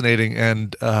fascinating.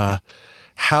 And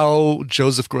how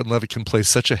Joseph Gordon-Levitt can play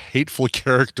such a hateful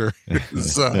character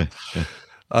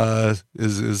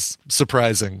is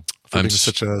surprising for being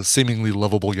such a seemingly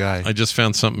lovable guy. I just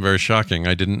found something very shocking.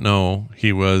 I didn't know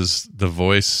he was the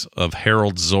voice of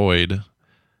Harold Zoid.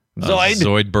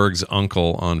 Zoidberg's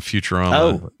uncle on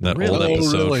Futurama. Old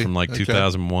episode from like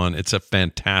 2001. It's a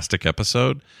fantastic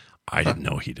episode. I didn't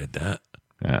know he did that.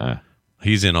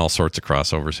 He's in all sorts of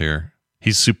crossovers here.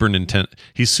 He's Super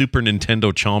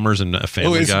Nintendo Chalmers and a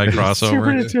Family Guy crossover. Super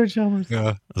Nintendo Chalmers.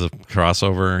 Yeah. As a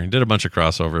crossover. He did a bunch of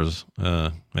crossovers.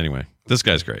 Anyway, this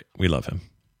guy's great. We love him.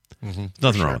 Mm-hmm.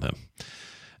 Nothing wrong with him.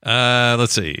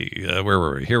 Let's see. Where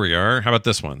were we? Here we are. How about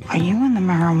this one? Are you in the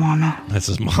marijuana? This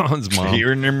is Mom's mom.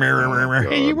 You're in the mirror.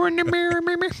 Hey, you were in the mirror.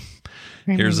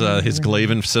 Here's his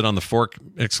Glaven sit on the fork!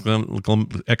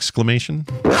 Exclamation.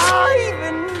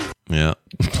 Yeah.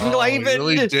 Glaven.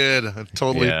 Really did.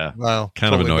 Totally. Yeah. Wow.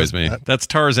 Kind totally of annoys me. That's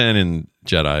Tarzan and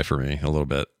Jedi for me a little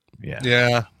bit.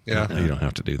 Yeah. You don't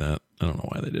have to do that. I don't know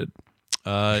why they did.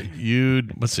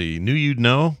 Let's see. Knew you'd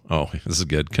know. Oh, this is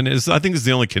good. I think it's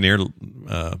the only Kinnear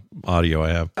audio I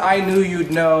have. I knew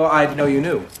you'd know. I'd know you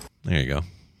knew. There you go.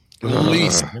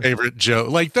 Least favorite joke.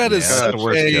 Like that is such the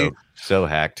worst a joke. So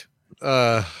hacked.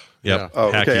 Yep. Yeah. Oh,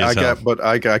 okay.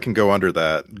 Hacky I can go under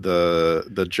that.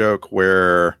 The joke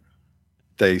where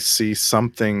they see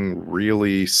something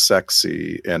really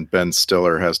sexy and Ben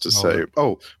Stiller has to say,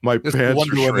 "Oh, my It's pants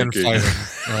Wonder are Women shrinking."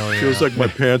 fighting. Feels like my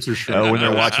pants are shrinking. Oh, when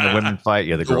they're watching the women fight,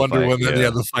 the the girl Wonder fight, Woman,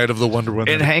 the fight of the Wonder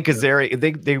Woman. And Hank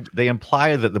Azaria, they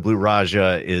imply that the Blue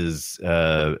Raja is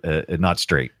not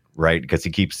straight, right? Because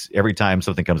he keeps every time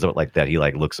something comes up like that, he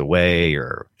like looks away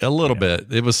or a little bit.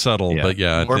 It was subtle, but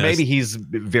yeah. Or maybe he's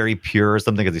very pure or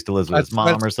something because he still lives with his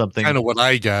mom or something. Kind of what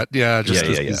I got. Yeah.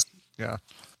 Yeah.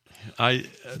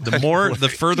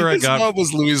 The further I His got, mom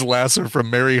was Louise Lasser from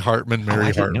Mary Hartman.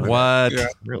 What? Yeah.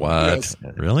 What? Yes.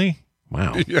 Really?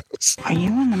 Wow. Yes. Are you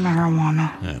in the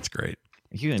marijuana? That's great.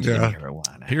 You into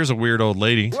marijuana? Here's a weird old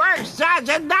lady. Where's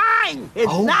Sergeant 9?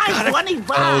 It's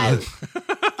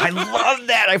 9:25. I love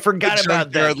that. I forgot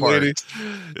about that part. lady.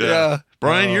 Yeah.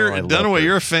 Brian, I love Dunaway, her.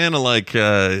 you're a fan of like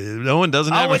no one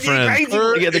doesn't have a friend.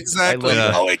 Exactly.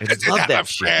 Yeah. Oh, I love that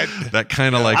shit. That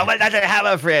kind of like I would not have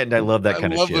a friend. I love that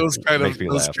kind I love of shit. those kind of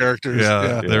those characters.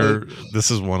 yeah, this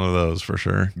is one of those for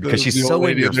sure. Because she's The so old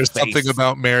lady, in your There's face. something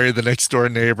about Mary, the next door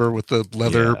neighbor with the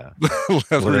leather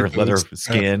leather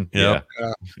skin. Yep.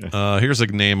 Here's a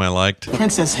name I liked.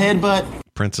 Princess Headbutt.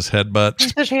 Princess Headbutt.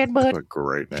 That's a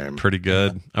great name. Pretty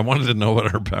good. I wanted to know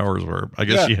what her powers were. I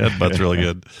guess she headbutts really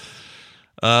good.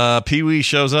 Pee-wee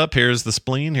shows up. Here's the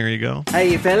spleen. Here you go.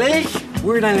 Hey, fellas.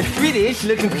 We're on the British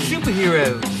looking for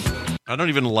superheroes. I don't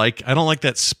like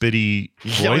that spitty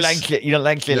voice. You don't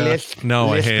like the list? No,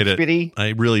 I list hate it. spitty? I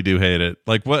really do hate it.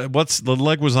 Like what's the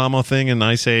Leguizamo thing in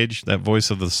Ice Age? That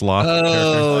voice of the sloth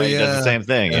character? He does the same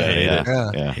thing.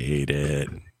 I hate it.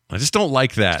 I just don't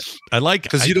like that.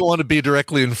 Because you don't want to be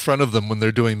directly in front of them when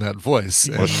they're doing that voice.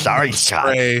 Well, sorry,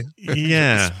 spray.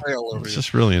 Yeah, Spray all over it's you.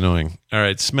 just really annoying. All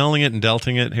right, smelling it and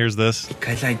delting it. Here's this.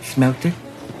 Because I smelt it,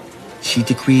 she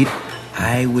decreed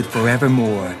I would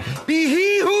forevermore be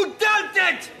he who dealt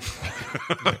it.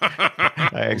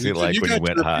 I actually like you when you got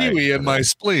went your high. Pee-wee in my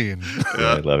spleen.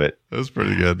 I love it. That was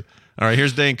pretty good. All right,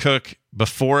 here's Dane Cook.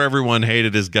 Before everyone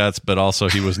hated his guts, but also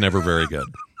he was never very good.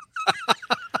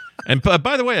 And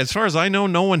by the way, as far as I know,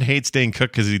 no one hates Dane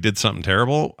Cook because he did something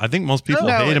terrible. I think most people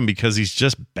hate him because he's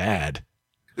just bad.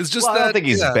 It's just I don't think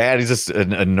he's bad. He's just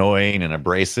annoying and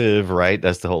abrasive, right?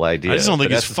 That's the whole idea. I just don't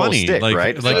think But he's that's the whole funny. stick, Like-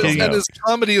 right? like he- And his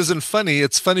comedy isn't funny.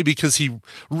 It's funny because he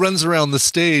runs around the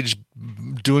stage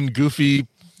doing goofy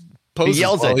poses. He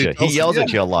yells at you. He yells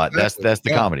at you a lot. That's the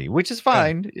Yeah. comedy, which is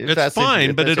fine. If It's that's fine,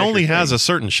 if but that's it only your has thing. a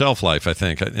certain shelf life, I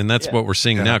think, and that's what we're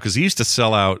seeing now. Because he used to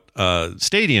sell out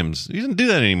stadiums. He doesn't do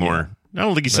that anymore. I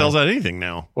don't think he sells out anything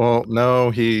now. Well, no,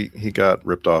 he got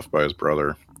ripped off by his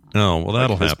brother. Oh, well,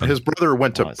 that'll happen. His brother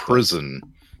went to prison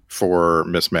for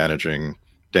mismanaging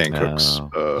Dane Cook's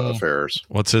affairs.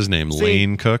 What's his name?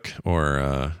 Lane Cook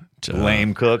or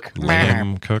Lame Cook?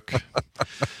 Lame Cook.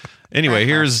 Anyway,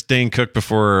 here's Dane Cook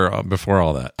before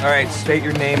all that. All right, state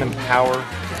your name and power.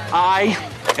 I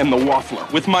am the Waffler.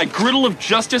 With my griddle of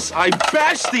justice, I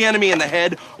bash the enemy in the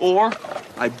head, or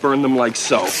I burn them like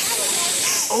so.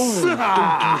 Oh, don't do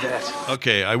that.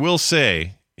 Okay, I will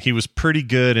say he was pretty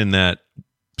good in that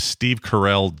Steve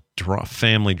Carell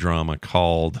family drama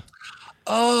called.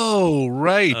 Oh,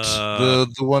 right. The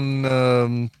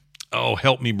one. Oh,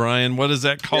 help me, Brian. What is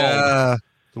that called? Yeah,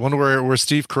 the one where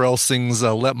Steve Carell sings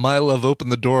 "Let My Love Open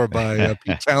the Door" by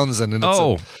Pete Townsend. And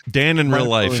it's Dan in Real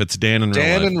Life. It's Dan in Real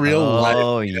Life. Dan in Real Life.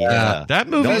 Oh yeah, that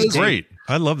movie is great.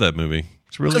 I love that movie.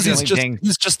 It's really good.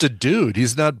 He's just a dude.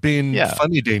 He's not being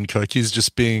funny, Dane Cook. He's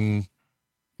just being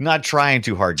not trying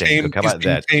too hard. Dane Cook. How about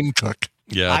that? Dane Cook.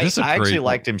 Yeah, I actually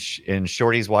liked him in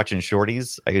Shorties. Watching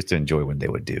Shorties, I used to enjoy when they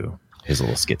would do his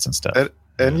little skits and stuff.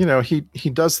 And you know, he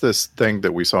does this thing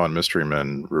that we saw in Mystery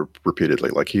Men repeatedly.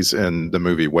 Like he's in the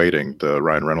movie Waiting, the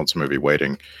Ryan Reynolds movie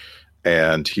Waiting,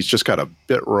 and he's just got a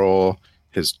bit role.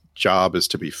 His job is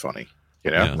to be funny,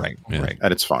 you know, right,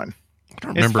 and it's fine. I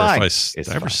don't remember if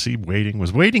I ever see Waiting.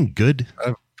 Was Waiting good?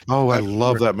 I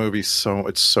love that movie.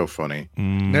 It's so funny.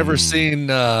 Never seen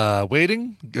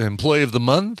Waiting. Employee of the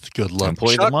Month. Good luck.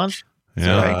 Employee of the Month.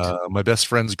 Yeah. My Best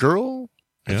Friend's Girl.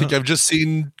 I think I've just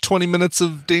seen 20 minutes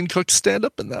of Dane Cook's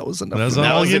stand-up, and that was enough. That's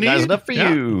all you need. That's enough for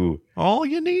you. All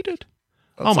you needed.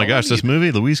 Oh my gosh, this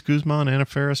movie, Luis Guzman, Anna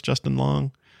Faris, Justin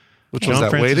Long, Which John was that,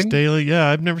 Francis Waiting? Daly. Yeah,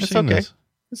 I've never seen this.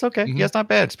 It's okay. Yeah, it's not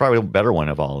bad. It's probably a better one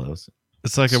of all of those.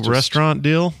 It's like a restaurant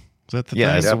deal. Is that the thing?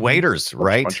 It's waiters,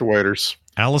 right? A bunch of waiters.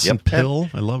 Alison Pill.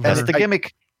 I love her. That's the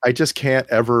gimmick. I just can't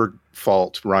ever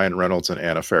fault Ryan Reynolds and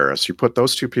Anna Faris. You put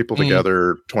those two people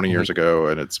together 20 years ago,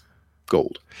 and it's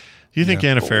gold. Do you think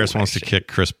Anna Faris wants to kick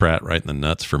Chris Pratt right in the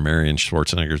nuts for marrying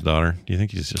Schwarzenegger's daughter? Do you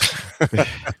think he's just...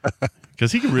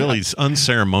 Because he really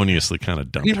unceremoniously kind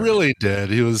of dumped her. He really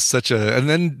did. He was such a... And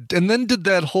then did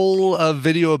that whole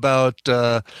video about,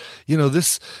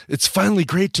 this... It's finally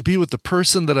great to be with the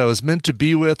person that I was meant to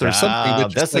be with, or something.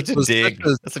 That's such a dig.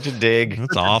 That's such a dig.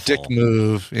 That's awful. Dick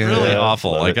move. Yeah. Really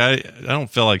awful. Like, I don't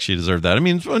feel like she deserved that. I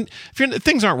mean, if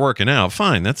things aren't working out,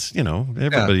 fine. That's,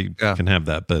 everybody can have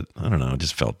that. But I don't know. It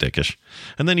just felt dickish.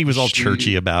 And then he was all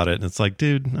churchy about it. And it's like,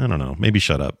 dude, I don't know. Maybe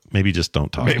shut up. Maybe just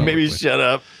don't talk. Maybe shut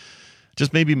up.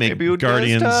 Just maybe make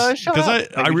Guardians, because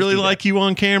I really like you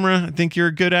on camera. I think you're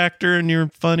a good actor and you're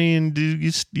funny and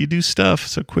you do stuff.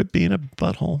 So quit being a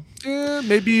butthole. Yeah,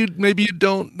 maybe you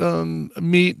don't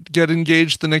get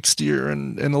engaged the next year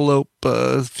and elope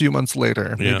a few months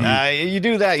later. Yeah. You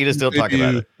do that. You just don't talk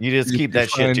about it. You just keep that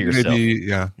shit to yourself.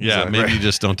 Maybe you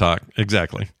just don't talk.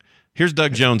 Exactly. Here's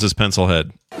Doug Jones as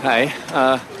Pencilhead. Hi,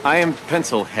 I am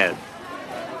Pencilhead.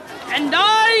 And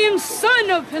I am son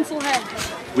of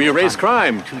Pencilhead. We erase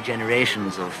crime. 2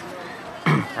 generations of...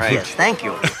 Right. Yes, thank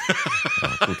you.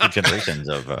 2 generations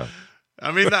of...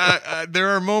 I mean, there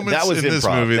are moments in this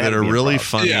movie that are really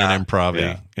funny and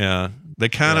improv-y. Yeah. They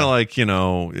kind of like, I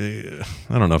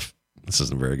don't know if this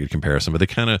isn't a very good comparison, but they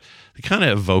kind of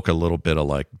evoke a little bit of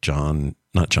like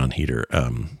not John Heder,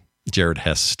 Jared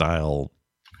Hess style.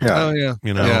 Yeah. Oh, yeah.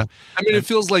 Yeah. I mean,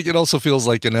 it also feels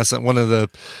like one of the,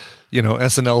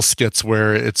 SNL skits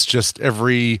where it's just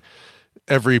every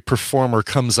performer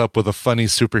comes up with a funny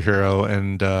superhero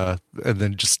and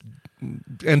then just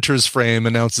enters frame,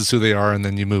 announces who they are, and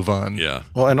then you move on. Yeah.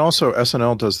 Well, and also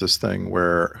SNL does this thing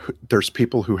where there's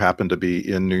people who happen to be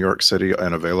in New York City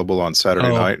and available on Saturday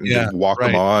night, and you walk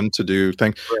them on to do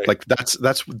things. Right. Like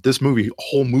that's what this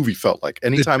whole movie felt like.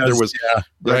 Anytime there was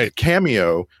a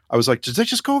cameo, I was like, did they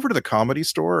just go over to the Comedy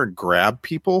Store and grab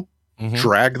people,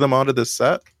 drag them onto this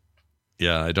set?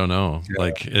 Yeah, I don't know. Yeah.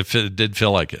 Like if it did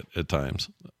feel like it at times.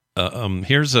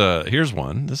 Here's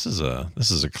one. This is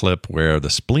a clip where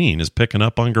the spleen is picking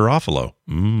up on Garofalo.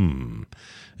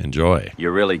 Enjoy.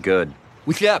 You're really good.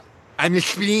 What's up? I'm the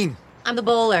spleen. I'm the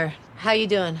bowler. How you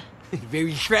doing?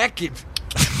 Very attractive.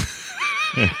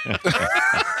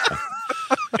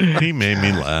 He made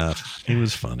me laugh. He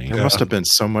was funny. There must have been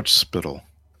so much spittle.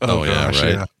 Oh yeah, gosh,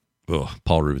 right. Yeah. Oh,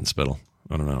 Paul Rubin spittle.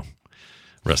 I don't know.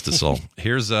 Rest his soul.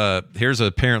 Here's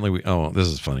apparently we. Oh, this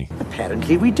is funny.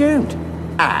 Apparently we don't.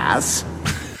 Ass.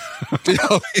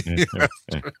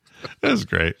 That's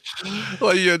great.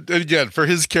 Well, again, for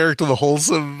his character, the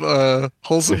wholesome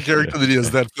character that he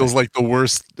is, that feels like the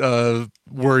worst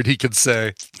word he could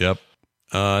say. Yep.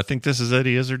 I think this is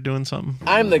Eddie Izzard doing something.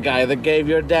 I'm the guy that gave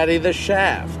your daddy the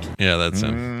shaft. Yeah, that's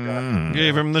him.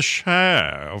 Gave him the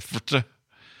shaft.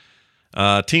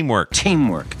 Teamwork.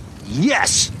 Teamwork.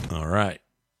 Yes. All right.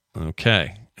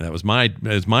 Okay. That was my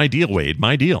deal, Wade.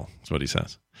 My deal. That's what he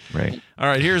says. Right. All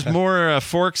right. Here's more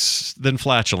forks than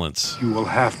flatulence. You will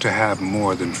have to have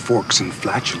more than forks and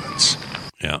flatulence.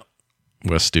 Yeah.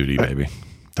 Wes Studi, baby.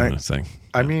 Doing his thing.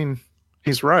 I mean,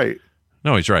 he's right.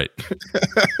 No, he's right.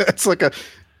 It's like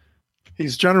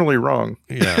he's generally wrong.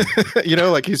 Yeah.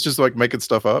 Like he's just like making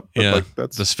stuff up. Yeah. Like,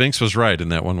 that's... The Sphinx was right in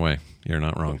that one way. You're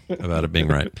not wrong about it being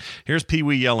right. Here's Pee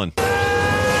Wee yelling.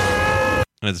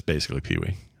 That's basically Pee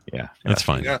Wee. Yeah. That's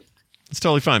fine. Yeah. It's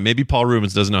totally fine. Maybe Paul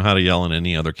Rubens doesn't know how to yell in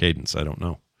any other cadence. I don't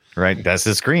know. Right. That's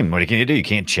the scream. What can you do? You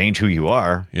can't change who you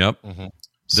are. Yep. Mm-hmm.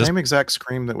 Same exact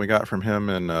scream that we got from him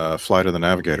in Flight of the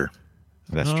Navigator.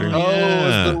 That's true.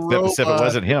 Yeah. Except it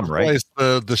wasn't him, right?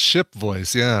 Voice, the ship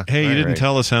voice, yeah. Hey, you didn't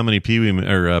tell us how many Pee Wee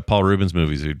or Paul Rubens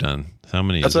movies we've done. How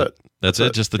many? That's it. That's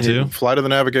it. Just the two. Flight of the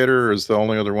Navigator is the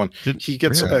only other one. He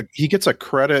gets a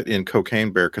credit in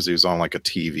Cocaine Bear because he was on like a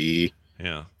TV.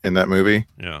 Yeah. In that movie.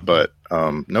 Yeah. But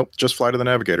nope, just Flight of the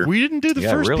Navigator. We didn't do the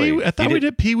first Pee Wee. I thought we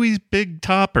did Pee Wee's Big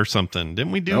Top or something.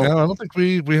 Didn't we do? No, I don't think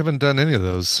we haven't done any of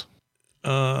those.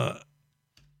 Yeah,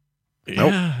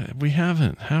 we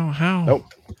haven't. How? Nope.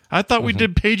 I thought we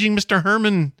did Paging Mr.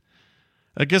 Herman.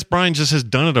 I guess Brian just has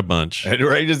done it a bunch.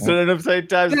 Right, just done it a same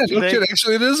time. Yeah,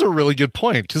 actually, it is a really good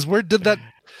point because where did that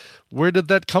Where did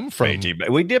that come from? We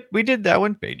did that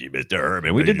one. Pagey Mr.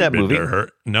 Herman. We did that movie.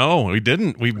 No, we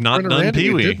didn't. We've not done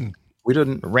Pee-wee. We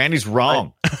didn't. Randy's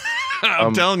wrong.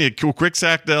 I'm telling you,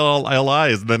 Quicksack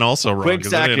LI is then also wrong.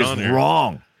 Quicksack is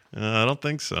wrong. I don't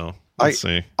think so. Let's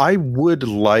see. I would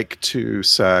like to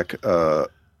sack a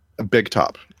Big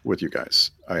Top with you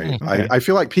guys. I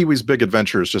feel like Pee-wee's Big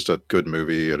Adventure is just a good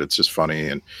movie and it's just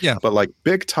funny. But like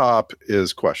Big Top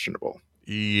is questionable.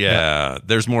 Yeah,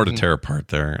 there's more to tear apart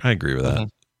there. I agree with that.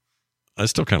 I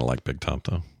still kind of like Big Top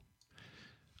though.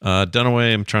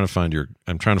 Dunaway, I'm trying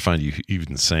to find you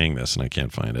even saying this, and I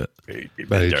can't find it.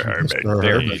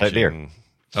 There.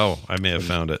 Oh, I may have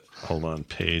found it. Hold on,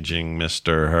 paging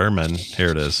Mr. Herman.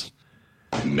 Here it is.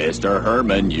 Mr.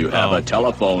 Herman, you have a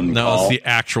telephone call. No, it's the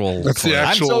actual. That's the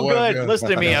actual. I'm so one, good. yeah. Listen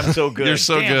to me. I'm so good. You're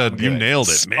so good. You nailed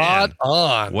it, man. Spot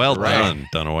on. Well done,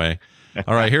 Dunaway.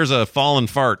 All right, here's a fallen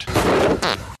fart. All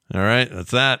right,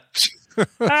 that's that.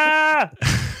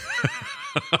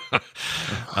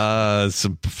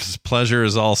 Some pleasure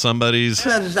is all somebody's.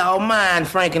 Pleasure's all mine,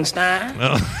 Frankenstein.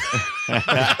 That's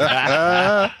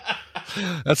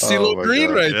CeeLo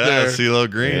Green right there. CeeLo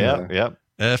Green. Yep.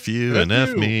 F you and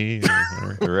F me.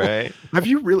 Right.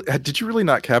 Did you really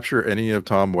not capture any of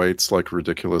Tom Waits' like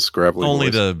ridiculous gravelly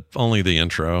voice? Only the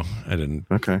intro. I didn't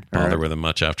bother with him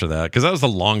much after that because that was the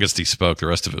longest he spoke. The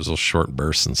rest of it was little short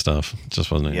bursts and stuff. It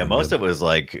just wasn't. Yeah, most of it was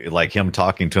like him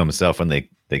talking to himself when they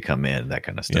come in, that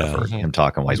kind of stuff, or him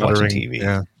talking while he's watching TV.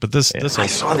 Yeah. But this I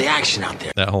saw the action out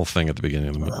there. That whole thing at the beginning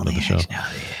of the show.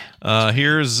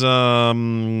 Here's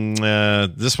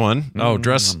this one. Oh,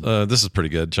 dress. This is pretty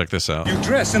good. Check this out. You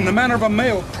dress in the manner of a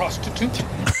male prostitute.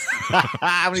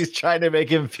 When he's trying to make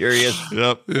him furious.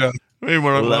 Yep. Yeah. I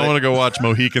want to go watch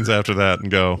Mohicans after that and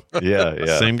go.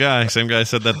 Yeah. Same guy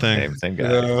said that thing. Same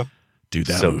guy. Yeah. Dude,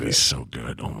 that movie's so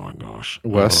good. Oh my gosh.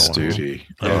 Wes Studi.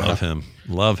 I love him.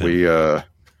 Love him.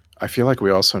 I feel like we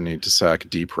also need to sack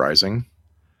Deep Rising.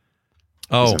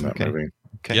 Oh, in that movie.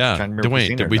 Okay. Yeah.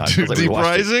 Wait, did we do Deep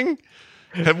Rising?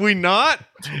 Have we not?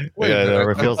 Wait,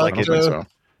 it feels like it. So.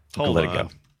 Let it go.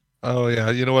 Oh yeah,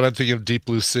 you know what? I'm thinking of Deep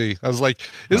Blue Sea. I was like,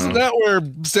 isn't that where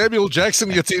Samuel Jackson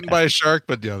gets eaten by a shark?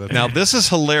 But yeah, now this is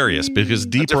hilarious because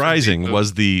Deep Rising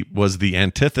was the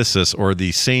antithesis or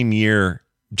the same year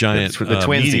giant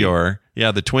meteor.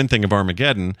 Yeah, the twin thing of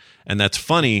Armageddon, and that's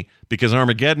funny because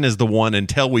Armageddon is the one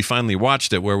until we finally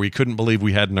watched it where we couldn't believe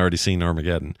we hadn't already seen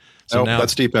Armageddon. So now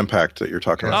that's Deep Impact that you're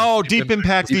talking about. Oh, Deep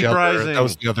Impact, Deep Rising. That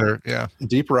was the other. Yeah,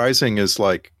 Deep Rising is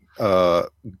like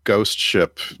Ghost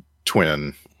Ship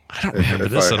twin. I don't remember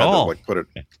this at all.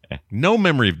 No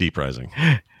memory of Deep Rising.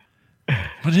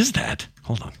 What is that?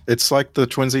 Hold on. It's like the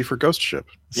twinsy for Ghost Ship.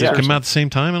 Did it come out at the same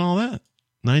time and all that?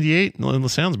 98? That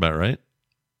sounds about right.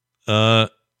 Oh,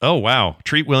 wow.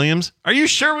 Treat Williams. Are you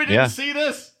sure we didn't see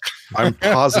this? I'm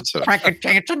positive. Frank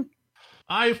Jansen.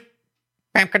 I'm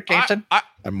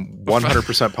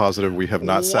 100% positive we have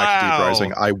not sacked Deep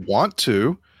Rising. I want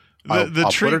to. I'll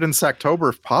put it in Sacktober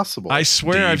if possible. I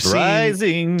swear I've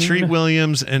seen Treat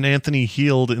Williams and Anthony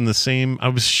Heald in the same. I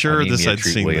was sure I'd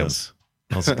seen this.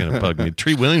 That's going to bug me.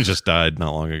 Treat Williams just died not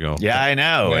long ago. Yeah, I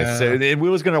know. Yeah. We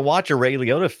was going to watch a Ray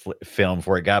Liotta film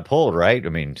before it got pulled, right? I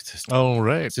mean, it's just,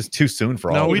 it's just too soon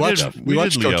for all. We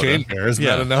watched Cocaine Bear. Isn't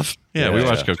that enough? Yeah, we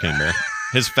watched Cocaine Bear.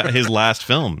 His last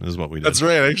film is what we did. That's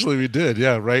right. Actually, we did.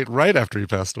 Yeah, right after he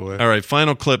passed away. All right,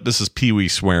 final clip. This is Pee-wee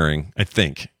swearing, I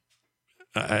think.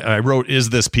 I wrote, is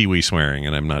this Pee-wee swearing?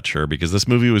 And I'm not sure because this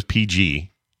movie was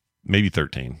PG, maybe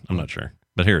 13. I'm not sure.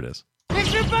 But here it is.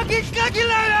 It's your fucking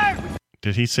calculator!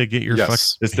 Did he say get your fuck?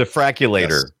 It's the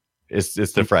fraculator. Yes.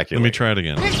 It's the fraculator. Let me try it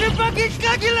again. It's your fucking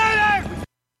calculator!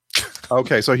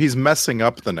 Okay, so he's messing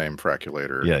up the name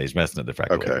Fraculator. Yeah, he's messing up the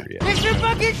Fraculator. Okay. Yeah. It's your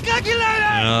fucking calculator!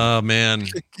 Oh, man.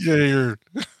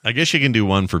 I guess you can do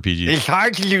one for PG. It's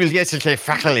hard to use. Yes, it's a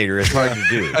Fraculator. It's hard to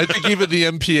do. I think even the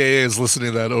MPAA is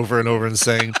listening to that over and over and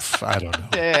saying, I don't know.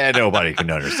 Yeah, nobody can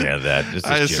understand that.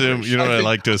 I assume, you know what I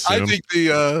like to assume?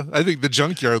 I think the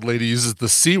junkyard lady uses the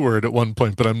C word at one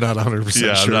point, but I'm not 100% sure.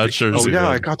 Yeah, I'm not sure. Oh, yeah,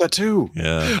 I got that too.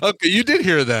 Yeah. Okay, you did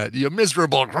hear that. You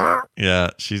miserable.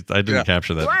 Yeah, I didn't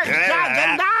capture that.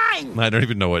 I don't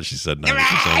even know what she said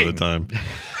 90% of the time.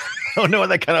 Oh no,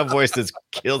 that kind of voice just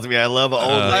kills me. I love old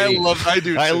lady.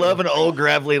 I love an old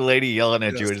gravelly lady yelling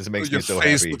at you. It just makes me so happy.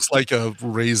 Your face looks like a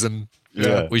raisin.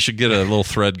 Yeah. We should get a little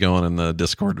thread going in the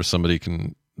Discord where somebody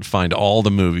can find all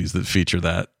the movies that feature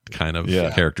that kind of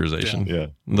characterization. Yeah.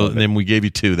 Then we gave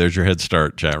you 2. There's your head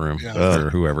start, chat room,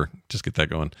 or whoever. Just get that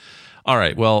going. All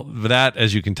right. Well, that,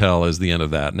 as you can tell, is the end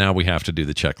of that. Now we have to do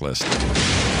the checklist.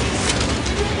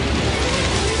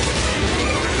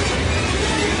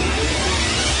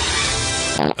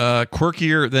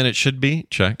 Quirkier than it should be.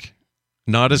 Check.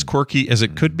 Not as quirky as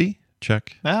it could be.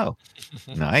 Check. Oh,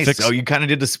 nice. Oh, you kind of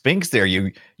did the Sphinx there.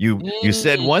 You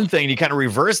said one thing, you kind of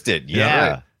reversed it. Yeah.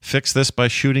 Right. Fix this by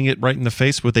shooting it right in the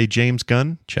face with a James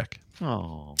gun. Check.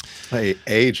 Oh,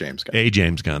 a James gun. A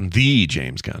James gun. The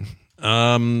James gun.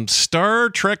 Star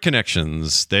Trek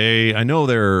connections. I know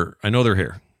they're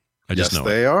here. I just know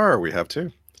they are. We have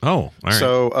two. Oh, all right.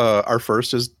 So our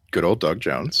first is good old Doug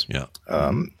Jones. Yeah.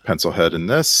 Pencilhead in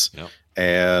this. Yep.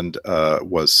 And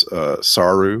was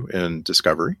Saru in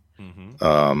Discovery.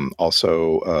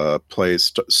 Also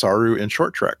plays Saru in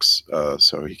Short Treks.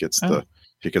 So he gets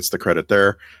the credit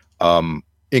there.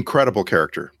 Incredible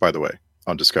character, by the way,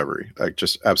 on Discovery.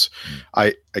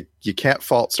 You can't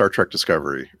fault Star Trek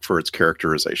Discovery for its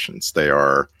characterizations. They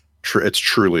are it's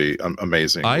truly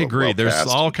amazing. I agree. There's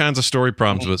all kinds of story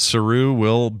problems, but Saru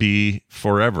will be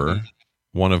forever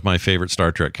one of my favorite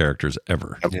Star Trek characters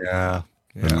ever. Yeah.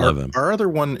 I love him. Our other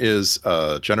one is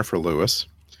Jennifer Lewis.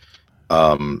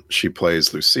 She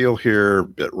plays Lucille here,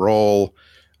 bit role.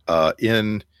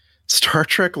 In Star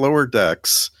Trek Lower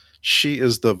Decks, she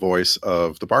is the voice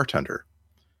of the bartender.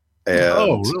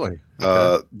 And, really?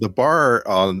 Okay. The bar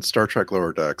on Star Trek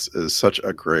Lower Decks is such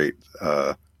a great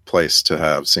place to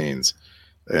have scenes.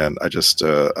 And I just,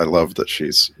 I love that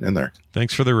she's in there.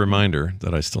 Thanks for the reminder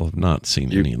that I still have not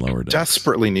seen any Lower Decks.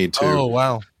 Desperately need to. Oh,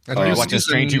 wow. And are you watching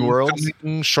Strange New Worlds?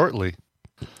 Shortly.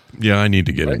 Yeah, I need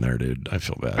to get in there, dude. I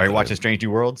feel bad. Are you watching Strange New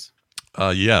Worlds?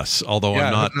 Yes, although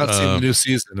I'm not. I've not seen the new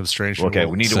season of Strange New Worlds. Okay,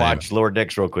 we need to watch Lower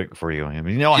Decks real quick for you. I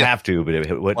mean, you don't have to, but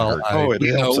it wouldn't hurt.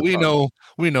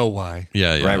 We know why.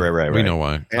 Yeah. Right. We know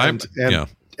why.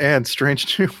 And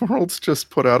Strange New Worlds just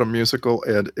put out a musical,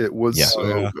 and it was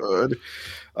so good.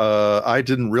 I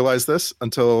didn't realize this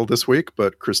until this week,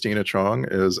 but Christina Chong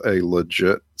is a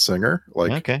legit singer,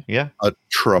 a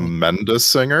tremendous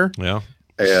singer. Yeah.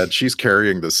 And she's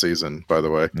carrying this season, by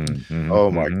the way. Oh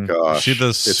my gosh. She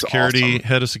the security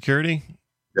head of security?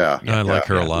 Yeah. I like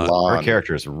her a lot. Her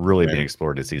character is really being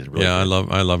explored this season. Really I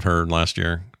love her last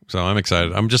year. So I'm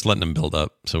excited. I'm just letting them build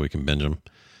up so we can binge them.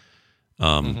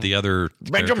 The other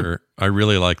character, I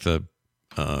really like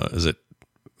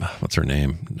what's her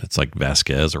name? It's like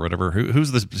Vasquez or whatever.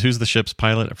 Who's the ship's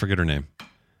pilot? I forget her name.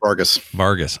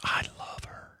 Vargas. I love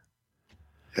her.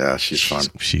 Yeah, she's fun.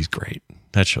 She's great.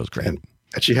 That show's great. And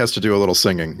she has to do a little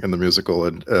singing in the musical,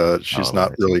 and she's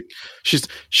not really.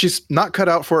 She's not cut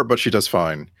out for it, but she does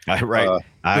fine. Right.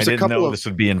 I didn't know this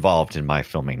would be involved in my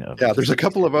filming of. Yeah, there's a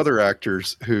couple of other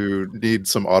actors who need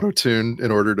some auto tune in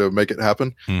order to make it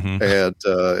happen, and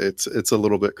it's a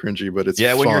little bit cringy, but it's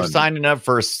when fun. you're signing up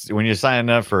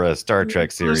for a Star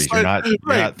Trek series, you're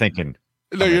not thinking.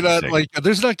 No, you're not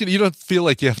you don't feel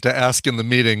like you have to ask in the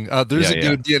meeting. There isn't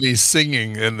going to be any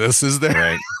singing in this, is there?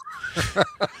 Right.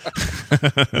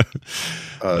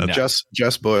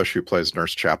 Jess Bush, who plays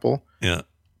Nurse Chapel. Yeah.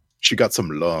 She got some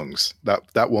lungs.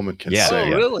 That woman can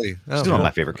sing. Oh, really? She's one of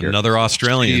my favorite characters. Another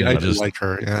Australian. I just like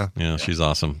her. Yeah. Yeah, she's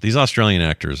awesome. These Australian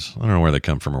actors, I don't know where they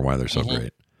come from or why they're so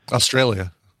great.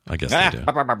 Australia. I guess they do.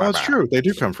 That's true. They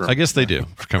do come from. I guess they do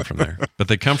come from there, but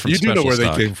they come from. You do know where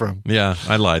stock. they came from. Yeah,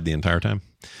 I lied the entire time.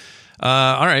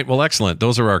 All right. Well, excellent.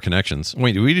 Those are our connections.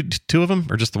 Wait, we did two of them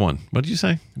or just the one? What did you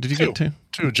say? Did you get two?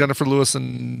 Two. Jennifer Lewis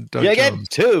and Doug Jones. Get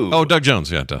two. Oh, Doug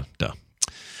Jones. Yeah, duh.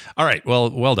 All right.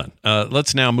 Well done.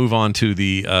 Let's now move on to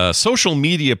the social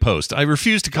media post. I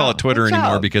refuse to call it Twitter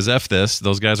anymore because F this.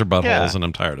 Those guys are buttholes and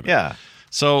I'm tired of it. Yeah.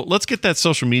 So let's get that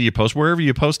social media post wherever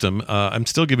you post them. I'm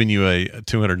still giving you a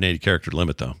 280 character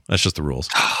limit, though. That's just the rules.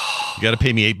 You got to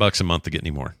pay me $8 a month to get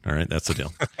any more. All right, that's the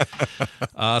deal.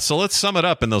 So let's sum it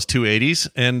up in those 280s,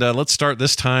 and let's start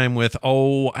this time with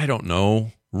I don't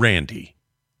know, Randy.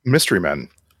 Mystery Men.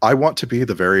 I want to be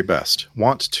the very best.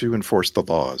 Want to enforce the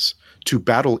laws. To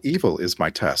battle evil is my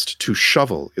test. To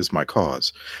shovel is my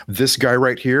cause. This guy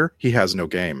right here, he has no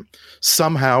game.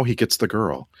 Somehow he gets the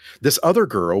girl. This other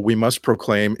girl we must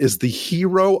proclaim is the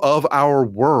hero of our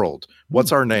world.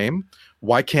 What's our name?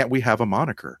 Why can't we have a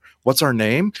moniker? What's our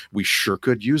name? We sure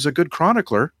could use a good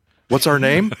chronicler. What's our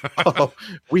name?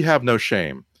 We have no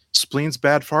shame. Spleens,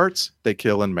 bad farts, they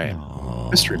kill and maim.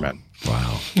 Mystery Men.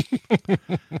 Wow.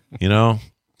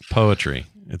 Poetry.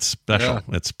 It's special. Yeah.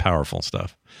 It's powerful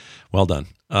stuff. Well done.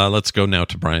 Let's go now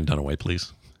to Brian Dunaway,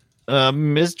 please.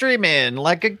 Mystery Man,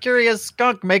 like a curious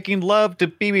skunk making love to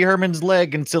Pee Wee Herman's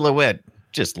leg in silhouette.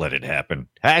 Just let it happen.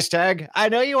 Hashtag, I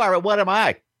know you are, but what am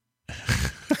I?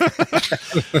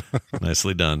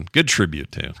 Nicely done. Good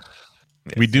tribute, too.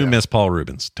 Yes, we do miss Paul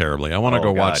Rubens terribly. I want to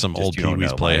go watch some old Pee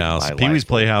Wee's Playhouse. Pee Wee's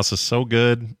Playhouse is so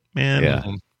good. Man,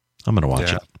 I'm going to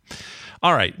watch it.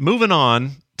 All right, moving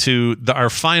on to our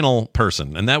final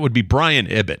person, and that would be Brian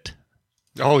Ibbott.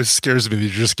 always scares me that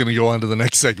you're just going to go on to the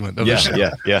next segment of the show.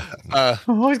 Yeah. He's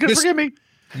going to forgive me.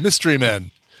 Mystery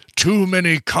Men. Too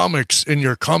many comics in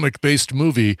your comic-based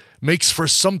movie makes for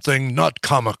something not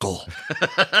comical.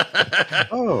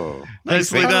 Oh,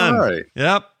 nicely done. Right.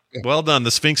 Yep. Well done.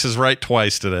 The Sphinx is right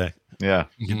twice today. Yeah.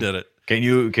 You did it. Can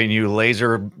you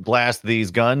laser blast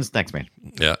these guns? Next man.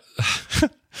 Yeah.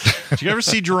 Did you ever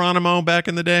see Geronimo back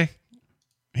in the day?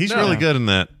 He's really good in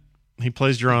that. He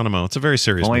plays Geronimo. It's a very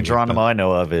serious Only movie, Geronimo I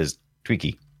know of is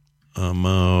Tweaky.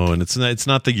 And it's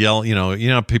not the yell, you know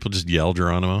how people just yell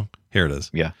Geronimo? Here it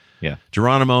is. Yeah.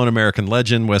 Geronimo, an American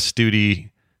legend, Wes Studi,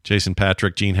 Jason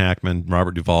Patric, Gene Hackman,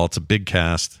 Robert Duvall. It's a big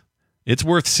cast. It's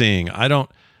worth seeing. At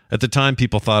the time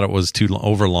people thought it was too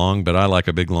overlong, but I like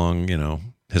a big long,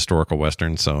 historical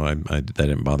Western, so that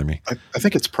didn't bother me. I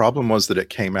think its problem was that it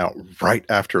came out right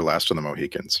after Last of the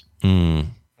Mohicans. Mm.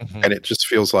 Mm-hmm. And it just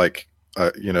feels like, I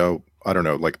don't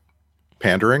know, like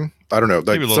pandering. I don't know. Like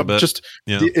maybe a little bit. Just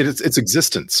yeah. Its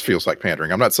existence feels like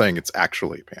pandering. I'm not saying it's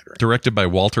actually pandering. Directed by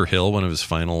Walter Hill, one of his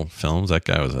final films. That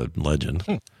guy was a legend.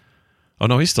 Oh,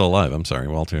 no, he's still alive. I'm sorry.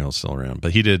 Walter Hill's still around.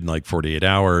 But he did like 48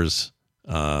 Hours,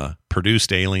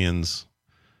 produced Aliens.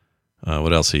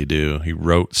 What else did he do? He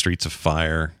wrote Streets of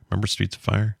Fire. Remember Streets of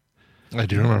Fire? I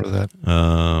do remember that.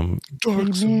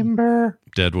 Remember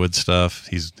Deadwood stuff.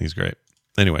 He's great.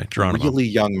 Anyway, Geronimo. Really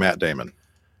young Matt Damon.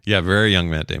 Yeah, very young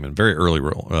Matt Damon. Very early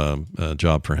role,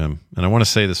 job for him. And I want to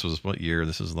say this was what year?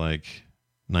 This is like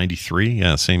 93.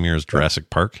 Yeah, same year as Jurassic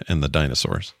Park and the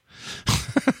dinosaurs.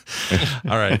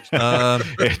 All right.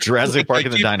 Jurassic Park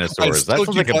and the dinosaurs. That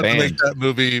sounds like a band. Make that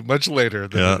movie much later.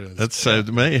 Than it is. That's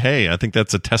hey, I think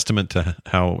that's a testament to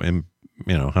how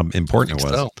important it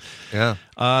was. So. Yeah.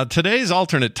 Today's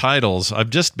alternate titles. I've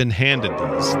just been handed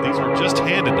these. These were just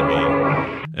handed to me.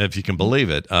 If you can believe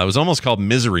it. It was almost called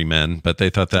Misery Men, but they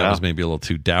thought that was maybe a little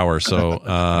too dour. So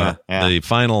the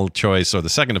final choice, or the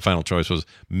second to final choice, was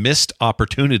Missed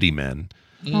Opportunity Men,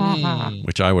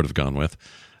 which I would have gone with.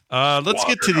 Let's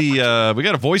get to we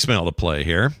got a voicemail to play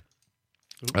here.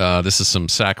 This is some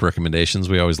SAC recommendations.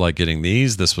 We always like getting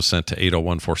these. This was sent to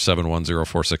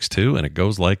 801-471-0462, and it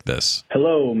goes like this.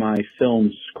 Hello, my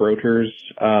film scroters.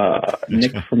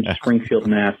 Nick from Springfield,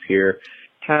 Mass. here.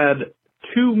 Had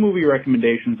two movie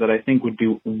recommendations that I think would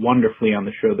do wonderfully on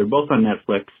the show. They're both on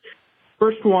Netflix.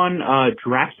 First one,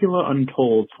 Dracula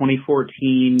Untold,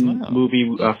 2014 movie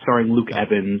starring Luke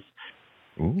Evans.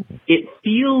 Ooh. It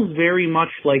feels very much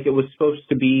like it was supposed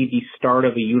to be the start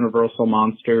of a Universal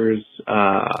Monsters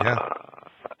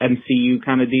MCU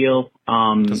kind of deal.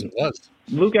 Because it was.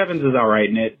 Luke Evans is all right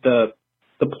in it. The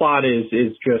plot is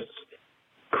just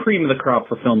cream of the crop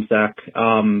for film sack.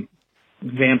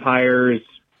 Vampires.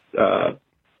 The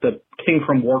king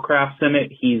from Warcraft's in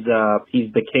it. He's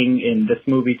the king in this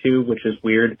movie too, which is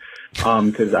weird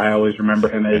because I always remember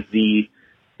him as the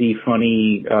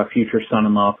funny future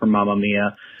son-in-law from Mamma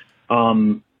Mia.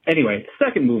 Anyway,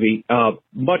 second movie,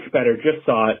 much better. Just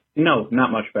saw it. No,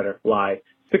 not much better. Lie.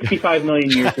 65 million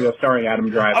years ago, starring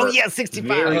Adam Driver. Oh yeah, 65.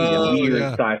 Very weird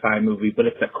sci-fi movie, but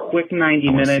it's a quick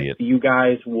 90 minutes. You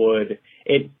guys would.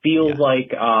 It feels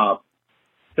like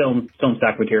film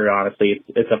stack material. Honestly,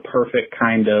 it's a perfect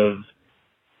kind of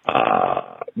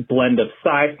blend of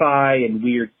sci-fi and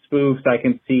weird spoofs. I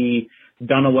can see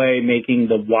Dunaway making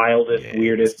the wildest,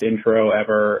 weirdest intro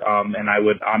ever, and I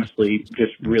would honestly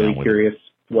just really curious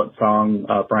what song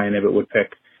Brian Ibbott would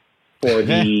pick for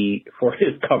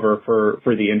his cover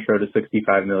for the intro to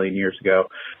 65 million years ago.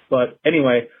 But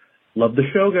anyway, love the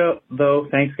show though.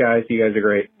 Thanks guys, you guys are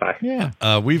great. Bye. Yeah.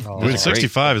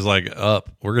 65 is like up.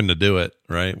 We're going to do it,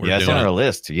 right? We're it's on our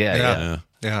list. Yeah.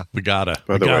 We gotta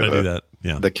By the way, do that.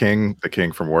 Yeah. The king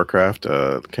from Warcraft,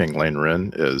 King Lane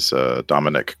Wren, is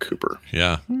Dominic Cooper.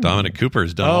 Yeah. Dominic Cooper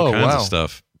has done all kinds of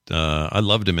stuff. I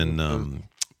loved him in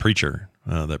Preacher,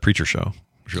 that Preacher show.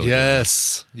 Really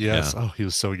yes. Good. Yeah. Oh, he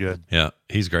was so good. Yeah,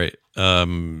 he's great.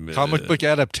 Comic book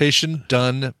adaptation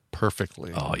done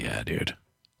perfectly. Oh yeah, dude.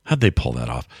 How'd they pull that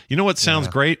off? You know what sounds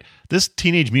great? This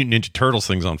Teenage Mutant Ninja Turtles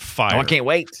thing's on fire. Oh, I can't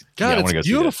wait. God, it's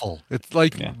beautiful. It's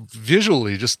like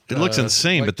visually just... It looks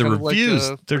insane, but the reviews,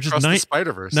 they're just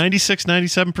 96,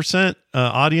 97%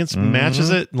 audience matches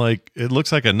it. Like, it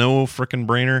looks like a no frickin'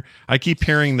 brainer. I keep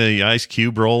hearing the Ice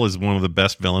Cube role is one of the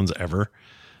best villains ever.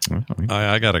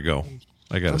 I gotta go.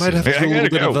 I might have to do a little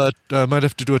bit of a... might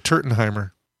have to do a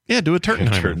Turtenheimer. Yeah, do a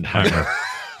Turtenheimer.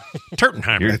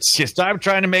 Turtenheimer. Stop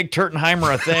trying to make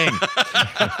Turtenheimer a thing.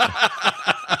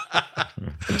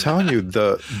 I'm telling you,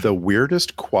 the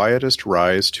weirdest, quietest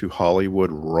rise to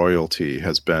Hollywood royalty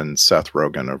has been Seth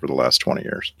Rogen over the last 20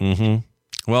 years. Mm-hmm.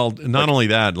 Well, not only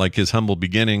that, like his humble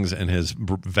beginnings and his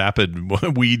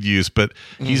vapid weed use, but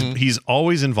he's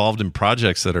always involved in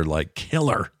projects that are like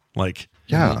killer. Like,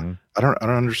 I don't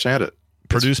understand it.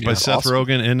 Produced by Seth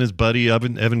Rogen and his buddy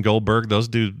Evan Goldberg. Those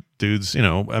dudes, you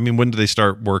know, I mean, when did they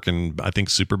start working? I think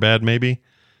Superbad, maybe.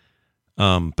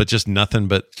 But just nothing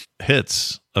but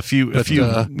hits. A few,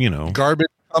 you know, garbage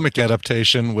comic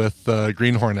adaptation with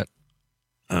Green Hornet.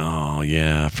 Oh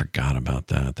yeah, I forgot about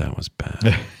that. That was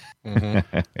bad.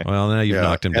 Well, now you've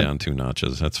knocked him down 2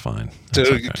 notches. That's fine. That's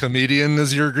okay. Comedian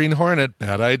is your Green Hornet.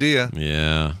 Bad idea.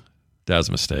 Yeah, that was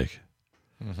a mistake.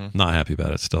 Not happy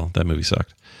about it still. That movie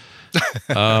sucked.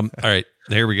 All right,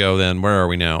 there we go then. Where are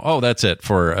we now? Oh, that's it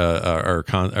for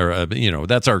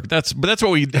that's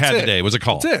what we had today. Was a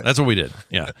call. That's what we did.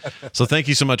 Yeah. So thank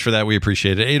you so much for that. We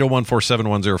appreciate it.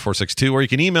 801-471-0462, or you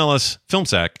can email us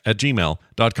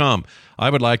filmsack@gmail.com. I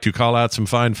would like to call out some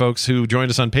fine folks who joined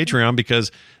us on Patreon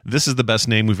because this is the best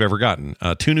name we've ever gotten.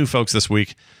 2 new folks this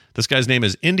week. This guy's name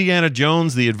is Indiana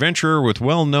Jones, the adventurer with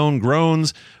well-known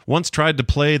groans, once tried to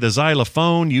play the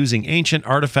xylophone using ancient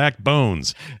artifact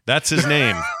bones. That's his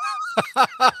name.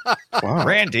 Wow.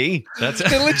 Randy.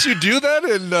 They let you do that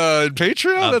in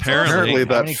Patreon? Apparently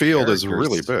that field is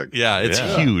really big. Yeah, it's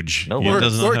huge. More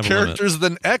characters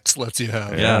than X lets you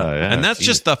have. Yeah. And that's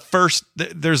just the first.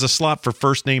 There's a slot for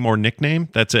first name or nickname.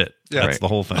 That's it. Yeah. That's the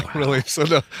whole thing. Really?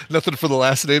 So nothing for the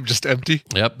last name, just empty?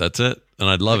 Yep, that's it. And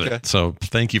I'd love it. So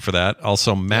thank you for that.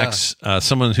 Also, Max,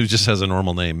 someone who just has a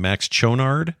normal name, Max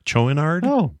Chonard.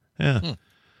 Oh. Yeah.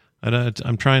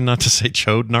 I'm trying not to say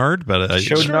Chodnard, but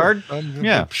Chodnard?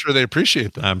 I'm sure they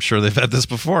appreciate that. I'm sure they've had this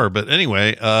before. But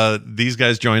anyway, these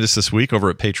guys joined us this week over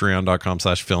at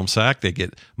patreon.com/filmsack. They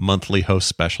get monthly host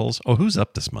specials. Oh, who's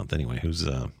up this month anyway? Who's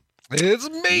It's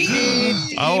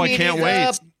me. Oh, I can't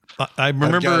wait. I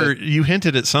remember you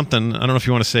hinted at something. I don't know if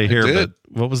you want to say here, but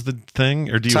what was the thing?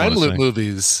 Or do you Time want to loop say?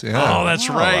 Movies. Yeah. Oh, that's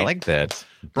right. I like that.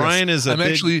 Brian is a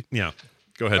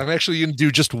Go ahead. I'm actually going to do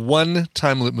just one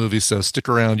time loop movie, so stick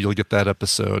around. You'll get that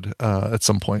episode at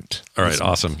some point. All right,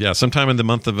 awesome. Yeah, sometime in the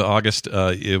month of August,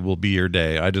 it will be your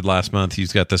day. I did last month.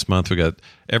 He's got this month. We got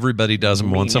everybody does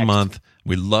them once a month.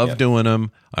 We love doing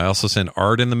them. I also send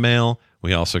art in the mail.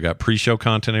 We also got pre-show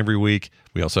content every week.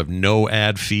 We also have no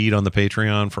ad feed on the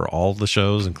Patreon for all the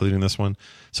shows, including this one.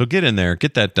 So get in there,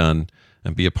 get that done,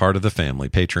 and be a part of the family.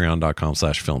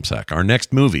 Patreon.com/filmsack. Our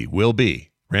next movie will be,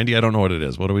 Randy, I don't know what it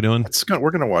is. What are we doing? We're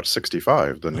going to watch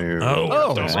 65, the new.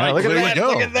 Oh, right. Look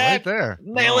at that. Right there.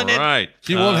 Nailing it. Right.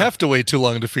 You won't have to wait too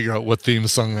long to figure out what theme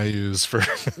song I use for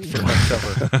my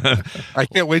cover. I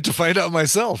can't wait to find out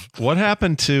myself. What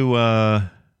happened to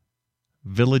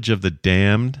Village of the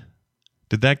Damned?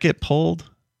 Did that get pulled?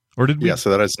 Or did we? Yeah, so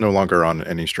that is no longer on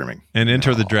any streaming. And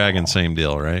Enter the Dragon, same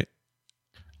deal, right?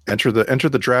 Enter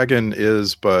the Dragon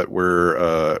is, but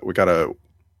we got a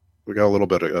little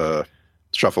bit of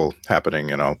shuffle happening,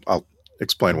 and I'll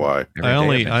explain why. I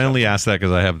only asked that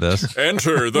because I have this.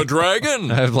 Enter the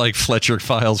Dragon. I have like Fletcher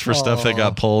files for stuff that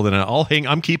got pulled, and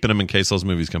I'm keeping them in case those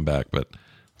movies come back. But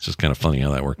it's just kind of funny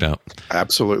how that worked out.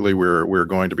 Absolutely, we're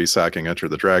going to be sacking Enter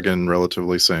the Dragon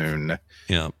relatively soon.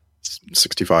 Yeah,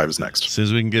 65 is next. As soon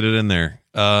as we can get it in there.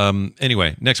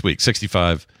 Anyway, next week,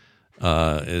 65.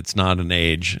 It's not an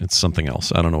age; it's something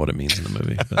else. I don't know what it means in the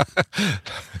movie. But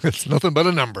it's nothing but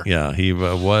a number. Yeah,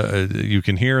 you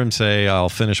can hear him say, "I'll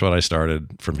finish what I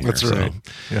started from here." That's right.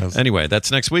 Yes. Anyway, that's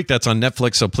next week. That's on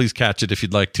Netflix, so please catch it if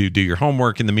you'd like to do your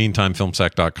homework. In the meantime,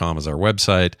 filmsack.com is our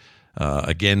website.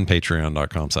 Again,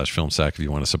 patreon.com/filmsack if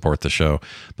you want to support the show.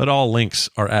 But all links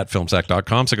are at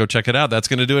filmsack.com, so go check it out. That's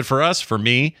going to do it for us, for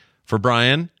me, for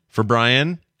Brian,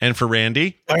 and for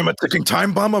Randy. I am a ticking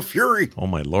time bomb of fury. Oh,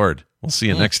 my Lord. We'll see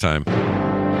you next time.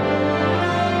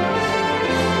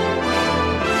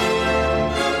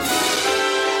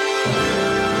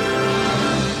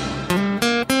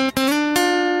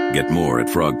 Get more at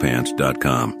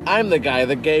frogpants.com. I'm the guy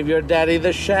that gave your daddy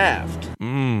the shaft.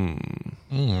 Hmm?